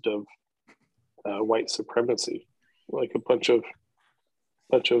accused of white supremacy. Like a bunch of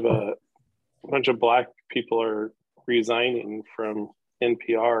black people are resigning from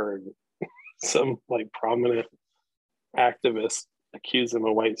NPR, and some like prominent activists accuse him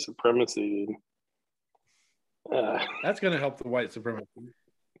of white supremacy. That's going to help the white supremacy.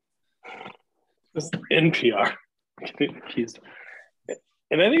 NPR accused,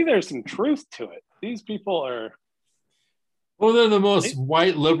 and I think there's some truth to it. These people are. Well, they're the most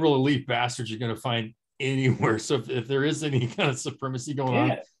white liberal elite bastards you're going to find anywhere. So if there is any kind of supremacy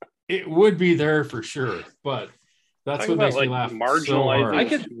going on, it would be there for sure. But that's what makes me laugh.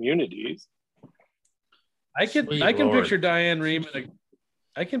 Marginalizing communities. I can picture Diane Rehm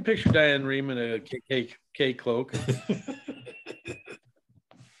in a KKK cloak.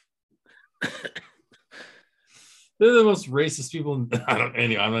 They're the most racist people. I'm not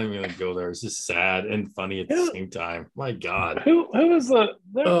even going to go there. It's just sad and funny at the same time. My God. Who was there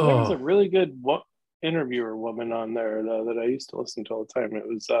was a really good interviewer woman on there that I used to listen to all the time. It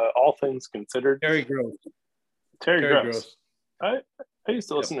was All Things Considered. Terry Gross. Terry Gross. I used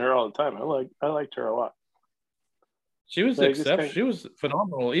to listen to her all the time. I liked her a lot. She was She was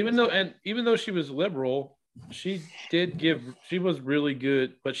phenomenal. Even though she was liberal, she was really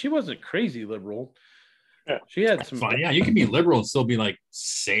good, but she wasn't crazy liberal. Yeah. She had some fun. Yeah, you can be liberal and still be like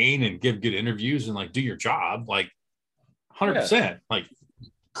sane and give good interviews and like do your job, like 100%. Yeah. Like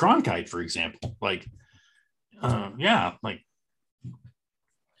Cronkite, for example. Like, like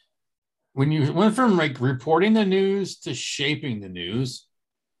when you went from like reporting the news to shaping the news,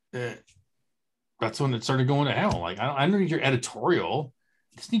 that's when it started going to hell. Like, I don't need your editorial.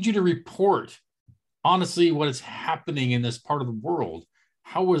 I just need you to report honestly what is happening in this part of the world.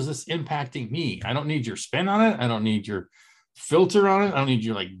 How is this impacting me? I don't need your spin on it. I don't need your filter on it. I don't need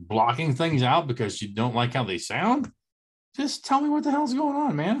you like blocking things out because you don't like how they sound. Just tell me what the hell's going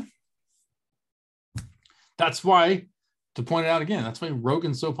on, man. That's why, to point it out again, that's why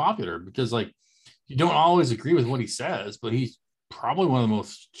Rogan's so popular, because like you don't always agree with what he says, but he's probably one of the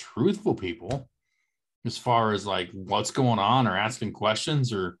most truthful people as far as like what's going on or asking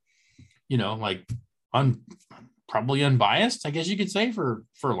questions or, like probably unbiased, I guess you could say, for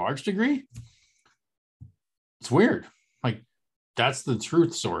a large degree. It's weird. Like that's the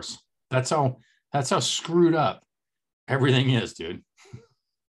truth source. That's how screwed up everything is, dude.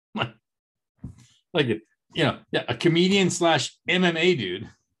 A comedian / MMA dude.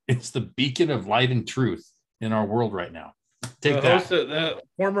 It's the beacon of light and truth in our world right now. The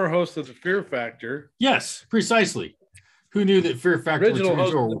former host of the Fear Factor. Yes, precisely. Who knew that Fear Factor original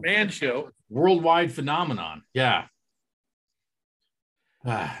host of the Man Show, worldwide phenomenon? Yeah.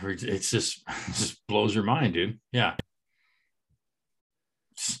 It just blows your mind, dude. Yeah.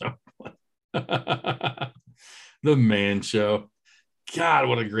 So the Man Show. God,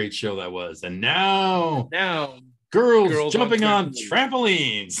 what a great show that was. And now girls jumping on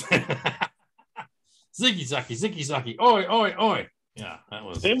trampolines. Ziggy Zaki. Oi, oi, oi. Yeah, that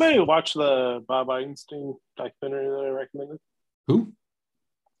was. Anybody watch the Bob Einstein documentary that I recommended? Who?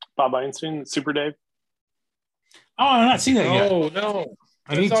 Bob Einstein, Super Dave. Oh, I've not seen that yet. Oh, no.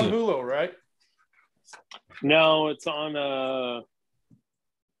 It's on Hulu, right? No, it's on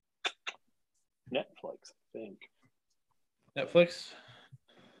Netflix, I think. Netflix?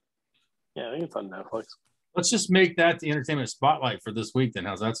 Yeah, I think it's on Netflix. Let's just make that the entertainment spotlight for this week then.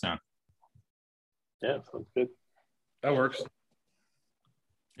 How's that sound? Yeah, sounds good. That works.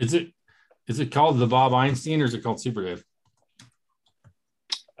 Is it called the Bob Einstein or is it called Super Dave?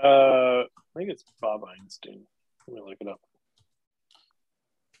 I think it's Bob Einstein. Let me look it up.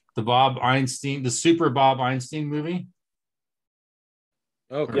 The Super Bob Einstein movie?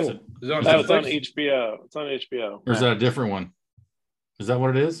 Oh, cool. It's on HBO. It's on HBO. Or is that a different one? Is that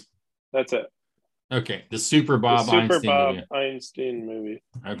what it is? That's it. Okay. The Super Bob Einstein movie.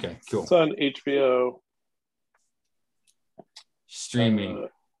 Okay, cool. It's on HBO. Streaming.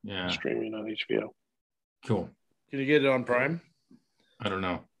 Streaming on HBO. Cool. Can you get it on Prime? I don't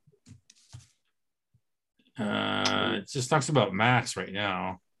know. It just talks about Max right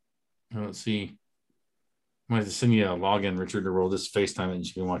now. Let's see. I might have to send you a login, Richard, or we'll just FaceTime it and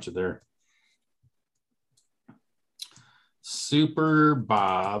you can watch it there. Super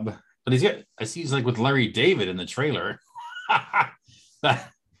Bob. But I see he's like with Larry David in the trailer.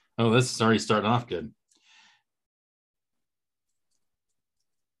 This is already starting off good.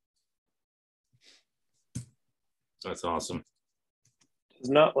 That's awesome.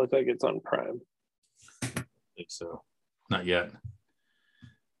 Does not look like it's on Prime. I think so. Not yet.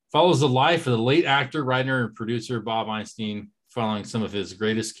 Follows the life of the late actor, writer, and producer Bob Einstein, following some of his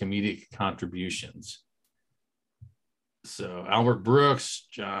greatest comedic contributions. So Albert Brooks,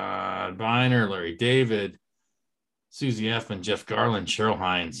 John Biner, Larry David, Susie Effman, Jeff Garland, Cheryl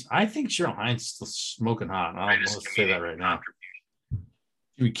Hines. I think Cheryl Hines is still smoking hot. Let's say that right now.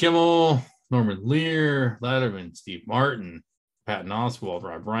 Jimmy Kimmel, Norman Lear, Letterman, Steve Martin, Patton Oswalt,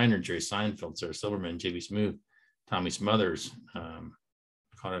 Rob Reiner, Jerry Seinfeld, Sarah Silverman, JB Smoove, Tommy Smothers.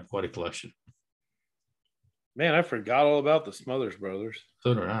 Quite a collection. Man, I forgot all about the Smothers Brothers.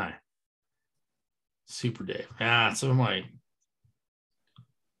 So did I. Super Dave. Some of my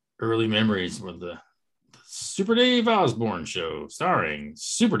early memories were the Super Dave Osborne show, starring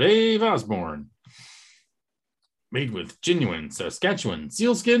Super Dave Osborne. Made with genuine Saskatchewan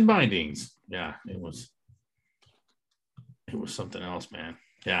sealskin bindings. Yeah, it was something else, man.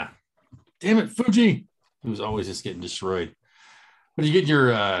 Yeah. Damn it, Fuji. It was always just getting destroyed. What did you get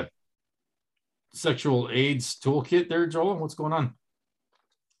your sexual AIDS toolkit there, Joel? What's going on?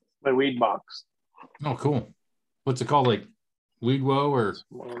 My weed box. Oh, cool. What's it called? Like Weed Woe or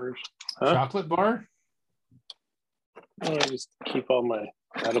chocolate bar? I just keep all my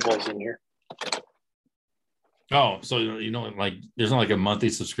edibles in here. Oh, so like there's not like a monthly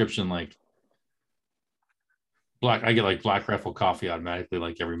subscription like I get like Black Rifle coffee automatically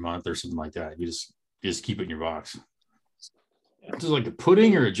like every month or something like that. You just keep it in your box. Is it like a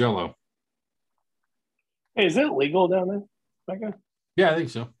pudding or a Jello? Hey, is it legal down there, Becca? Yeah, I think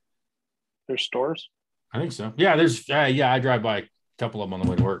so. There's stores? I think so. Yeah, there's I drive by a couple of them on the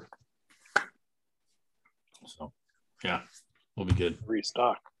way to work. So yeah, we'll be good.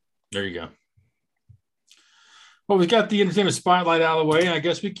 Restock. There you go. Well, we've got the entertainment spotlight out of the way. I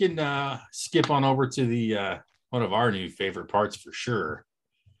guess we can skip on over to the one of our new favorite parts for sure.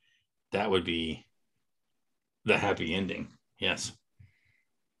 That would be the happy ending. Yes.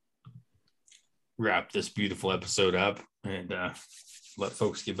 Wrap this beautiful episode up and let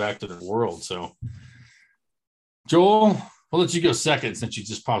folks get back to their world. So, Joel, we'll let you go second since you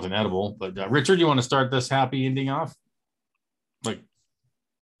just popped an edible. But Richard, you want to start this happy ending off? Like,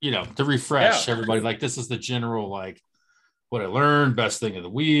 to refresh everybody. Like, this is the general, like, what I learned, best thing of the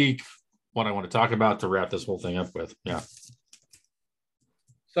week, what I want to talk about to wrap this whole thing up with. Yeah.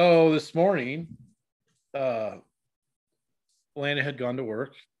 So this morning, Lana had gone to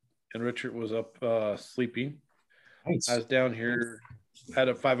work and Richard was up sleeping. Nice. I was down here, had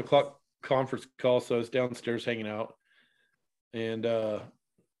a 5 o'clock conference call, so I was downstairs hanging out. And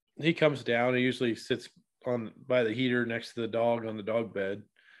he comes down. He usually sits by the heater next to the dog on the dog bed,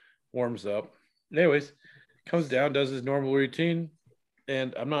 warms up. Anyways, comes down, does his normal routine,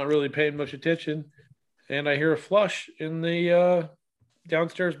 and I'm not really paying much attention. And I hear a flush in the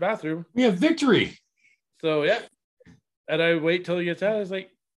downstairs bathroom. We have victory. So, yeah. And I wait till he gets out. I was like,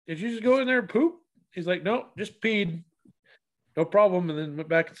 did you just go in there and poop? He's like, no, just peed. No problem. And then went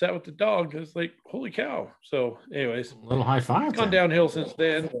back and sat with the dog. I was like, holy cow. So, anyways. A little high five. Gone downhill since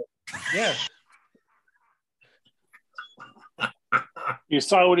then. Yeah. You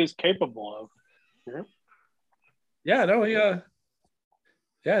saw what he's capable of. Yeah. Yeah, no, yeah,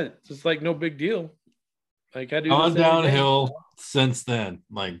 it's just like no big deal. Like I do on downhill since then.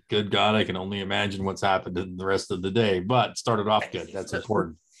 Like, good God, I can only imagine what's happened in the rest of the day. But started off good. That's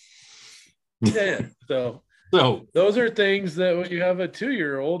important. Yeah. So those are things that when you have a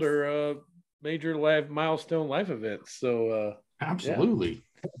 2-year-old or a major milestone life event. So absolutely,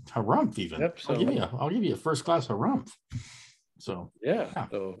 harumph even. Yep, so, I'll give you a first class harumph. So yeah.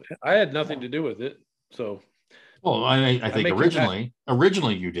 So I had nothing to do with it. So. Well, I think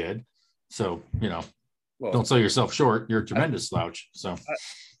originally you did. So, don't sell yourself short. You're a tremendous slouch. So,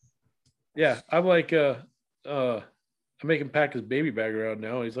 I'm like, I make him pack his baby bag around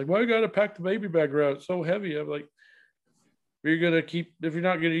now. He's like, why you got to pack the baby bag around? It's so heavy. I'm like, if you're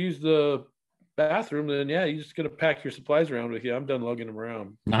not going to use the bathroom, then you're just going to pack your supplies around with you. I'm done lugging them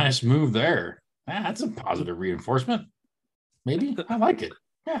around. Nice move there. That's a positive reinforcement. Maybe I like it.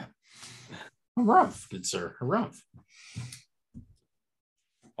 Yeah. Rough, good sir. Rough.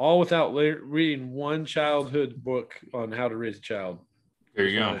 All without reading one childhood book on how to raise a child. There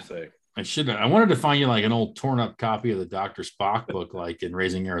you go. I wanted to find you like an old torn up copy of the Dr. Spock book, like in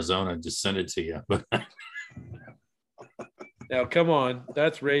Raising Arizona, and just send it to you. But now, come on,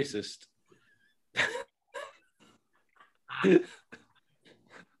 that's racist.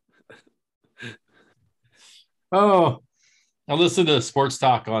 Oh. I listen to sports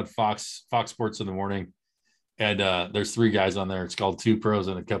talk on Fox Sports in the morning, and there's 3 guys on there. It's called Two Pros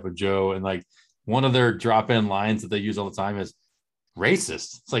and a Cup of Joe, and like one of their drop-in lines that they use all the time is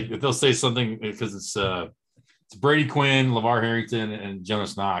racist. It's like if they'll say something because it's Brady Quinn, LeVar Harrington, and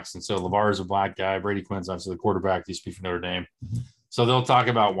Jonas Knox, and so LeVar is a black guy. Brady Quinn's obviously the quarterback. He used to be for Notre Dame, so they'll talk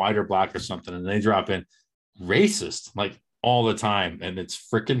about white or black or something, and they drop in racist like all the time, and it's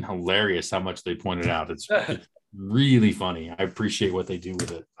freaking hilarious how much they point it out. It's really funny. I appreciate what they do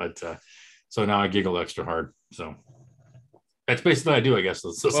with it, but so now I giggle extra hard. So That's basically what I do, I guess.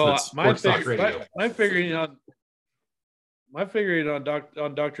 That's sports talk radio. My figuring on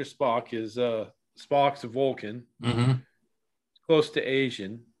Dr. Spock is Spock's a Vulcan, close to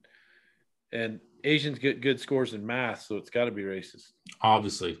Asian, and Asians get good scores in math, so it's got to be racist.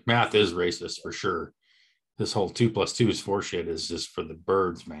 Obviously, math is racist for sure. This whole 2 + 2 is 4 shit is just for the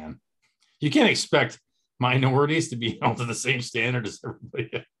birds, man. You can't expect minorities to be held to the same standard as everybody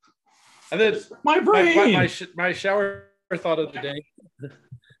else. And then my brain, my shower thought of the day.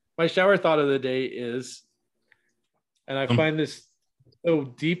 My shower thought of the day is, and I find this so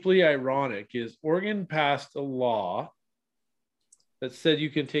deeply ironic, is Oregon passed a law that said you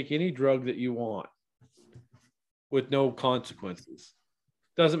can take any drug that you want with no consequences.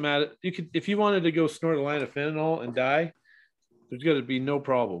 Doesn't matter. You could, if you wanted to go snort a line of fentanyl and die, there's going to be no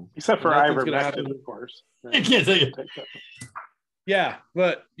problem. Except for ivermectin, of course. I can't take it. Yeah,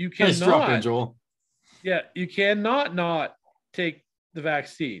 but you cannot. Joel. Yeah, you cannot not take the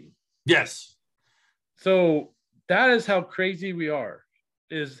vaccine. Yes. So that is how crazy we are.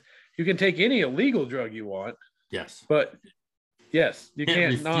 Is you can take any illegal drug you want. Yes. But yes, you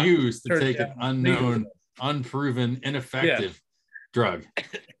can't refuse to take an unknown, unproven, ineffective drug.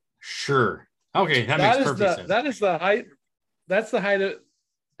 Sure. Okay, that makes perfect sense. That is the height. That's the height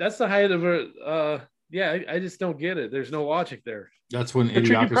of a. Yeah, I just don't get it. There's no logic there. That's when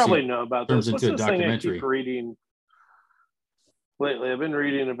Idiocracy you probably know about turns this. into a documentary. I keep reading lately. I've been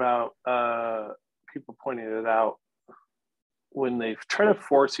reading about people pointing it out when they try to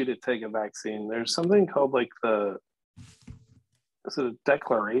force you to take a vaccine. There's something called like is it a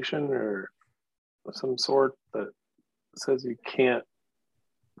declaration or some sort that says you can't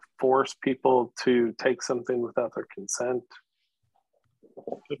force people to take something without their consent.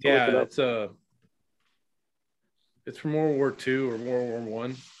 Yeah, it's from World War II or World War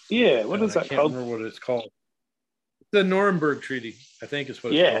I. Yeah, what is that called? I can't remember what it's called. The Nuremberg Treaty, I think is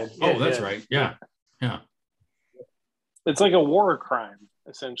what it's called. That's right. Yeah. It's like a war crime,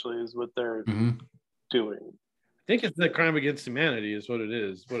 essentially, is what they're doing. I think it's the crime against humanity is what it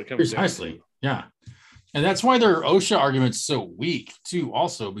is. What it comes precisely. Yeah. And that's why their OSHA argument's so weak, too,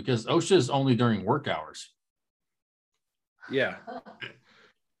 also, because OSHA is only during work hours. Yeah.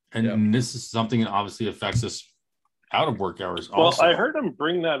 And this is something that obviously affects us out of work hours. Well, also. I heard him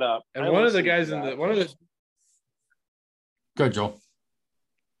bring that up. And one of the guys Go ahead, Joel.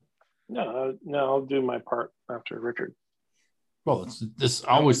 No, I'll do my part after Richard. Well, this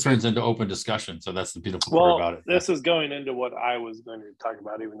always turns into open discussion, so that's the beautiful part about it. This is going into what I was going to talk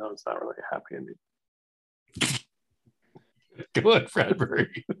about, even though it's not really a happy ending. Go ahead,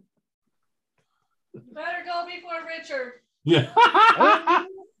 Bradbury. Better go before Richard. Yeah.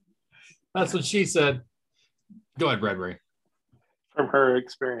 That's what she said. Go ahead, Bradbury. From her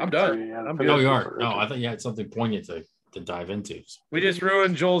experience. I'm done. I'm good. Oh, you are? No, I thought you had something poignant to dive into. We just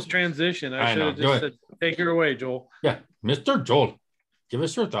ruined Joel's transition. I should have just said, take her away, Joel. Yeah. Mr. Joel, give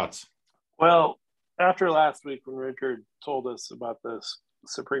us your thoughts. Well, after last week when Richard told us about this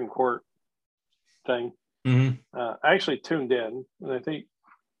Supreme Court thing, I actually tuned in, and I think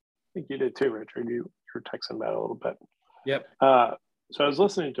you did too, Richard. You were texting about it a little bit. Yep. So I was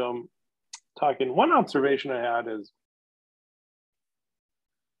listening to him talking. One observation I had is,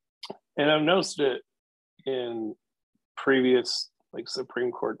 and I've noticed it in previous like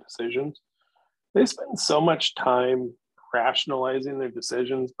Supreme Court decisions, they spend so much time rationalizing their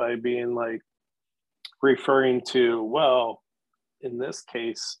decisions by being like referring to, well, in this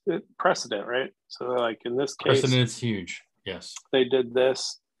case, precedent, right? So they're like, in this case, precedent's huge. Yes. They did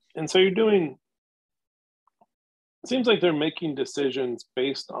this. And so it seems like they're making decisions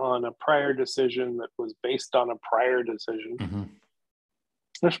based on a prior decision that was based on a prior decision.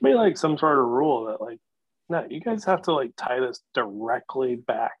 There should be like some sort of rule that like, no, you guys have to like tie this directly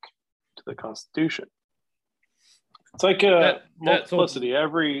back to the Constitution. It's like multiplicity.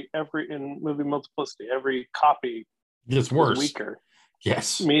 Every in movie multiplicity, every copy gets worse, weaker.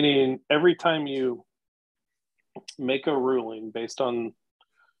 Yes, meaning every time you make a ruling based on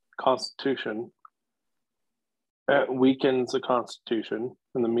Constitution, it weakens the Constitution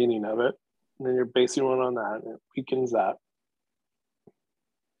and the meaning of it. And then you're basing one on that, and it weakens that.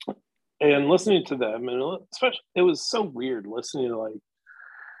 And listening to them, and especially, it was so weird listening to like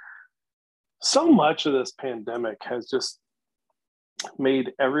so much of this pandemic has just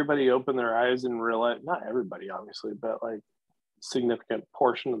made everybody open their eyes and realize, not everybody obviously, but like significant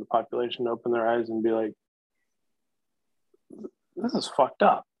portion of the population open their eyes and be like, this is fucked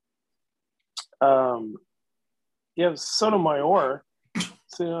up. You have Sotomayor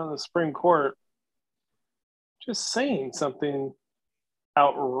sitting on the Supreme Court just saying something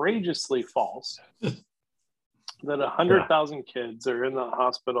outrageously false that 100,000 kids are in the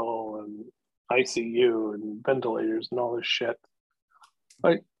hospital and ICU and ventilators and all this shit.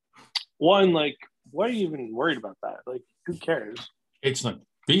 Like, one, like, why are you even worried about that? Like, who cares? It's not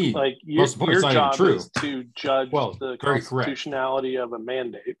being like your job true. is to judge the constitutionality of a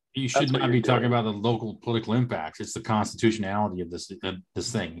mandate. You should not be talking about the local political impacts. It's the constitutionality of this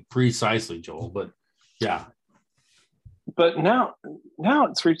thing, precisely, Joel. But yeah. But now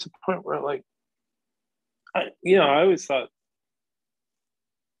it's reached the point where, like, I always thought,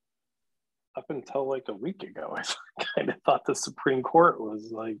 up until like a week ago, I kind of thought the Supreme Court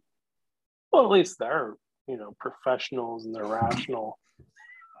was like, well, at least they're, professionals and they're rational.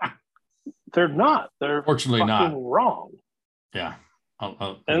 They're not. They're fortunately not wrong. Yeah.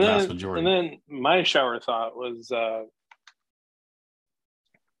 And then my shower thought was,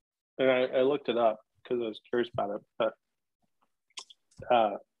 and I looked it up because I was curious about it, but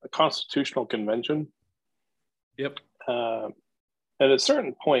a constitutional convention. Yep. At a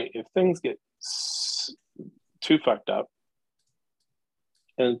certain point, if things get too fucked up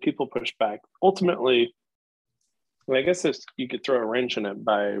and people push back, ultimately, I guess you could throw a wrench in it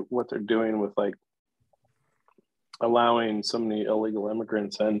by what they're doing with, like, allowing so many illegal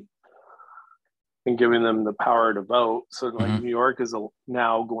immigrants in and giving them the power to vote. So, like, New York is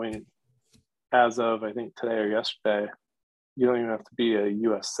now going, as of I think today or yesterday, you don't even have to be a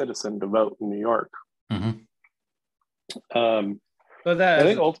U.S. citizen to vote in New York. But I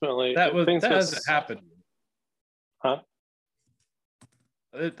think ultimately that hasn't happened. Huh?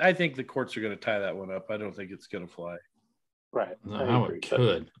 I think the courts are going to tie that one up. I don't think it's going to fly. Right. How it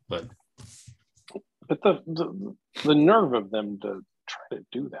could, but the nerve of them to try to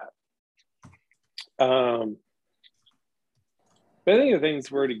do that. But I think if things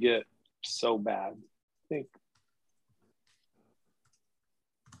were to get so bad, I think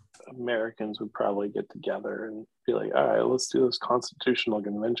Americans would probably get together and be like, all right, let's do this constitutional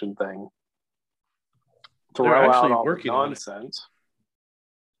convention thing. Throw out all the nonsense.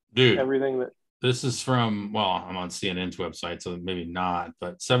 Dude, everything that this is from, I'm on CNN's website, so maybe not,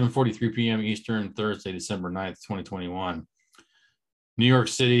 but 7:43 p.m. Eastern, Thursday, December 9th, 2021. New York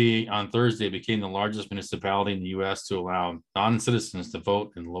City on Thursday became the largest municipality in the U.S. to allow non-citizens to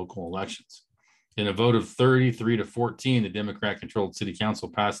vote in local elections. In a vote of 33-14, the Democrat-controlled city council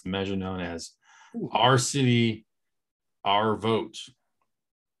passed the measure known as Our City, Our Vote.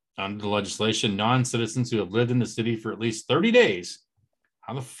 Under the legislation, non-citizens who have lived in the city for at least 30 days,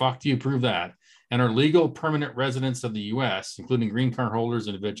 how the fuck do you prove that, and are legal permanent residents of the U.S., including green card holders,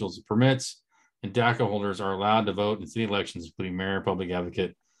 individuals with permits, and DACA holders, are allowed to vote in city elections, including mayor, public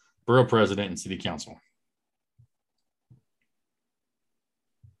advocate, borough president, and city council.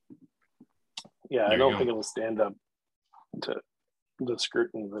 Yeah, I don't think it'll stand up to the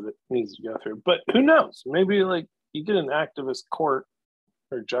scrutiny that it needs to go through. But who knows? Maybe, like, you get an activist court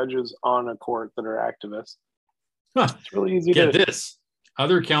or judges on a court that are activists. It's really easy to get this.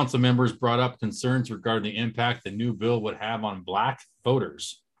 Other council members brought up concerns regarding the impact the new bill would have on Black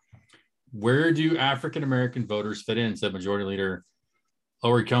voters. Where do African-American voters fit in, said Majority Leader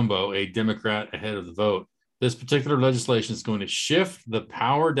Lori Cumbo, a Democrat, ahead of the vote. This particular legislation is going to shift the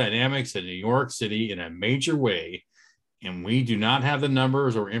power dynamics in New York City in a major way, and we do not have the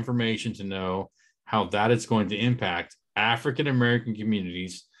numbers or information to know how that is going to impact African-American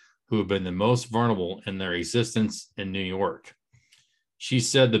communities who have been the most vulnerable in their existence in New York. She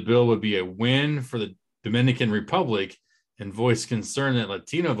said the bill would be a win for the Dominican Republic and voiced concern that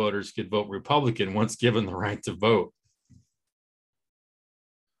Latino voters could vote Republican once given the right to vote.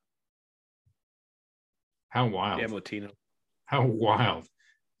 How wild. Damn Latino. How wild.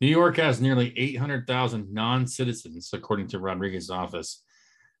 New York has nearly 800,000 non-citizens, according to Rodriguez's office.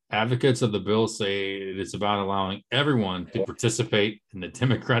 Advocates of the bill say it is about allowing everyone to participate in the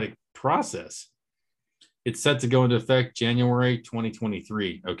democratic process. It's set to go into effect January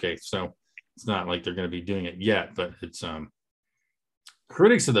 2023. Okay, so it's not like they're going to be doing it yet, but it's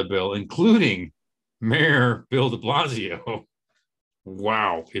critics of the bill, including Mayor Bill de Blasio.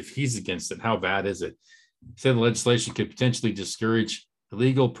 Wow, if he's against it, how bad is it? Said the legislation could potentially discourage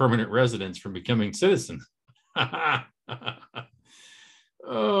illegal permanent residents from becoming citizens.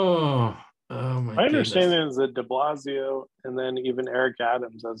 Oh my My understanding is that de Blasio and then even Eric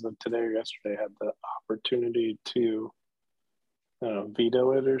Adams, as of today or yesterday, had the opportunity to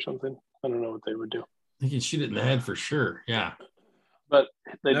veto it or something. I don't know what they would do. They can shoot it in the head for sure. Yeah. But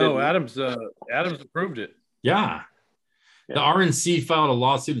they didn't. Adams approved it. Yeah. The RNC filed a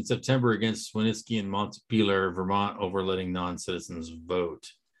lawsuit in September against Swiniski and Montpelier, Vermont, over letting non-citizens vote.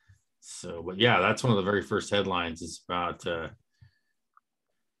 So, but yeah, that's one of the very first headlines is about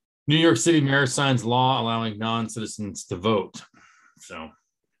New York City mayor signs law allowing non-citizens to vote. So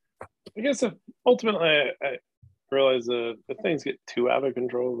I guess if ultimately I realize that if things get too out of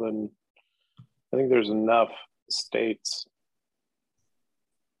control, then I think there's enough states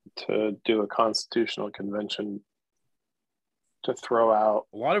to do a constitutional convention to throw out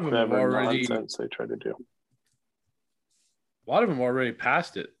A lot of them have whatever already. nonsense they try to do. A lot of them already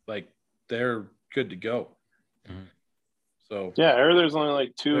passed it. Like they're good to go. Mhm. So Yeah, or there's only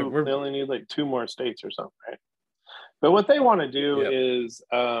like two. We're- They only need like 2 more states or something, right? But what they want to do Yep. is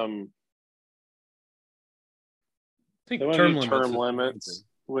I think they want term to do limits. term is the main limits, thing.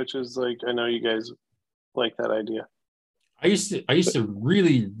 which is like I know you guys like that idea. I used to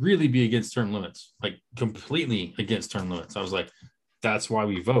really, really be against term limits, like completely against term limits. I was like, that's why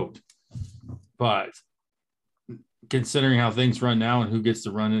we vote. But considering how things run now and who gets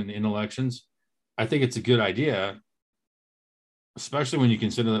to run in elections, I think it's a good idea, especially when you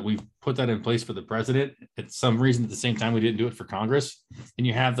consider that we've put that in place for the president. At some reason, at the same time, we didn't do it for Congress. And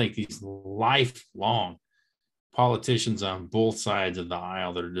you have like these lifelong politicians on both sides of the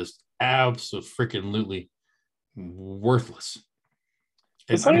aisle that are just absolutely worthless.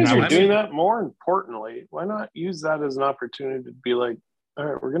 As long as I you're would- doing that, more importantly, why not use that as an opportunity to be like, all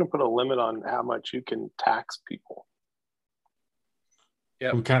right, we're going to put a limit on how much you can tax people.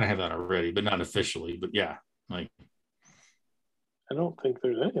 Yep. We kind of have that already, but not officially. But yeah, like I don't think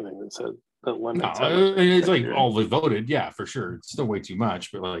there's anything that says that no, limits. how much they can it's tax like you, right? all they voted. Yeah, for sure. It's still way too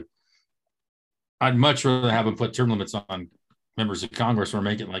much, but like I'd much rather have them put term limits on members of Congress or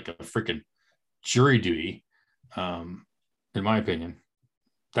make it like a freaking jury duty, in my opinion.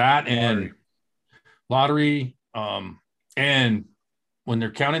 That and lottery, and when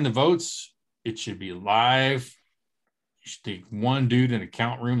they're counting the votes, it should be live. You should take one dude in a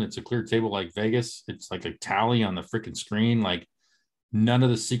count room that's a clear table like Vegas. It's like a tally on the freaking screen. Like none of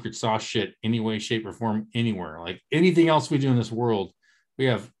the secret sauce shit, any way, shape, or form, anywhere. Like anything else we do in this world, we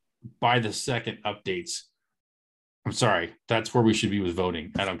have by the second updates. I'm sorry, that's where we should be with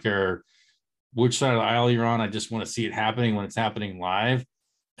voting. I don't care which side of the aisle you're on. I just want to see it happening when it's happening live.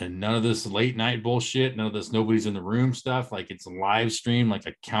 And none of this late night bullshit, none of this nobody's in the room stuff. Like it's a live stream, like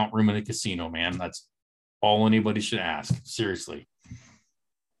a count room in a casino, man. That's all anybody should ask. Seriously.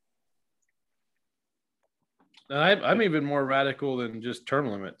 I'm even more radical than just term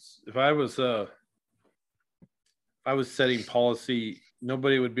limits. If I was setting policy,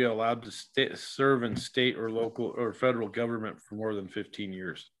 nobody would be allowed to serve in state or local or federal government for more than 15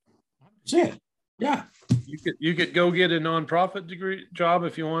 years. Yeah. Yeah. You could go get a nonprofit degree job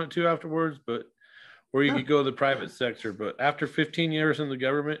if you wanted to afterwards, but or you could go to the private sector. But after 15 years in the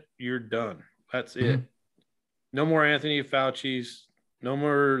government, you're done. That's it. Mhm. No more Anthony Fauci's. No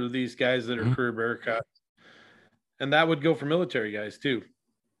more of these guys that are Mhm. career Bearcats. And that would go for military guys too.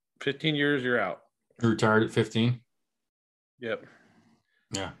 15 years, you're out. You're retired at 15. Yep.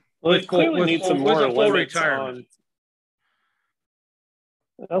 Yeah. Well, With they clearly full- need with some full- with more a full limits retirement. on.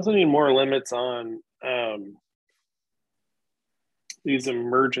 They also need more limits on these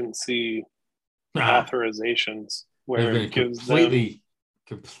emergency authorizations where They've been it gives completely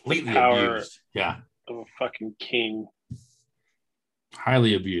the power abused. Yeah. them of a fucking king,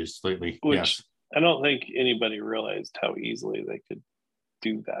 Highly abused lately. which Yes. I don't think anybody realized how easily they could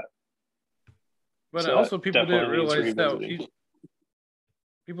do that. But So also people didn't definitely needs realize how revisiting.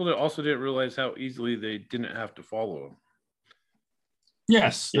 people also didn't realize how easily they didn't have to follow them.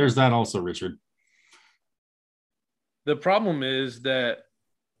 Yes. There's that also, Richard. The problem is that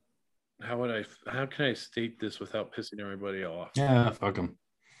how can I state this without pissing everybody off? Yeah. Fuck them.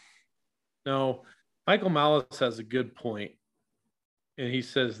 No, Michael Malice has a good point, and he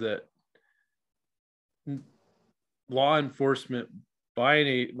says that law enforcement by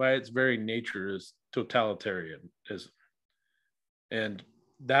its very nature is totalitarianism, and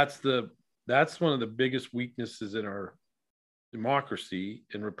that's one of the biggest weaknesses in our democracy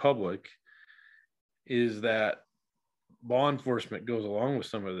and republic is that law enforcement goes along with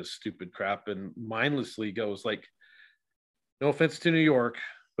some of this stupid crap and mindlessly goes like, no offense to New York,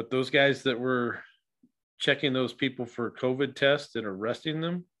 but those guys that were checking those people for COVID tests and arresting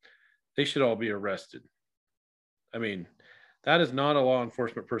them, they should all be arrested. I mean, that is not a law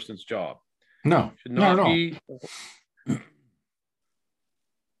enforcement person's job. No. Should Not not at all. be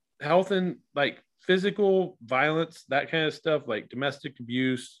health and like physical violence, that kind of stuff, like domestic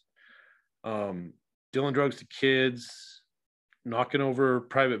abuse, dealing drugs to kids, knocking over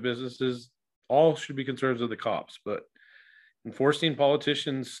private businesses, all should be concerns of the cops. But enforcing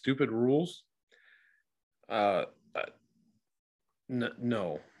politicians' stupid rules,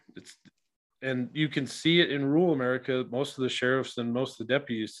 no, and you can see it in rural America. Most of the sheriffs and most of the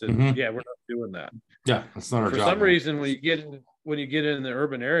deputies said, Mhm. "Yeah, we're not doing that." Yeah, that's not our For job. some man. reason, when you get in the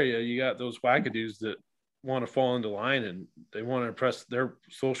urban area, you got those wackadoos that want to fall into line and they want to impress their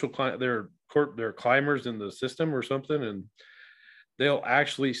their climbers in the system or something, and they'll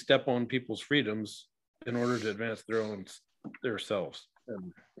actually step on people's freedoms in order to advance their selves.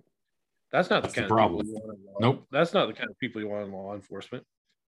 And that's not That's the the kind of people problem. you want in law. Nope. That's not the kind of people you want in law enforcement.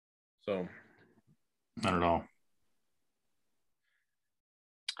 So Not at all.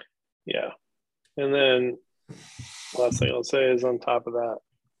 Yeah. And then last thing I'll say is on top of that,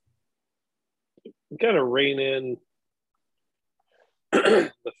 you got to rein in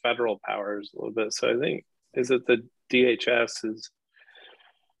the federal powers a little bit. So I think, is it the DHS is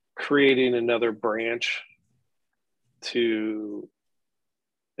creating another branch to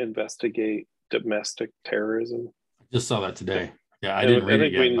investigate domestic terrorism? Just saw that today. Yeah, I didn't read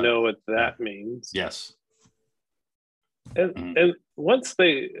think it yet. we but know what that means. yes. And once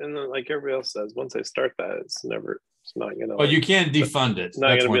they, and then like everybody else says, once they start that, it's not gonna. Well, you can defund it. It's not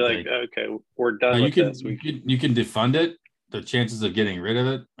That's gonna be one like, thing. okay, we're done Now, with this. you can defund it. The chances of getting rid of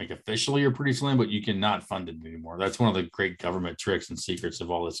it, like officially, are pretty slim, but you cannot fund it anymore. That's one of the great government tricks and secrets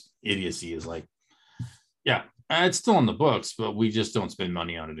of all this idiocy is like, yeah, it's still in the books, but we just don't spend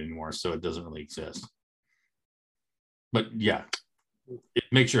money on it anymore. So it doesn't really exist. But yeah, it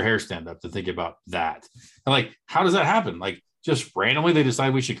makes your hair stand up to think about that. And like, how does that happen? Like, just randomly they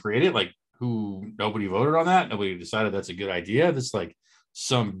decide we should create it? Like, nobody voted on that? Nobody decided that's a good idea? That's like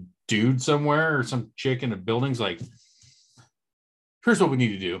some dude somewhere or some chick in a building's like, here's what we need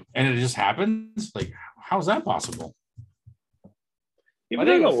to do. And it just happens? Like, how's that possible? Even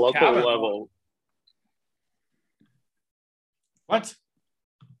I think on a it was local Kavanaugh. level. What?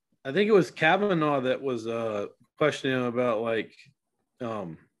 I think it was Kavanaugh that was questioning him about like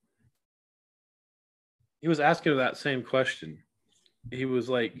he was asking that same question. He was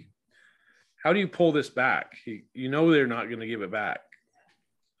like, how do you pull this back? You know they're not going to give it back.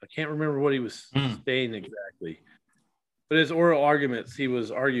 I can't remember what he was saying exactly. But his oral arguments, he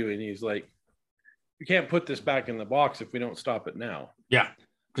was arguing, he's like, you can't put this back in the box if we don't stop it now. Yeah,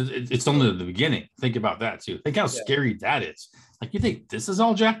 because it's only the beginning. Think about that too. Think how scary that is. Like, you think this is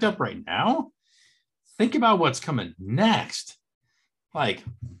all jacked up right now? Think about what's coming next. Like,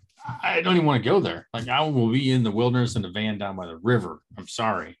 I don't even want to go there. Like, I will be in the wilderness in a van down by the river. I'm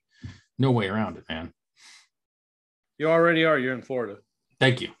sorry. No way around it, man. You already are. You're in Florida.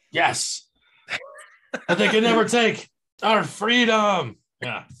 Thank you. Yes. I think I never take our freedom.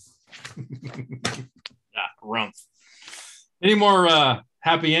 Yeah. Rumph. Any more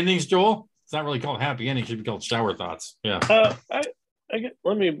happy endings, Joel? It's not really called happy endings. It should be called shower thoughts. Yeah.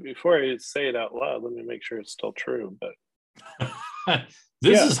 Before I say it out loud, let me make sure it's still true. But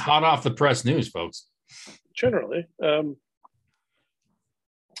This is hot off the press news, folks. Generally, I'm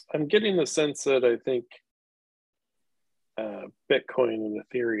getting the sense that I think Bitcoin and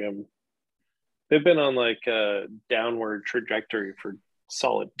Ethereum, they've been on like a downward trajectory for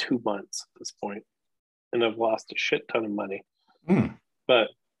solid 2 months at this point, and have lost a shit ton of money. But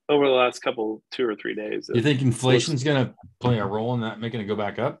over the last 2 or 3 days, you think inflation's going to play a role in that, making it go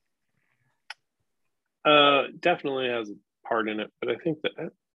back up? Definitely has a part in it, but I think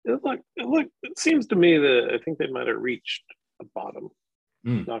that it seems to me that I think they might have reached a bottom.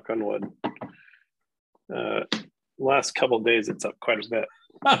 Knock on wood. Last couple of days, it's up quite a bit.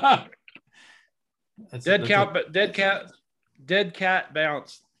 Dead cat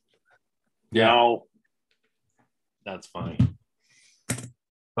bounce. Yeah, no. That's funny.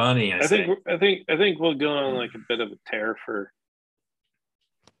 Funny, I think we'll go on like a bit of a tear for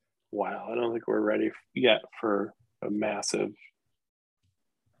a while. I don't think we're ready yet for a massive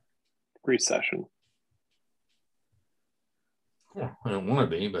recession. Cool. I don't want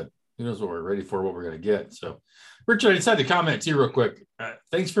to be, but who knows what we're ready for, what we're going to get. So, Richard, I just had to comment too real quick.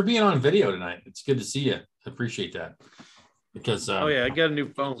 Thanks for being on video tonight. It's good to see you. I appreciate that. Because I got a new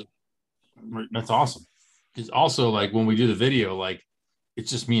phone. That's awesome. Because also, like, when we do the video, like, it's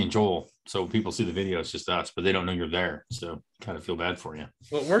just me and Joel. So people see the video, it's just us, but they don't know you're there. So kind of feel bad for you.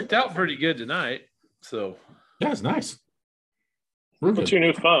 Well, it worked out pretty good tonight. So yeah, it's nice. What's your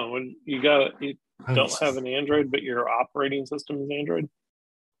new phone? You don't have an Android, but your operating system is Android?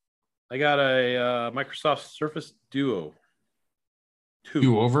 I got a Microsoft Surface Duo. 2.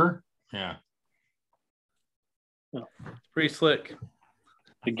 You over? Yeah. Oh. It's pretty slick.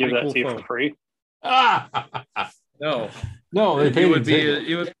 They give that to you for free? No, they paid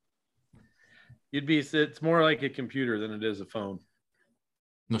it's more like a computer than it is a phone.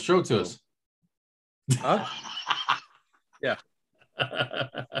 No, show it to us. Huh? Yeah.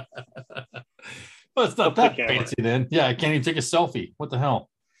 Well, it's not that fancy then. Yeah, I can't even take a selfie. What the hell?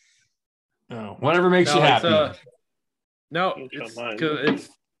 Oh, whatever makes you happy. It's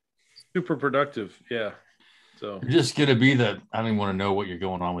super productive. Yeah. So you're just gonna be I don't even want to know what you're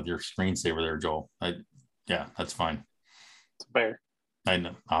going on with your screensaver there, Joel. Yeah, that's fine. It's a bear. I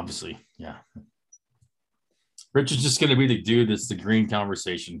know, obviously. Yeah. Rich is just gonna be the dude that's the green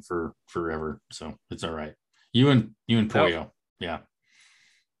conversation for forever. So it's all right. You and Poyo. Yeah.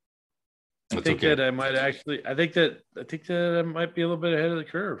 I think that I might actually I think that I might be a little bit ahead of the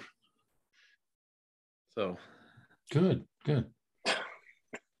curve. So good.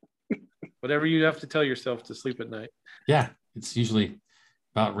 Whatever you have to tell yourself to sleep at night. Yeah, it's usually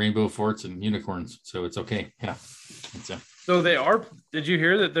about rainbow forts and unicorns, so it's okay. Yeah. So they are. Did you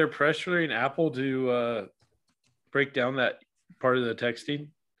hear that they're pressuring Apple to break down that part of the texting?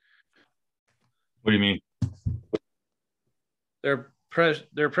 What do you mean? They're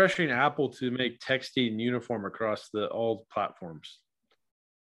pressuring Apple to make texting uniform across all platforms.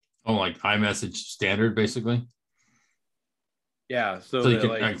 Oh, like iMessage standard, basically. Yeah, so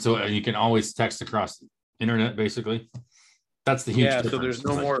you can always text across the internet, basically. That's the huge difference.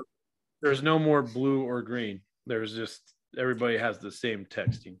 So there's no more blue or green. There's just everybody has the same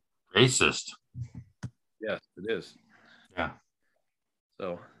texting. Racist. Yes, it is. Yeah.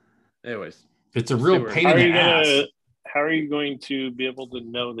 So, anyways, it's a real pain in the ass. How are you going to be able to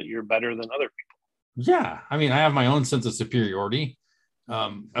know that you're better than other people? Yeah, I mean, I have my own sense of superiority,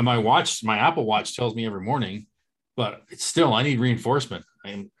 and my Apple Watch tells me every morning. But it's still, I need reinforcement.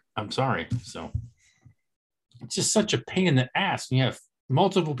 I'm sorry. So it's just such a pain in the ass. You have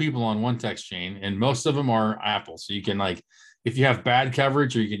multiple people on one text chain, and most of them are Apple. So you can, like, if you have bad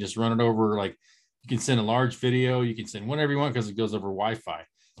coverage, or you can just run it over, like, you can send a large video, you can send whatever you want because it goes over Wi-Fi.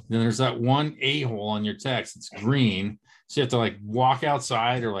 Then there's that one a-hole on your text. It's green. So you have to, like, walk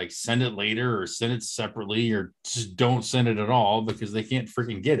outside or, like, send it later or send it separately or just don't send it at all because they can't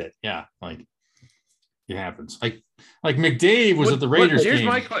freaking get it. Yeah. Like, it happens. Like McDave was at the Raiders game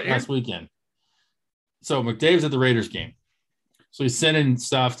last weekend. So McDave's at the Raiders game. So he's sending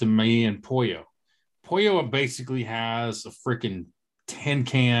stuff to me and Poyo. Poyo basically has a freaking tin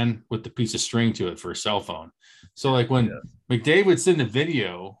can with the piece of string to it for a cell phone. So like when McDave would send a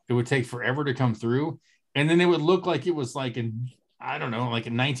video, it would take forever to come through. And then it would look like it was like like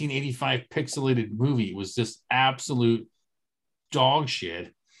a 1985 pixelated movie. It was just absolute dog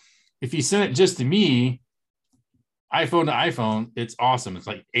shit. If you send it just to me, iPhone to iPhone, it's awesome. It's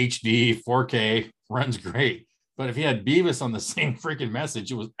like HD, 4K, runs great. But if you had Beavis on the same freaking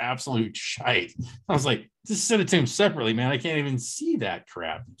message, it was absolute shite. I was like, just send it to him separately, man. I can't even see that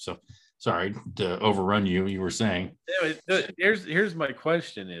crap. So sorry to overrun you. You were saying. Here's my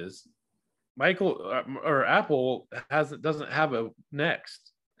question is, Michael or Apple doesn't have a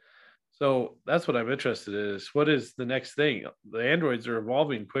next. So that's what I'm interested in is what is the next thing? The Androids are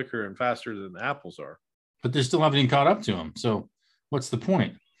evolving quicker and faster than the Apples are. But they still haven't even caught up to them. So what's the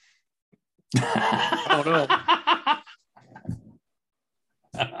point? I don't know.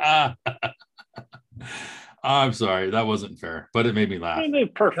 I'm sorry. That wasn't fair, but it made me laugh. I mean,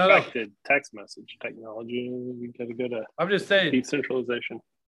 they've perfected text message technology. We got to go to I'm just saying decentralization.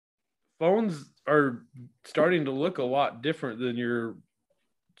 Phones are starting to look a lot different than your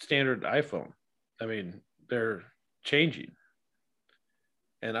standard iPhone. I mean, they're changing.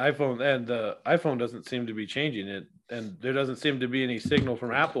 And the iPhone doesn't seem to be changing it. And there doesn't seem to be any signal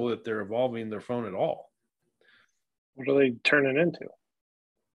from Apple that they're evolving their phone at all. What are they turning into?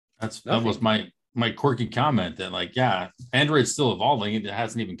 That was my quirky comment that, like, yeah, Android's still evolving. It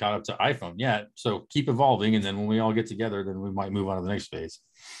hasn't even caught up to iPhone yet. So keep evolving. And then when we all get together, then we might move on to the next phase.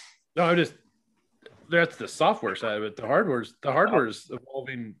 No, that's the software side of it. The hardware is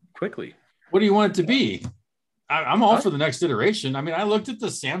evolving quickly. What do you want it to be? I'm all for the next iteration. I mean, I looked at the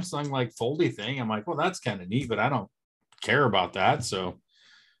Samsung like foldy thing. I'm like, well, that's kind of neat, but I don't care about that. So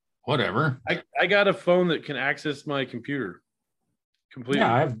whatever. I got a phone that can access my computer completely.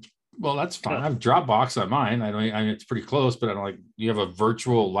 Yeah, that's fine. I have Dropbox on mine. I mean, it's pretty close, but I don't like. You have a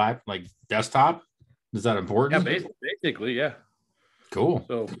virtual like desktop. Is that important? Yeah, basically, yeah. Cool.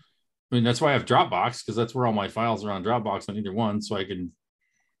 So, I mean, that's why I have Dropbox because that's where all my files are on Dropbox on either one, so I can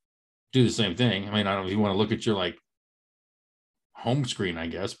do the same thing. I mean, I don't know if you want to look at your like home screen, I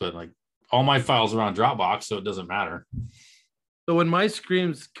guess, but like all my files are on Dropbox, so it doesn't matter. So when my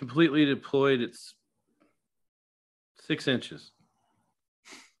screen's completely deployed, it's 6 inches.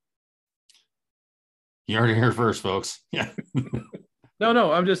 You heard it here first, folks. Yeah.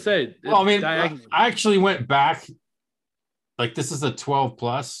 No, I'm just saying. Well, I mean, I actually went back. Like, this is a 12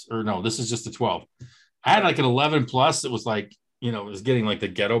 plus, or no, this is just a 12. I had like an 11 plus. It was like you know, it was getting like the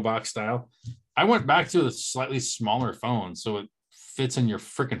ghetto box style. I went back to a slightly smaller phone, so it fits in your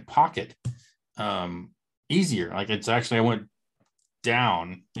freaking pocket easier. Like it's actually, I went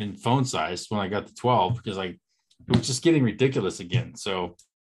down in phone size when I got the 12 because it was just getting ridiculous again. So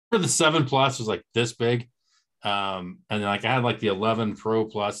for the 7 Plus was like this big. And then like I had like the 11 Pro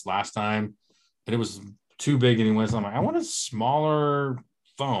Plus last time, and it was too big anyway. So I'm like, I want a smaller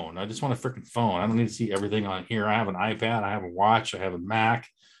phone. I just want a freaking phone. I don't need to see everything on here. I have an iPad, I have a watch, I have a Mac.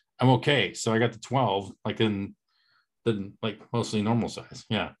 I'm okay. So I got the 12, like in the like mostly normal size.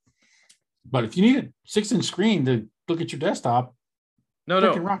 Yeah. But if you need a 6-inch screen to look at your desktop,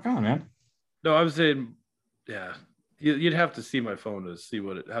 No, rock on, man. No, I was saying, yeah, you'd have to see my phone to see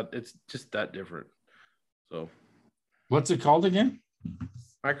how it's just that different. So, what's it called again?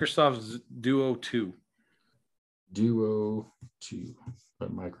 Microsoft's Duo 2. Duo 2 by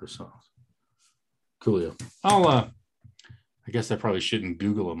Microsoft. Coolio. I guess I probably shouldn't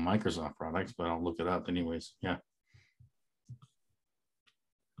Google a Microsoft products, but I'll look it up anyways. Yeah.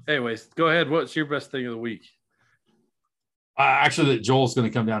 Anyways, go ahead. What's your best thing of the week? Actually, Joel's going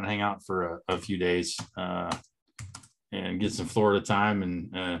to come down and hang out for a few days and get some Florida time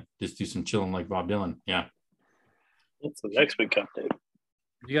and just do some chilling like Bob Dylan. Yeah. That's the next big update.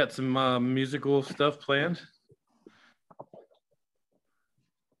 You got some musical stuff planned?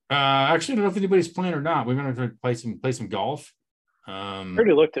 Actually, I don't know if anybody's playing or not. We're going to play some golf.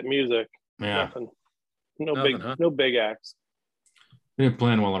 Already looked at music. Yeah. Nothing. Nothing, No big acts. We didn't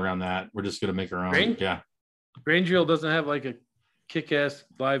plan well around that. We're just going to make our own. Yeah. Grangeville doesn't have like a kick-ass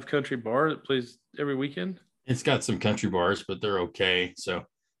live country bar that plays every weekend? It's got some country bars, but they're okay. So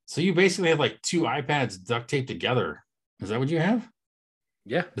you basically have like 2 iPads duct taped together. Is that what you have?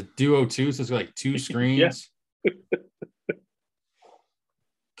 Yeah. The Duo 2, so it's got like 2 screens.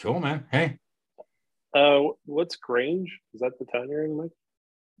 Cool, man. Hey. What's Grange? Is that the town you're in, Mike?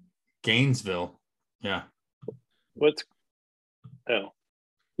 Gainesville. Yeah.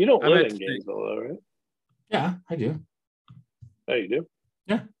 You don't live in Gainesville, though, right? Yeah, I do. Oh, you do?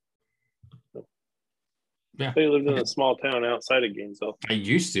 Yeah. Yeah. You lived in a small town outside of Gainesville. I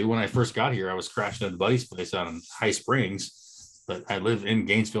used to. When I first got here, I was crashing at a buddy's place out in High Springs, but I live in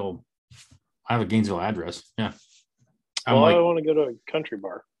Gainesville. I have a Gainesville address. Yeah. I want to go to a country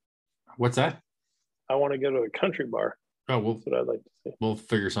bar. What's that? I want to go to a country bar. Oh, that's what I'd like to see. We'll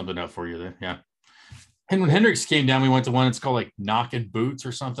figure something out for you then. Yeah. And when Hendrix came down, we went to one. It's called like Knockin' Boots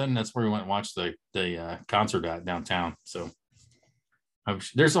or something. That's where we went and watched the concert at downtown. So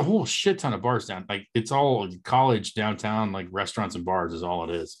there's a whole shit ton of bars down. Like it's all college downtown, like restaurants and bars is all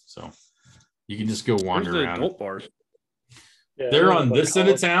it is. So you can just go wander around. Adult bars. Yeah, they're on this end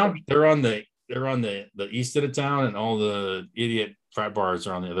of town. They're on the east end of town, and all the idiot frat bars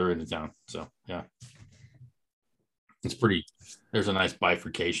are on the other end of town. So yeah, it's pretty. There's a nice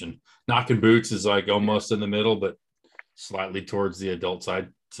bifurcation. Knockin' Boots is like almost in the middle, but slightly towards the adult side.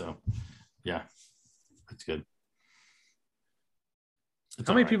 So yeah, it's good.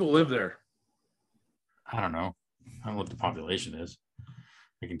 How many people live there? I don't know. I don't know what the population is.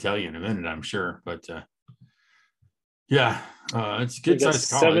 I can tell you in a minute, I'm sure. But yeah, it's a good sized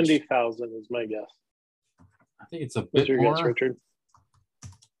college. 70,000 is my guess. I think it's a bit more. Guess, Richard?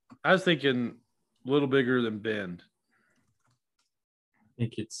 I was thinking a little bigger than Bend. I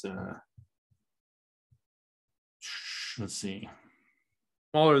think it's let's see.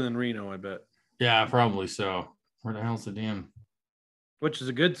 Smaller than Reno, I bet. Yeah, probably so. Where the hell's the damn? Which is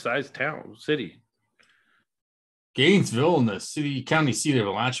a good sized city. Gainesville in the county seat of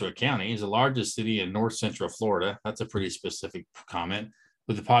Alachua County is the largest city in north central Florida. That's a pretty specific comment,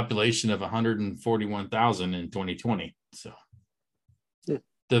 with a population of 141,000 in 2020. So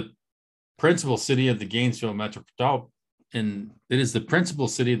the principal city of the Gainesville metropolitan, and it is the principal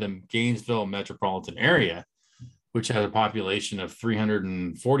city of the Gainesville metropolitan area, which had a population of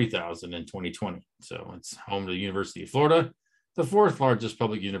 340,000 in 2020. So it's home to the University of Florida, the 4th largest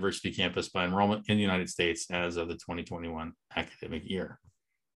public university campus by enrollment in the United States as of the 2021 academic year.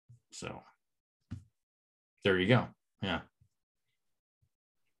 So there you go. Yeah.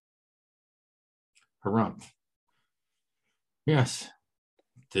 Harumph. Yes.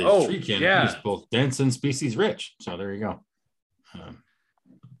 The tree kin is both dense and species rich. So there you go.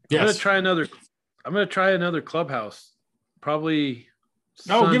 Yes. I'm gonna try another clubhouse. Probably.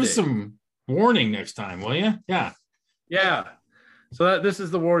 Sunday. Give us some warning next time, will you? Yeah. Yeah. So this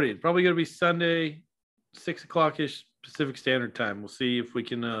is the warning. Probably gonna be Sunday, 6:00-ish Pacific Standard Time. We'll see if we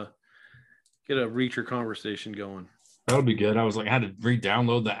can get a reacher conversation going. That would be good. I was like, I had to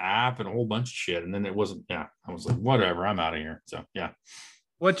re-download the app and a whole bunch of shit, and then it wasn't. Yeah, I was like, whatever, I'm out of here. So yeah.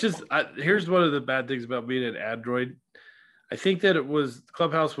 Here's one of the bad things about being an Android. I think that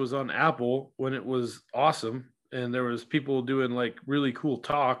Clubhouse was on Apple when it was awesome, and there was people doing like really cool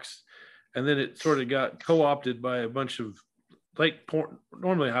talks, and then it sort of got co-opted by a bunch of like porn.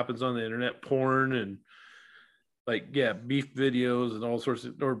 Normally happens on the internet, porn and like beef videos and all sorts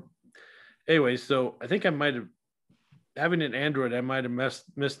of. Or anyway, so I think I might have having an Android. I might have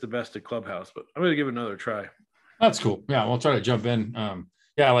missed the best of Clubhouse, but I'm gonna give it another try. That's cool. Yeah, we'll try to jump in.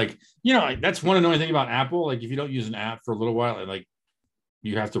 Like that's one annoying thing about Apple. Like if you don't use an app for a little while, like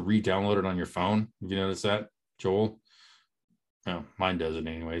you have to re-download it on your phone. Have you noticed that, Joel? No, mine does it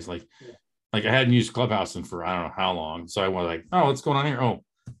anyways. Like I hadn't used Clubhouse in for I don't know how long, so I was like, oh, what's going on here? Oh,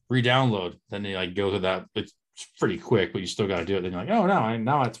 re-download. Then they like go to that. It's pretty quick, but you still got to do it. Then you're like, oh no,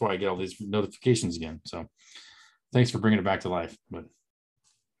 now that's why I get all these notifications again. So thanks for bringing it back to life. But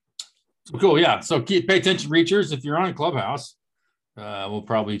so cool, yeah. So pay attention, reachers. If you're on Clubhouse. We'll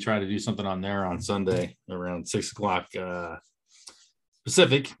probably try to do something on there on Sunday around 6:00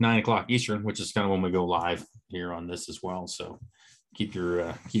 Pacific, 9:00 Eastern, which is kind of when we go live here on this as well. So keep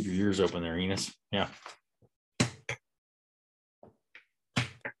your ears open there, Enos. Yeah.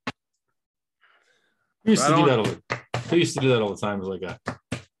 Who used to do that all the time? It was like a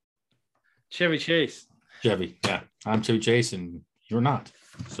Chevy Chase. Chevy, yeah. I'm Chevy Chase, and you're not.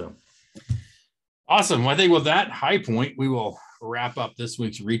 So awesome. Well, I think with that high point, we will wrap up this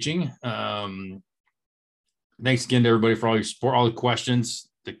week's reaching. Thanks again to everybody for all your support, all the questions,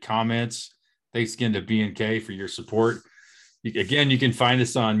 the comments. Thanks again to B&K for your support. You can find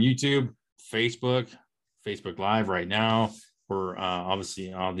us on YouTube, Facebook Live right now. We're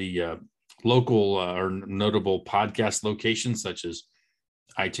obviously on the local or notable podcast locations such as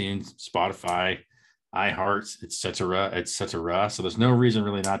iTunes, Spotify, iHeart, etc. So there's no reason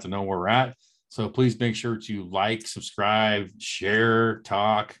really not to know where we're at. So please make sure to like, subscribe, share,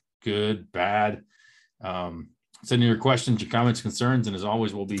 talk, good, bad. Send in your questions, your comments, concerns, and as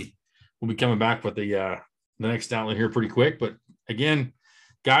always, we'll be coming back with the next outlet here pretty quick. But again,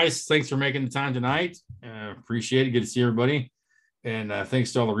 guys, thanks for making the time tonight. Appreciate it. Good to see everybody, and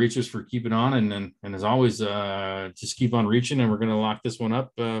thanks to all the reachers for keeping on. And as always, just keep on reaching, and we're going to lock this one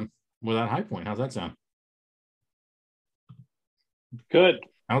up without high point. How's that sound? Good.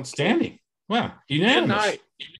 Outstanding. Well, unanimous. Good night.